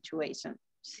temporary situations.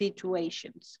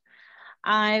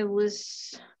 I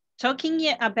was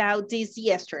talking about this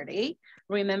yesterday.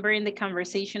 Remember in the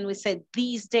conversation we said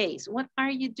these days. What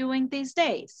are you doing these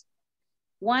days?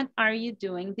 What are you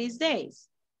doing these days?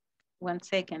 1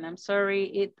 second, I'm sorry,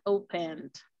 it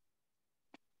opened.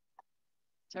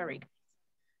 Sorry.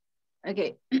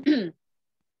 Okay.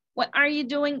 What are you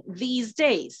doing these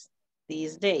days?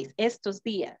 These days, estos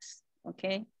días,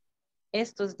 okay?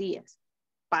 Estos días.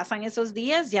 Pasan esos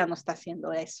días, ya no está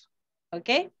haciendo eso,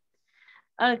 okay?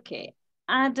 Okay,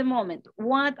 at the moment.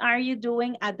 What are you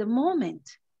doing at the moment?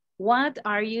 What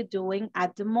are you doing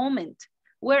at the moment?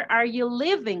 Where are you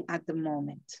living at the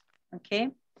moment?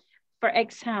 Okay. For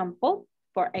example,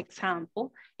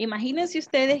 imagínense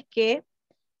ustedes que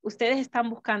ustedes están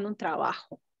buscando un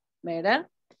trabajo, ¿verdad?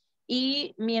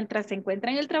 Y mientras se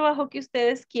encuentran el trabajo que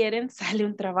ustedes quieren, sale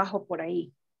un trabajo por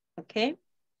ahí, ¿ok?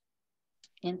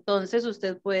 Entonces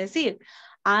usted puede decir,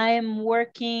 I am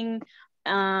working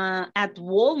at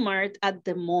Walmart at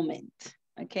the moment,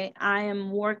 okay? I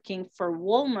am working for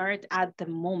Walmart at the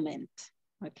moment,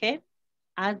 okay?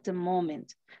 At the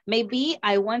moment. Maybe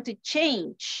I want to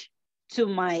change to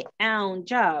my own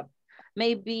job.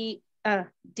 Maybe,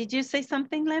 did you say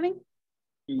something, Levin?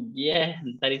 Yeah,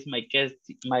 that is my case,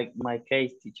 my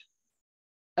case, teacher.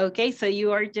 Okay, so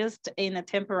you are just in a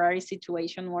temporary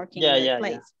situation working in a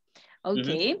place. Yeah.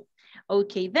 Okay,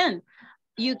 okay, then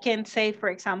you can say, for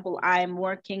example, I'm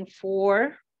working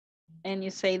for, and you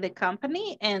say the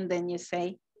company, and then you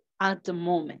say at the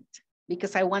moment,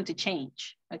 because I want to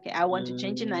change. Okay, I want to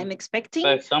change and I'm expecting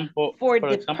for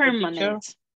the permanent.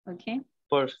 Teacher, okay.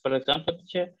 For example,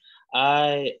 teacher,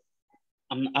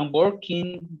 I'm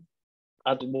working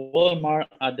at Walmart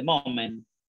at the moment.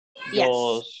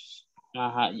 Yes.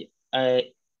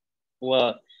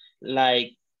 Well,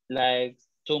 like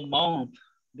 2 months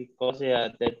because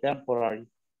they're temporary.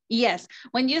 Yes,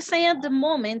 when you say at the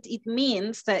moment, it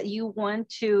means that you want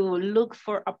to look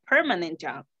for a permanent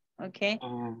job, okay?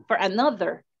 For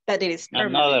another that it is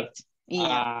permanent. Another.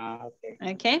 Yeah. Okay.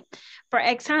 Okay. For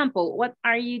example, what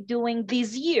are you doing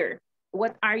this year?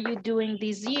 What are you doing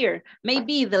this year?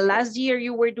 Maybe the last year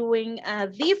you were doing a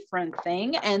different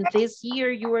thing, and this year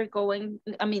you were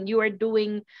you are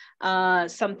doing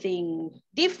something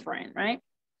different, right?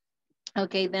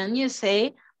 Okay, then you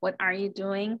say, what are you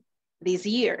doing this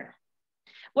year?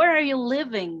 Where are you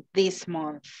living this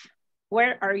month?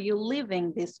 Where are you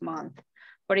living this month?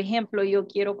 Por ejemplo, yo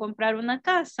quiero comprar una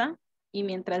casa y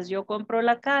mientras yo compro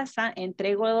la casa,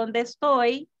 entrego donde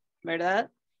estoy, ¿verdad?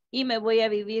 Y me voy a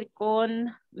vivir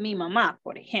con mi mamá,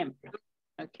 por ejemplo.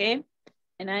 Okay?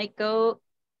 And I go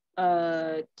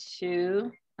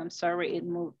to, I'm sorry, it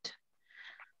moved.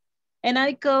 And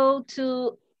I go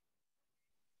to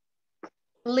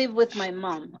live with my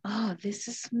mom. Oh, this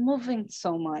is moving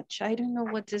so much. I don't know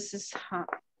what this is.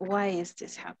 Why is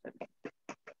this happening?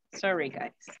 Sorry,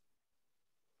 guys.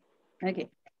 Okay.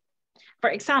 For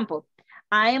example,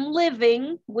 I am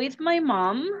living with my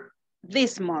mom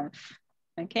this month.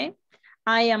 Okay.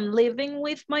 I am living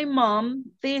with my mom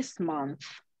this month.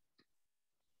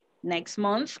 Next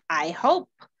month, I hope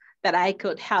that I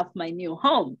could have my new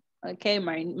home, okay,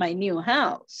 my new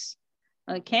house,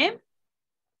 okay?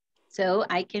 So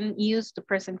I can use the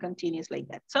present continuous like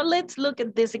that. So let's look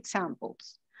at these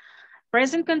examples.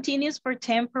 Present continuous for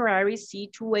temporary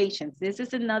situations. This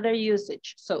is another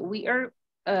usage. So we are,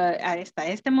 hasta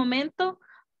este momento,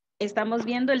 estamos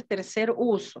viendo el tercer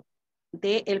uso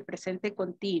del presente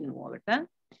continuo, ¿verdad?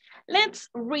 Let's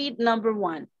read number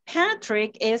 1.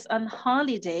 Patrick is on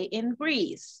holiday in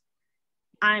Greece.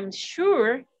 I'm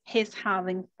sure he's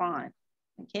having fun,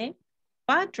 okay?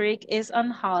 Patrick is on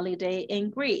holiday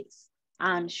in Greece.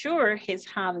 I'm sure he's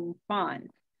having fun.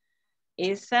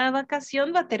 Esa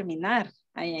vacación va a terminar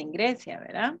allá en Grecia,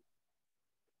 ¿verdad?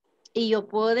 Y yo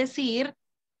puedo decir,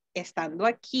 estando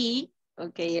aquí,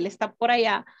 ok, él está por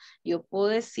allá, yo puedo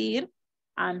decir,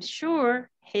 I'm sure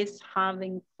he's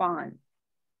having fun.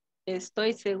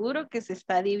 Estoy seguro que se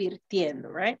está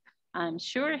divirtiendo, right? I'm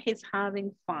sure he's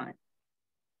having fun.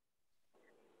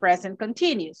 Present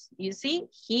continuous. You see,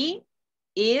 he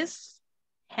is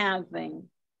having,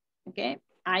 okay?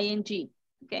 ING,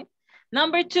 okay?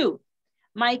 Number 2,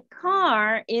 my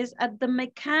car is at the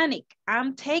mechanic.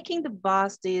 I'm taking the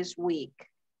bus this week.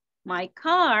 My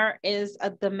car is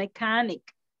at the mechanic.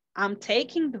 I'm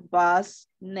taking the bus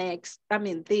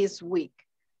this week.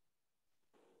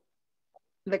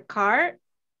 The car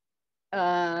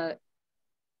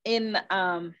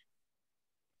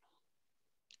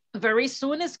very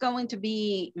soon is going to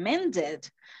be mended.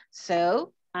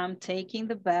 So I'm taking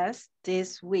the bus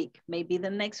this week. Maybe the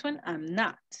next one I'm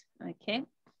not, okay?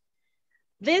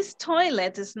 This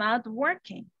toilet is not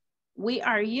working. We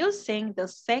are using the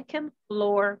second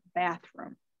floor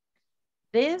bathroom.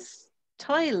 This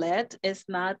toilet is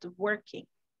not working.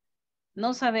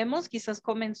 No sabemos, quizás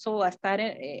comenzó a estar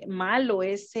malo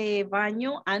ese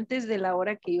baño antes de la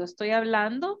hora que yo estoy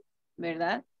hablando,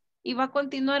 ¿verdad? Y va a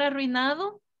continuar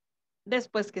arruinado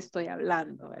después que estoy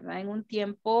hablando, ¿verdad? En un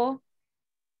tiempo,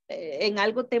 en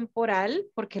algo temporal,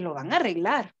 porque lo van a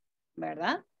arreglar,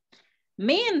 ¿verdad?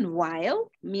 Meanwhile,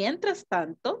 mientras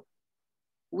tanto,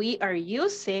 we are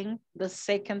using the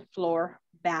second floor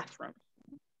bathroom,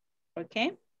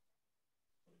 okay?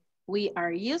 We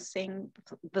are using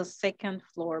the second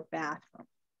floor bathroom.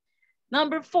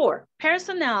 Number 4,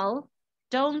 personnel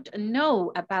don't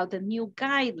know about the new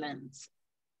guidelines.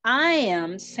 I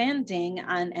am sending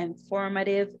an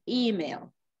informative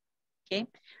email, okay?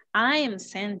 I am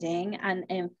sending an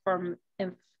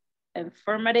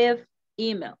informative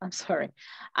email. I'm sorry.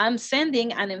 I'm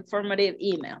sending an informative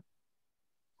email.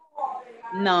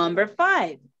 Number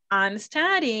 5, I'm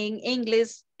studying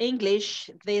English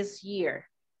this year.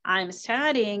 I'm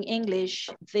studying English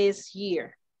this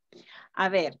year. A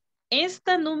ver,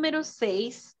 esta número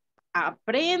 6,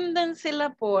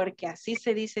 apréndansela porque así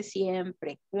se dice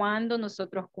siempre. Cuando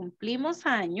nosotros cumplimos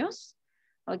años,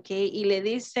 ok, y le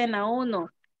dicen a uno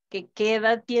que qué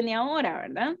edad tiene ahora,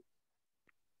 ¿verdad?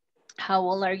 How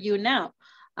old are you now?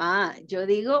 Yo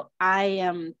digo, I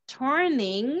am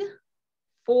turning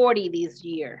 40 this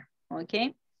year,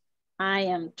 ok. I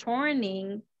am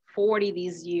turning 40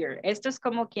 this year. Esto es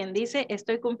como quien dice,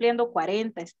 estoy cumpliendo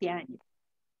 40 este año.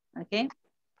 ¿Ok?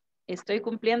 Estoy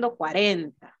cumpliendo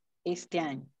 40 este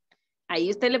año. Ahí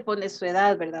usted le pone su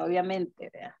edad, ¿verdad? Obviamente,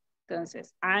 ¿verdad?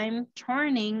 Entonces, I'm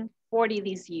turning 40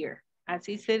 this year.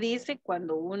 Así se dice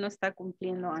cuando uno está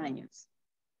cumpliendo años.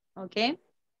 ¿Ok?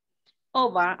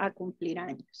 O va a cumplir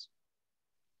años.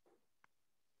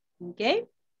 ¿Ok?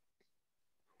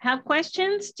 Have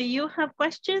questions? Do you have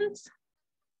questions?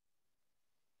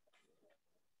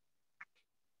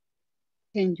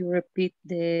 Can you repeat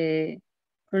the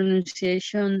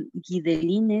pronunciation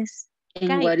guidelines and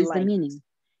Guidelines. what is the meaning?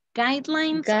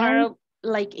 Guidelines are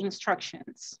like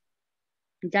instructions.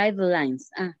 Guidelines.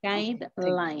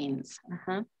 Guidelines.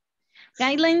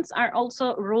 Guidelines are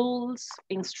also rules,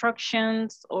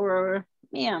 instructions, or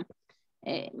yeah,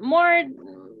 more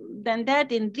than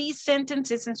that in these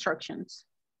sentences, instructions.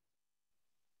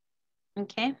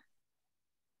 Okay.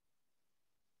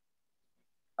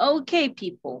 Okay,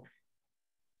 people.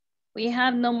 We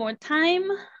have no more time.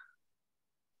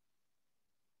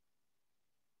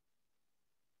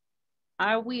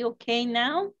 Are we okay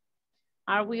now?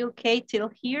 Are we okay till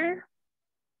here?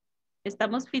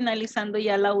 Estamos finalizando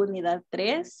ya la unidad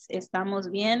 3. ¿Estamos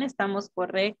bien? ¿Estamos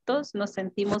correctos? ¿Nos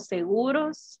sentimos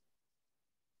seguros?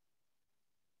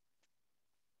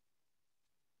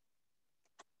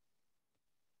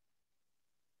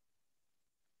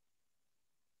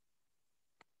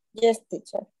 Yes,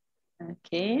 teacher.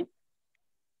 Okay.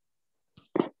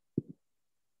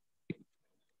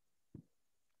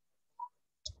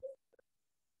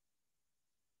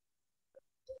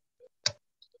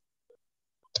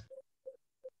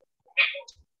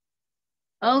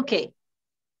 Ok.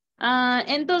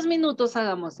 En 2 minutos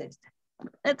hagamos este.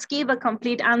 Let's give a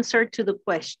complete answer to the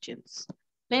questions.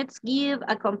 Let's give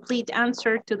a complete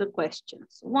answer to the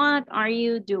questions. What are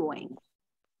you doing?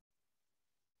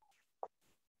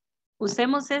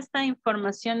 Usemos esta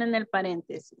información en el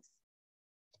paréntesis.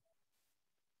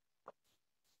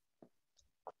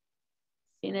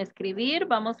 Sin escribir,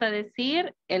 vamos a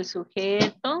decir el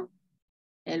sujeto,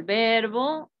 el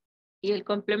verbo y el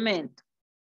complemento.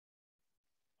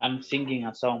 I'm singing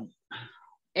a song.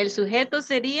 El sujeto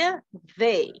sería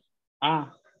they.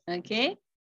 Ah. Okay.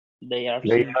 They are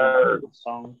singing a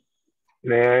song.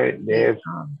 They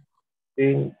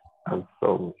sing a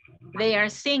song. They are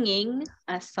singing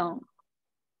a song.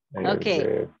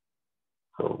 Okay.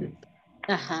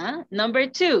 Number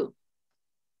 2.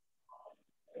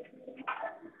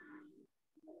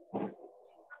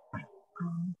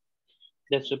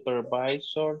 The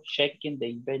supervisor checking the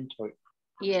inventory.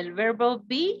 ¿Y el verbo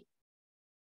be?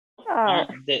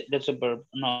 The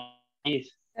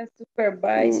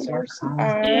supervisors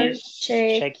are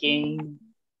checking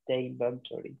the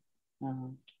inventory.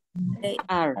 They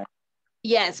are.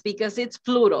 Yes, because it's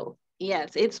plural.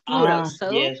 Yes, it's plural.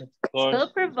 So yes, of course.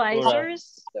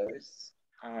 Supervisors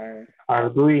are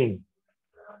doing.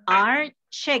 Are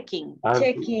checking. Are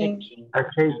checking.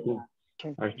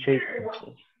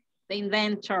 The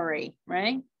inventory,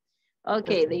 right?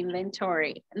 Okay, the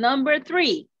inventory. Number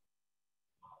 3.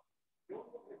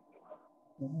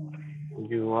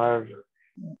 You are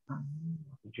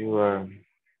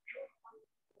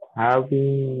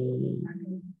having.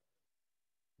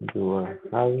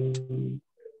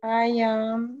 I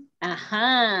am.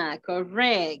 Ajá,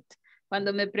 correct.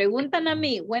 Cuando me preguntan a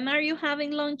mí, when are you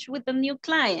having lunch with the new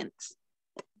clients?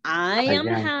 I am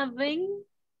having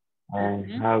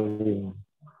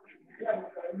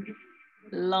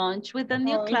lunch with the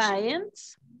new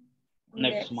clients.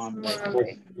 Next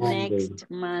Monday. Next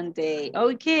Monday.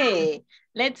 Okay,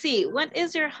 let's see. What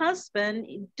is your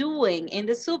husband doing in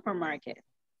the supermarket?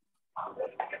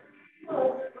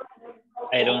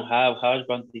 I don't have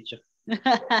husband, teacher.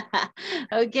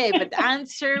 Okay, but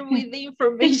answer with the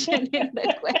information in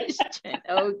the question.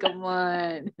 Oh, come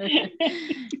on.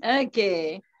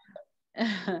 Okay.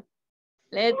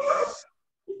 Let's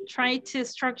try to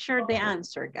structure the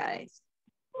answer, guys.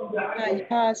 My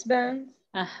husband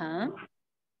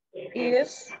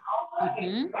is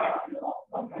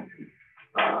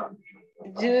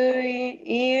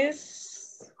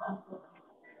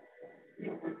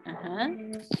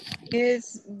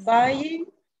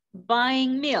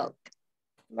buying milk.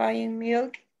 Buying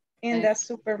milk in the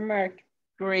supermarket.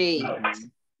 Great,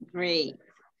 great.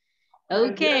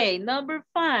 Okay, number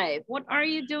 5. What are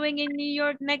you doing in New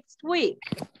York next week?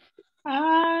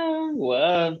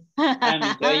 Well, I'm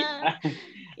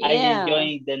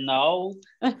enjoying the snow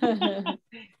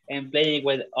and playing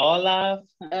with Olaf.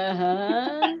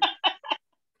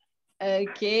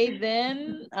 Okay,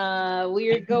 then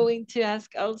we are going to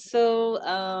ask also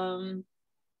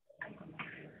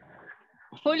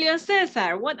Julio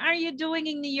Cesar, what are you doing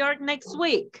in New York next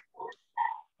week?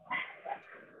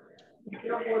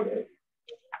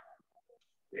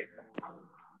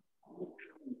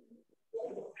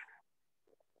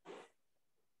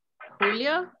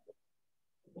 Julio?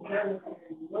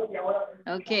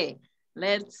 Okay,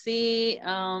 let's see.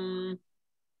 Who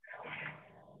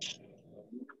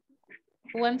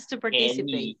wants to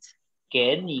participate?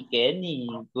 Kenny,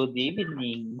 good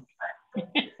evening.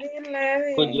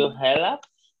 Could you help?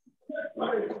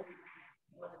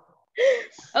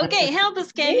 Okay, help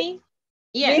us, Kenny.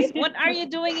 Yes, what are you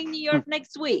doing in New York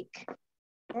next week?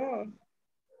 Oh.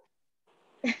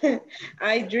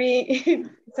 I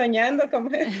dream, soñando como.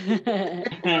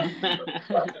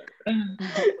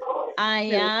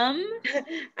 I am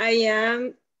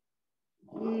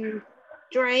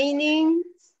training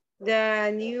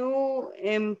the new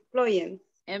employees.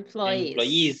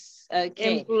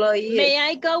 Okay. Employees. May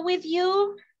I go with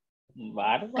you?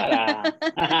 Bárbara.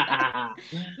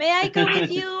 May I go with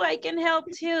you? I can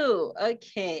help too.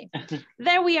 Okay.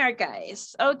 There we are,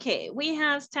 guys. Okay. We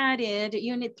have started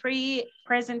Unit 3,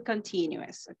 Present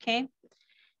Continuous. Okay.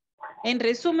 En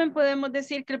resumen, podemos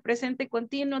decir que el presente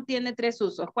continuo tiene 3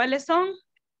 usos. ¿Cuáles son?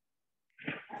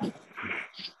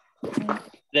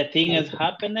 The thing is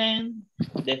happening,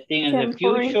 the thing is the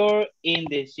future, and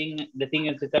the thing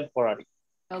is the temporary.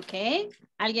 Okay.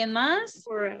 ¿Alguien más?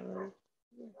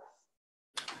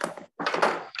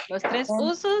 Los 3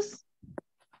 usos.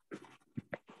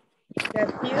 The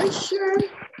future.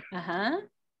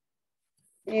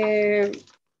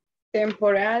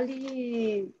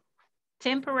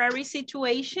 Temporary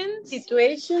situations.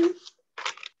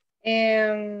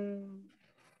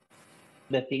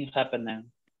 the thing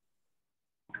happening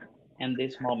in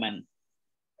this moment.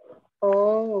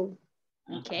 Oh.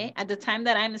 Okay, at the time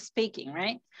that I'm speaking,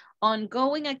 right?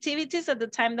 Ongoing activities at the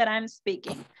time that I'm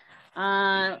speaking.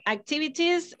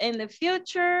 Activities in the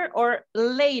future or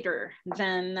later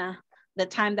than the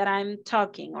time that I'm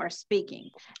talking or speaking.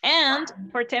 And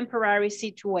for temporary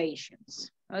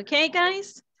situations. Okay,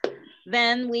 guys?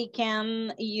 Then we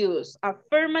can use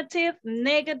affirmative,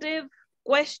 negative,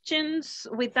 questions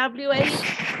with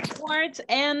WH words,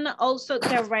 and also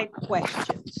direct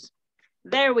questions.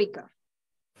 There we go.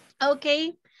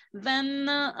 Okay, then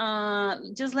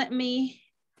just let me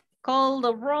call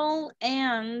the roll,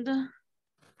 and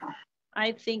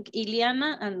I think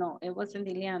Ileana, no, it wasn't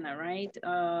Ileana, right?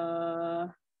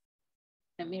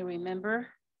 Let me remember.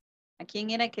 ¿A quién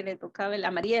era que le tocaba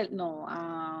a María? No,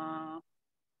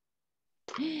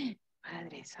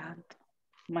 Padre Santo.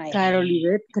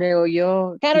 Carolivet, creo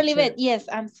yo. Carolivet, yes,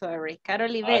 I'm sorry.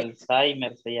 Carolivet.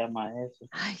 Alzheimer se llama eso.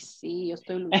 Ay, sí, yo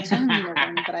estoy luchando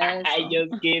contra eso. I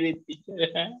just kidding,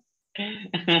 teacher.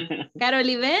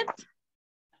 Carolivet,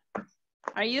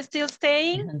 are you still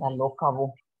staying? Anda loca,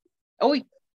 vos. Uy.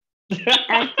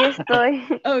 Aquí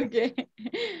estoy. Okay.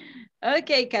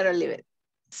 Okay, Carolivet.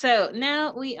 So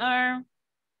now we are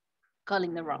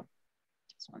calling the roll.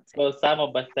 Just one second.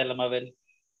 Gozamos, Bastela Mabel.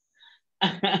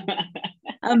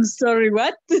 I'm sorry,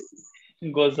 what?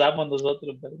 Gozamos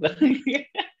nosotros, ¿verdad?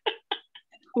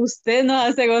 Usted nos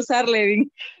hace gozar,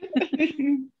 Levin.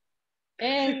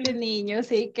 Este niño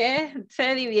sí que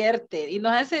se divierte y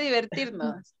nos hace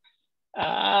divertirnos.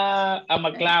 I'm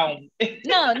a clown.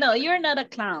 No, you're not a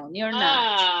clown. You're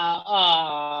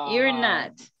not. You're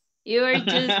not. You're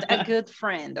just a good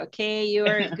friend, okay?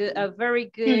 You're a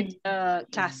very good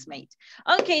classmate.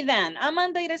 Okay, then.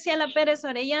 Amanda Graciela Pérez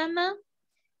Orellana.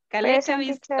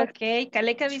 Okay,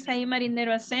 Caleca Visaí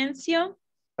Marinero Asensio.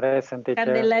 Present, teacher.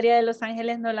 Candelaria de Los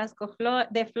Ángeles Nolasco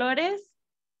de Flores.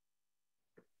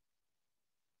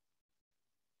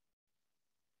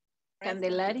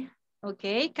 Candelaria.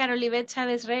 Ok. Carolivet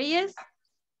Chávez Reyes.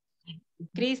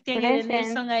 Cristian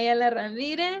Edenilson Ayala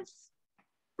Ramírez.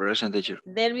 Present, teacher.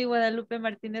 Delvi Guadalupe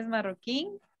Martínez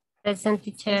Marroquín. Present,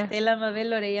 teacher. Estela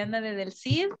Mabel Orellana de Del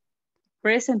Cid.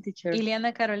 Present, teacher.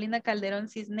 Ileana Carolina Calderón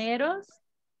Cisneros.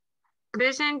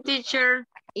 Present, teacher.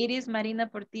 Iris Marina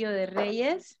Portillo de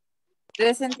Reyes.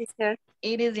 Present, teacher.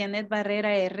 Iris Janet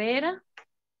Barrera Herrera.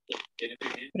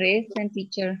 Present,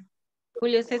 teacher.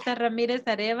 Julio César Ramírez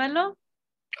Arevalo.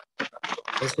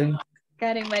 Present.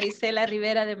 Karen Marisela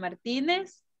Rivera de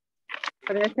Martínez.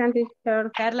 Present,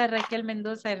 teacher. Carla Raquel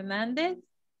Mendoza Hernández.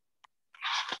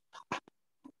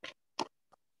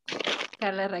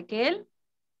 Carla Raquel,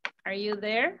 are you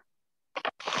there?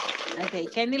 Okay,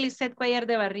 Kenny Lisette Cuellar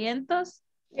de Barrientos.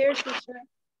 Here, teacher.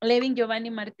 Levin Giovanni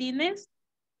Martínez.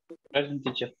 Present,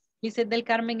 teacher. Lisette del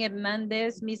Carmen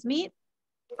Hernández Miss Smith.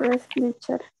 Present,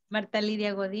 teacher. Marta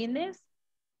Lidia Godínez.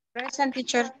 Present,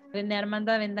 teacher. René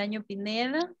Armando Avendaño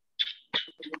Pineda.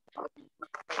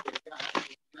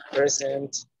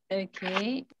 Present.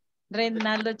 Ok.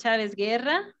 Reinaldo Chávez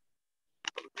Guerra.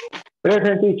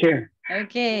 Present, teacher.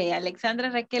 Ok. Alexandra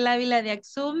Raquel Ávila de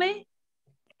Axume.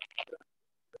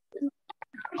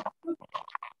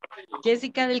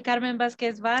 Jessica del Carmen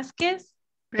Vázquez Vázquez.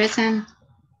 Present.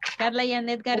 Carla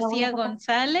Yanet García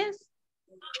González.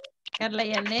 Carla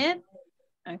Yanet.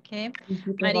 Ok.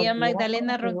 María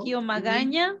Magdalena Ronquillo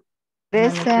Magaña.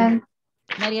 Present.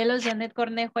 Marielos Janet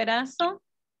Cornejo Erazo.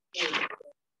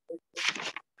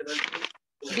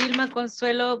 Vilma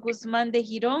Consuelo Guzmán de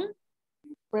Girón.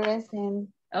 Present.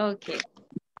 Okay.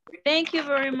 Thank you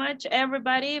very much,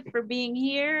 everybody, for being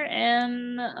here,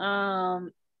 and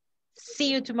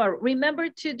see you tomorrow. Remember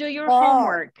to do your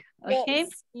homework, okay?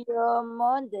 See you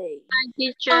Monday. Hi,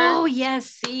 teacher. Oh, yes,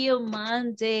 see you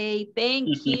Monday.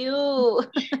 Thank you.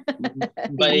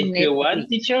 But if you want,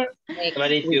 teacher,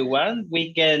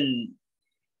 we can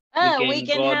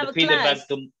go have the a feedback class.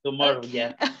 tomorrow, Okay.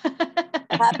 yeah.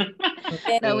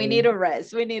 No, we need a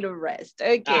rest. We need a rest.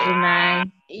 Okay. Good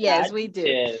night. Yes, we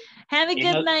do. Have a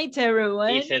good night,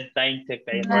 everyone. It's a time to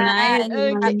pay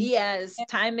Okay. Yes,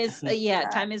 time is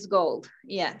time is gold.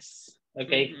 Yes.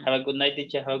 Okay. Have a good night,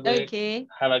 teacher. Have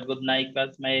a good night,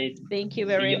 classmates. Thank you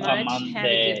very much. Have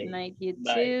a good night, you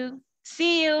too.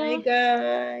 See you. Bye,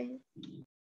 guys.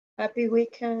 Happy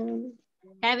weekend.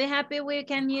 Have a happy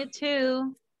weekend, you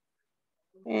too.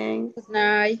 Thanks. Good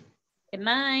night. Good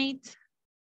night.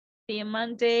 See you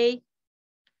Monday.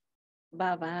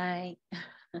 Bye-bye.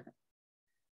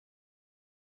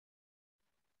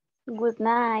 Good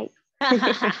night.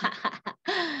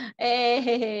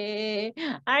 Hey,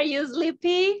 are you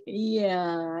sleepy?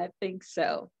 Yeah, I think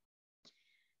so.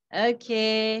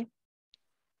 Okay.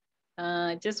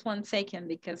 Just 1 second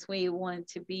because we want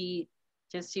to be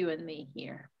just you and me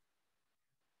here.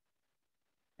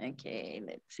 Okay,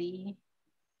 let's see.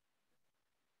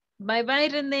 Bye-bye,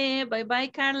 Renee. Bye-bye,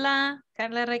 Carla.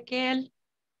 Carla Raquel.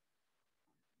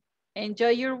 Enjoy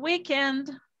your weekend.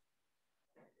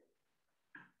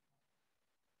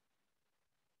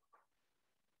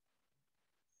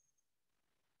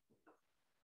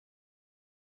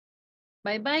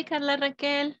 Bye-bye, Carla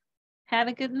Raquel. Have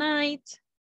a good night.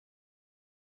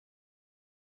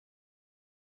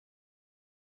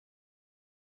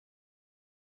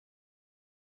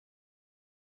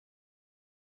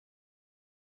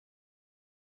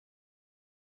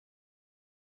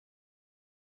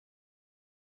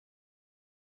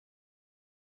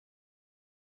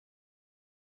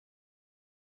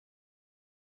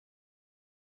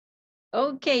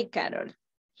 Okay, Carol,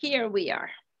 here we are.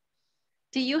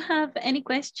 Do you have any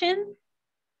question?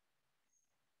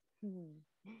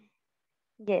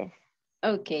 Yes.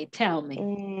 Okay, tell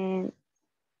me.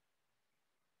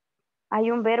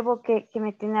 Hay un verbo que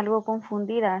me tiene algo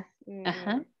confundida.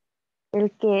 Ajá.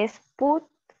 El que es put.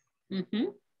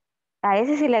 Ujú. A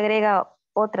ese se le agrega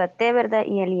otra T, ¿verdad?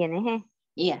 Y el ING.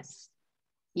 Yes.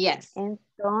 Yes.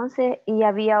 Entonces, y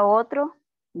había otro.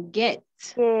 Get.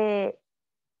 Que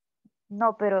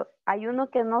no, pero hay uno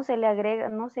que no se le agrega,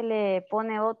 no se le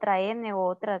pone otra N o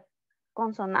otra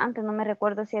consonante, no me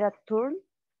recuerdo si era turn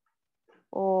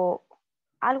o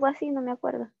algo así, no me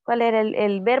acuerdo cuál era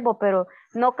el verbo, pero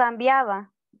no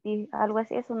cambiaba y algo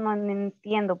así, eso no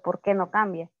entiendo por qué no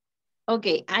cambia. Ok,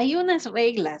 hay unas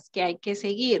reglas que hay que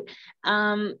seguir.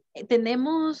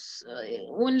 Tenemos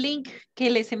un link que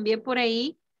les envié por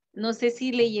ahí, no sé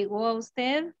si le llegó a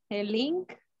usted el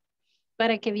link.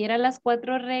 Para que viera las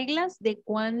 4 reglas de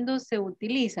cuándo se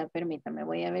utiliza. Permítame,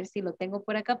 voy a ver si lo tengo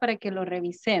por acá para que lo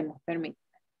revisemos. Permítame.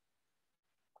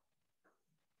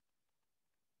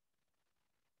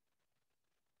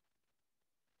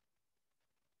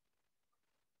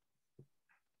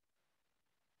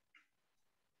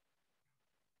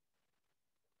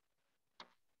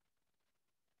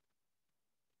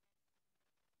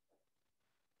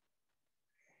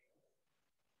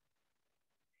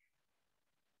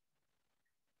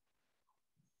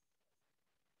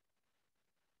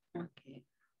 Okay.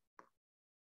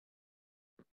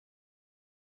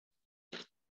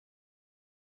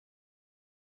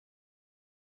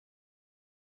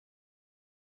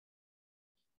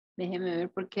 Déjeme ver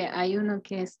porque hay uno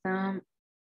que está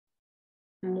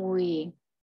muy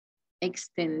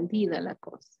extendida la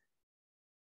cosa.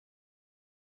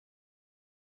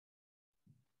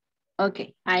 Ok,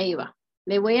 ahí va.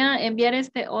 Le voy a enviar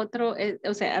este otro,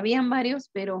 o sea, habían varios,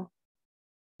 pero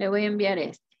le voy a enviar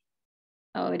este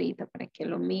ahorita para que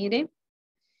lo mire.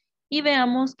 Y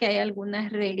veamos que hay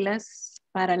algunas reglas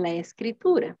para la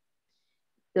escritura.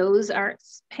 Those are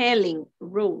spelling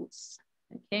rules.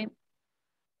 Okay.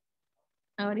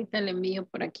 Ahorita le envío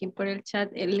por aquí por el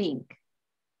chat el link.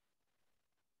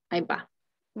 Ahí va.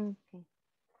 Okay.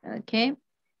 Okay.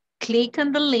 Click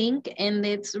on the link and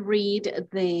let's read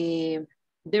the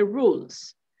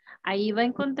rules. Ahí va a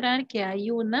encontrar que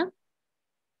hay una.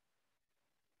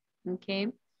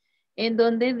 Okay. En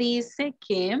donde dice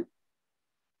que.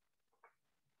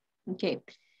 Okay.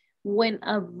 When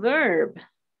a verb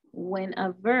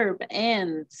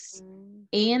ends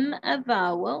in a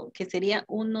vowel, que sería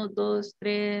 1, 2,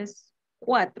 3,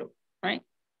 4, right?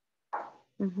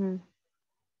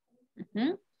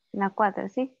 La 4,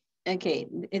 sí. Okay,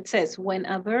 it says when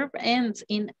a verb ends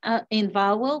in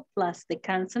vowel plus the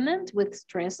consonant with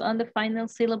stress on the final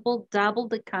syllable, double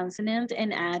the consonant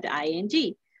and add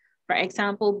ing. For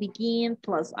example, begin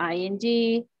plus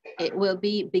ing, it will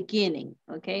be beginning.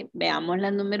 Okay, veamos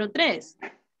la número 3.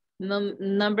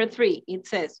 Number 3, it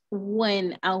says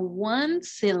when a one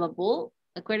syllable,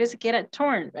 acuérdense que era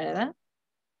turn, ¿verdad?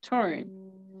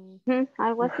 Turn.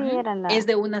 Algo así era la. Es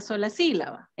de una sola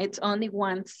sílaba. It's only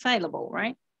one syllable,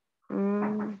 right?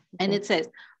 And it says,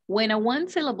 when a one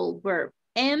syllable verb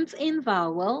ends in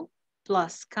vowel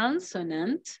plus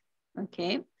consonant,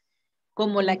 okay,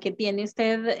 como la que tiene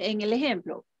usted en el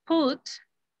ejemplo, put,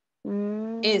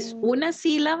 es una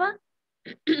sílaba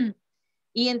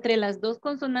y entre las dos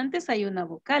consonantes hay una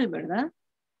vocal, ¿verdad?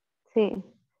 Sí.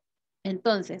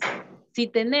 Entonces, si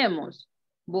tenemos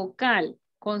vocal,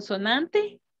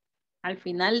 consonante, al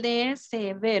final de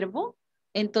ese verbo,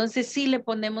 entonces sí le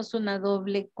ponemos una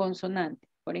doble consonante.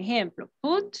 Por ejemplo,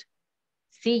 put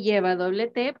sí lleva doble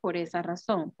T por esa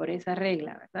razón, por esa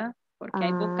regla, ¿verdad? Porque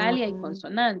hay vocal y hay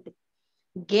consonante.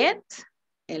 Get,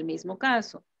 el mismo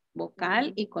caso,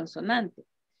 vocal y consonante.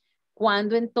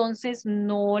 Cuando entonces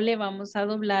no le vamos a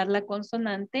doblar la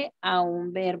consonante a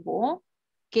un verbo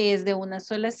que es de una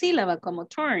sola sílaba, como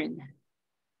turn.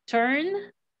 Turn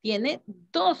tiene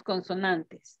 2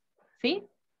 consonantes, ¿sí?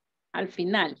 Al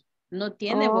final. No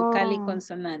tiene vocal y Oh,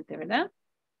 consonante, ¿verdad?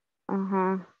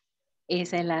 ajá.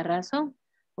 Esa es la razón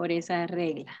por esa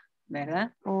regla,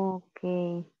 ¿verdad?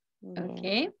 Okay. Yes.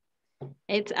 Okay.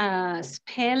 It's a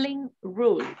spelling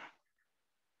rule.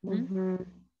 Ujú.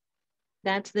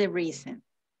 That's the reason.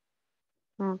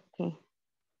 Okay.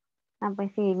 Ah,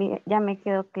 pues sí, ya me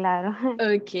quedó claro.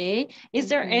 Okay. Is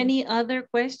there Ujú. any other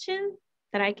question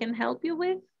that I can help you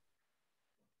with?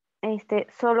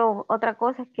 Solo otra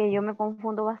cosa es que yo me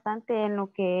confundo bastante en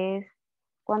lo que es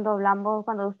cuando hablamos,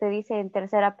 cuando usted dice en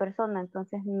tercera persona,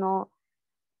 entonces no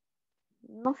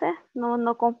sé,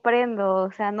 no comprendo,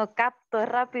 o sea, no capto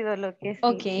rápido lo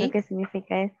Okay. que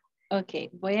significa eso. Okay.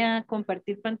 Voy a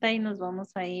compartir pantalla y nos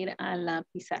vamos a ir a la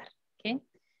pizarra. Okay.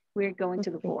 We're going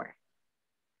to the Okay. board.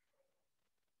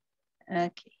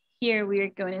 Okay. Here we are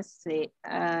going to say,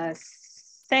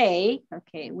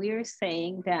 okay, we are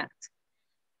saying that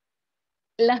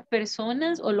las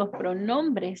personas o los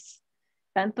pronombres,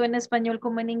 tanto en español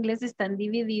como en inglés, están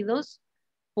divididos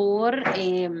por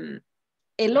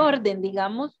el orden,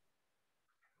 digamos,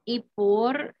 y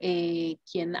por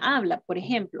quien habla. Por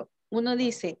ejemplo, uno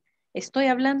dice, estoy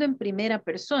hablando en primera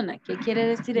persona. ¿Qué quiere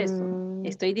decir eso?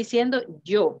 Estoy diciendo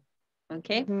yo, ¿ok?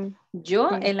 Yo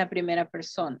Sí. en la primera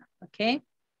persona, ¿ok?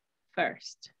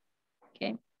 First,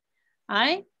 ¿ok?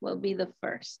 I will be the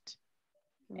first.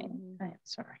 Okay. I'm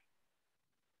sorry.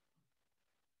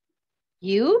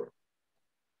 You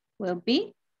will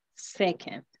be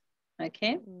second,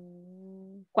 ¿ok?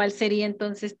 ¿Cuál sería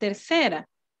entonces tercera?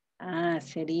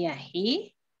 Sería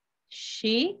he,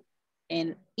 she,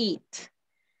 and it.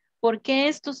 ¿Por qué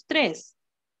estos tres?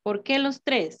 ¿Por qué los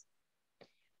tres?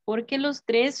 Porque los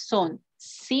tres son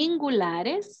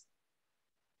singulares,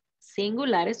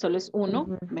 solo es uno,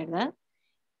 ¿verdad?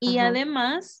 Y Ajá.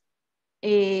 además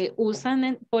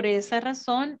usan por esa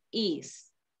razón is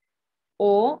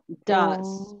o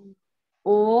does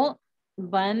o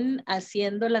van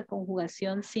haciendo la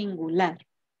conjugación singular.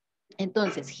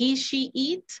 Entonces, he, she,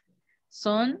 it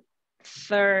son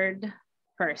third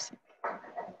person.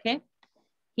 ¿Ok?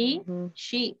 He,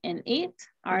 she, and it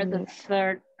are the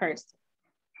third person.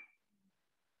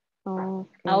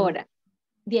 Okay. Ahora,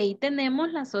 de ahí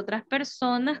tenemos las otras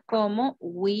personas como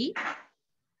we,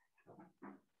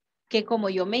 que como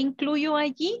yo me incluyo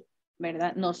allí,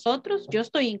 ¿verdad? Nosotros, yo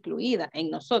estoy incluida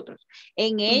en nosotros.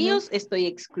 En ellos estoy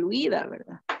excluida,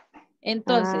 ¿verdad?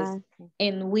 Entonces,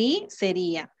 en we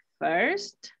sería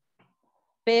first,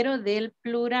 pero del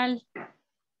plural.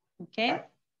 ¿Ok?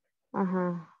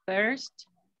 Ajá. First,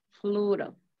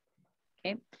 plural.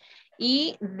 ¿Ok?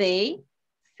 Y they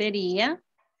sería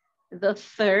the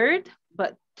third,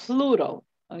 but plural.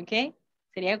 ¿Ok?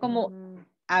 Sería como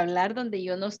hablar donde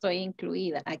yo no estoy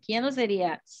incluida. Aquí ya no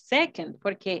sería second,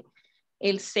 porque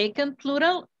el second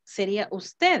plural sería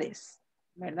ustedes,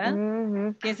 ¿verdad?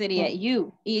 Que sería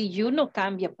you. Y you no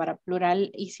cambia para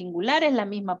plural y singular, es la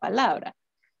misma palabra.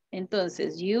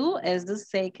 Entonces, you es the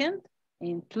second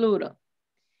in plural.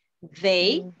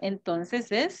 They,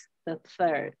 entonces, es the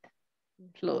third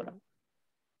plural.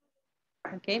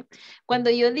 ¿Ok? Cuando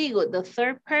yo digo the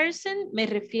third person, me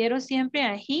refiero siempre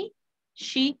a he,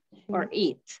 she, or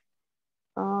it.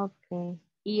 Okay.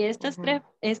 Y estos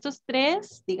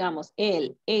tres, digamos,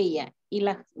 él, ella y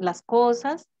las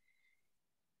cosas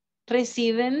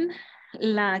reciben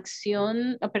la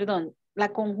acción, perdón,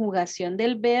 la conjugación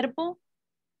del verbo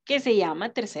que se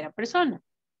llama tercera persona.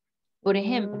 Por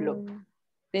ejemplo,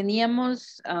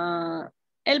 teníamos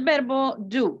el verbo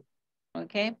do,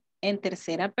 ¿ok? En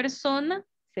tercera persona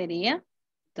sería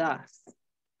does.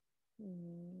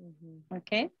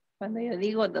 ¿Ok? Cuando yo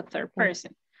digo the third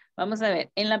person. Vamos a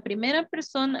ver, en la primera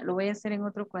persona, lo voy a hacer en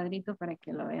otro cuadrito para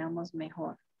que lo veamos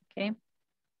mejor. ¿Ok?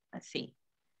 Así.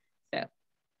 So,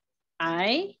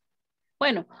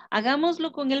 bueno,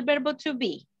 hagámoslo con el verbo to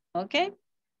be. ¿Ok?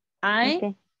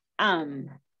 I am.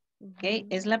 ¿Ok?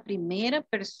 Es la primera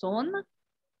persona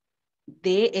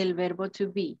del verbo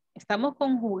to be. Estamos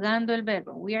conjugando el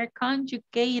verbo. We are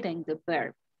conjugating the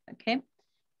verb. ¿Ok?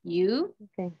 You.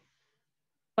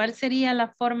 ¿Cuál sería la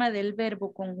forma del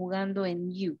verbo conjugando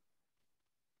en you?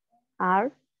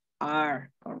 Are. Are,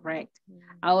 correct.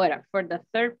 Ahora, for the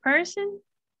third person,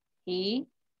 he,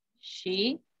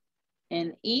 she,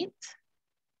 and it.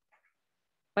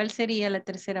 ¿Cuál sería la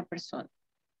tercera persona?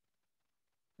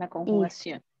 La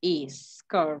conjugación. Is,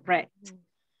 correct.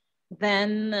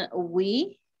 Then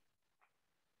we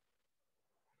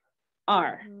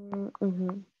are.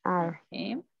 Are.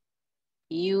 Okay.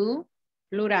 You,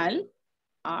 plural,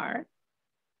 are,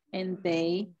 and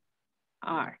they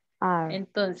are.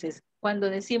 Entonces, cuando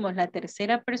decimos la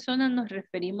tercera persona, nos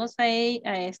referimos a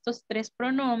estos tres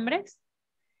pronombres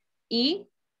y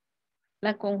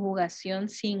la conjugación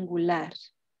singular.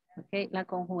 ¿Ok? La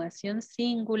conjugación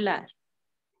singular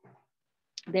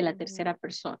de la tercera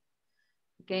persona.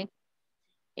 ¿Ok?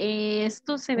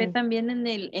 Esto se ve también en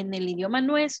el idioma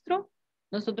nuestro.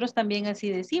 Nosotros también así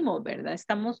decimos, ¿verdad?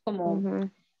 Estamos como,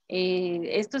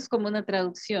 esto es como una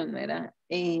traducción, ¿verdad?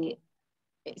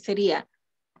 Sería,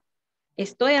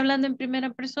 estoy hablando en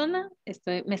primera persona,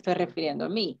 me estoy refiriendo a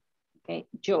mí, ¿okay?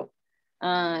 Yo.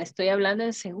 Estoy hablando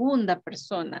en segunda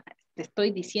persona, te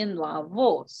estoy diciendo a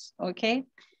vos, ¿ok?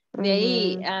 De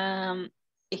ahí,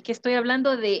 es que estoy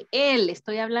hablando de él,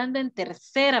 estoy hablando en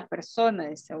tercera persona,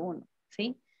 dice uno,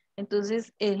 ¿sí?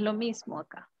 Entonces es lo mismo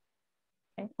acá.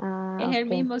 ¿Okay? Es el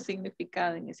mismo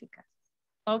significado en ese caso.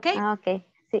 ¿Ok? Ok,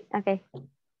 sí, ok.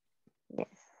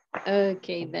 Yes.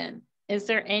 Okay, then. Is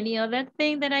there any other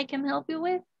thing that I can help you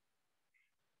with?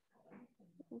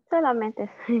 Solamente.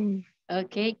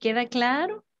 Ok, ¿queda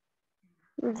claro?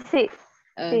 Sí,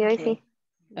 sí, hoy sí.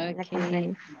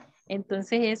 Ok.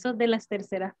 Entonces, eso de las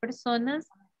terceras personas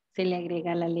se le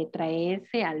agrega la letra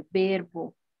S al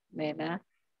verbo, ¿verdad?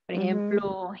 Por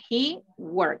ejemplo, he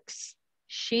works,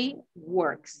 she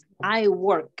works, I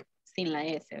work, sin la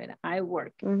S, ¿verdad? I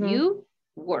work, you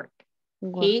work,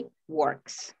 he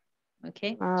works,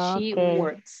 ok, she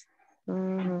works.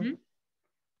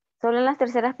 Solo en las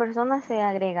terceras personas se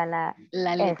agrega la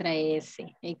letra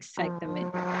S,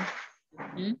 exactamente.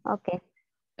 Ok.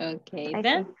 Okay,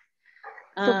 then.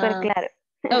 Súper claro.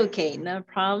 Okay, no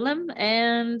problem.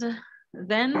 And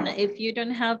then if you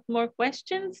don't have more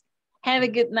questions, have a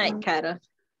good night, Caro.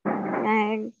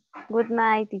 Good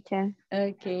night, teacher.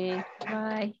 Okay,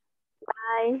 bye.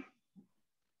 Bye.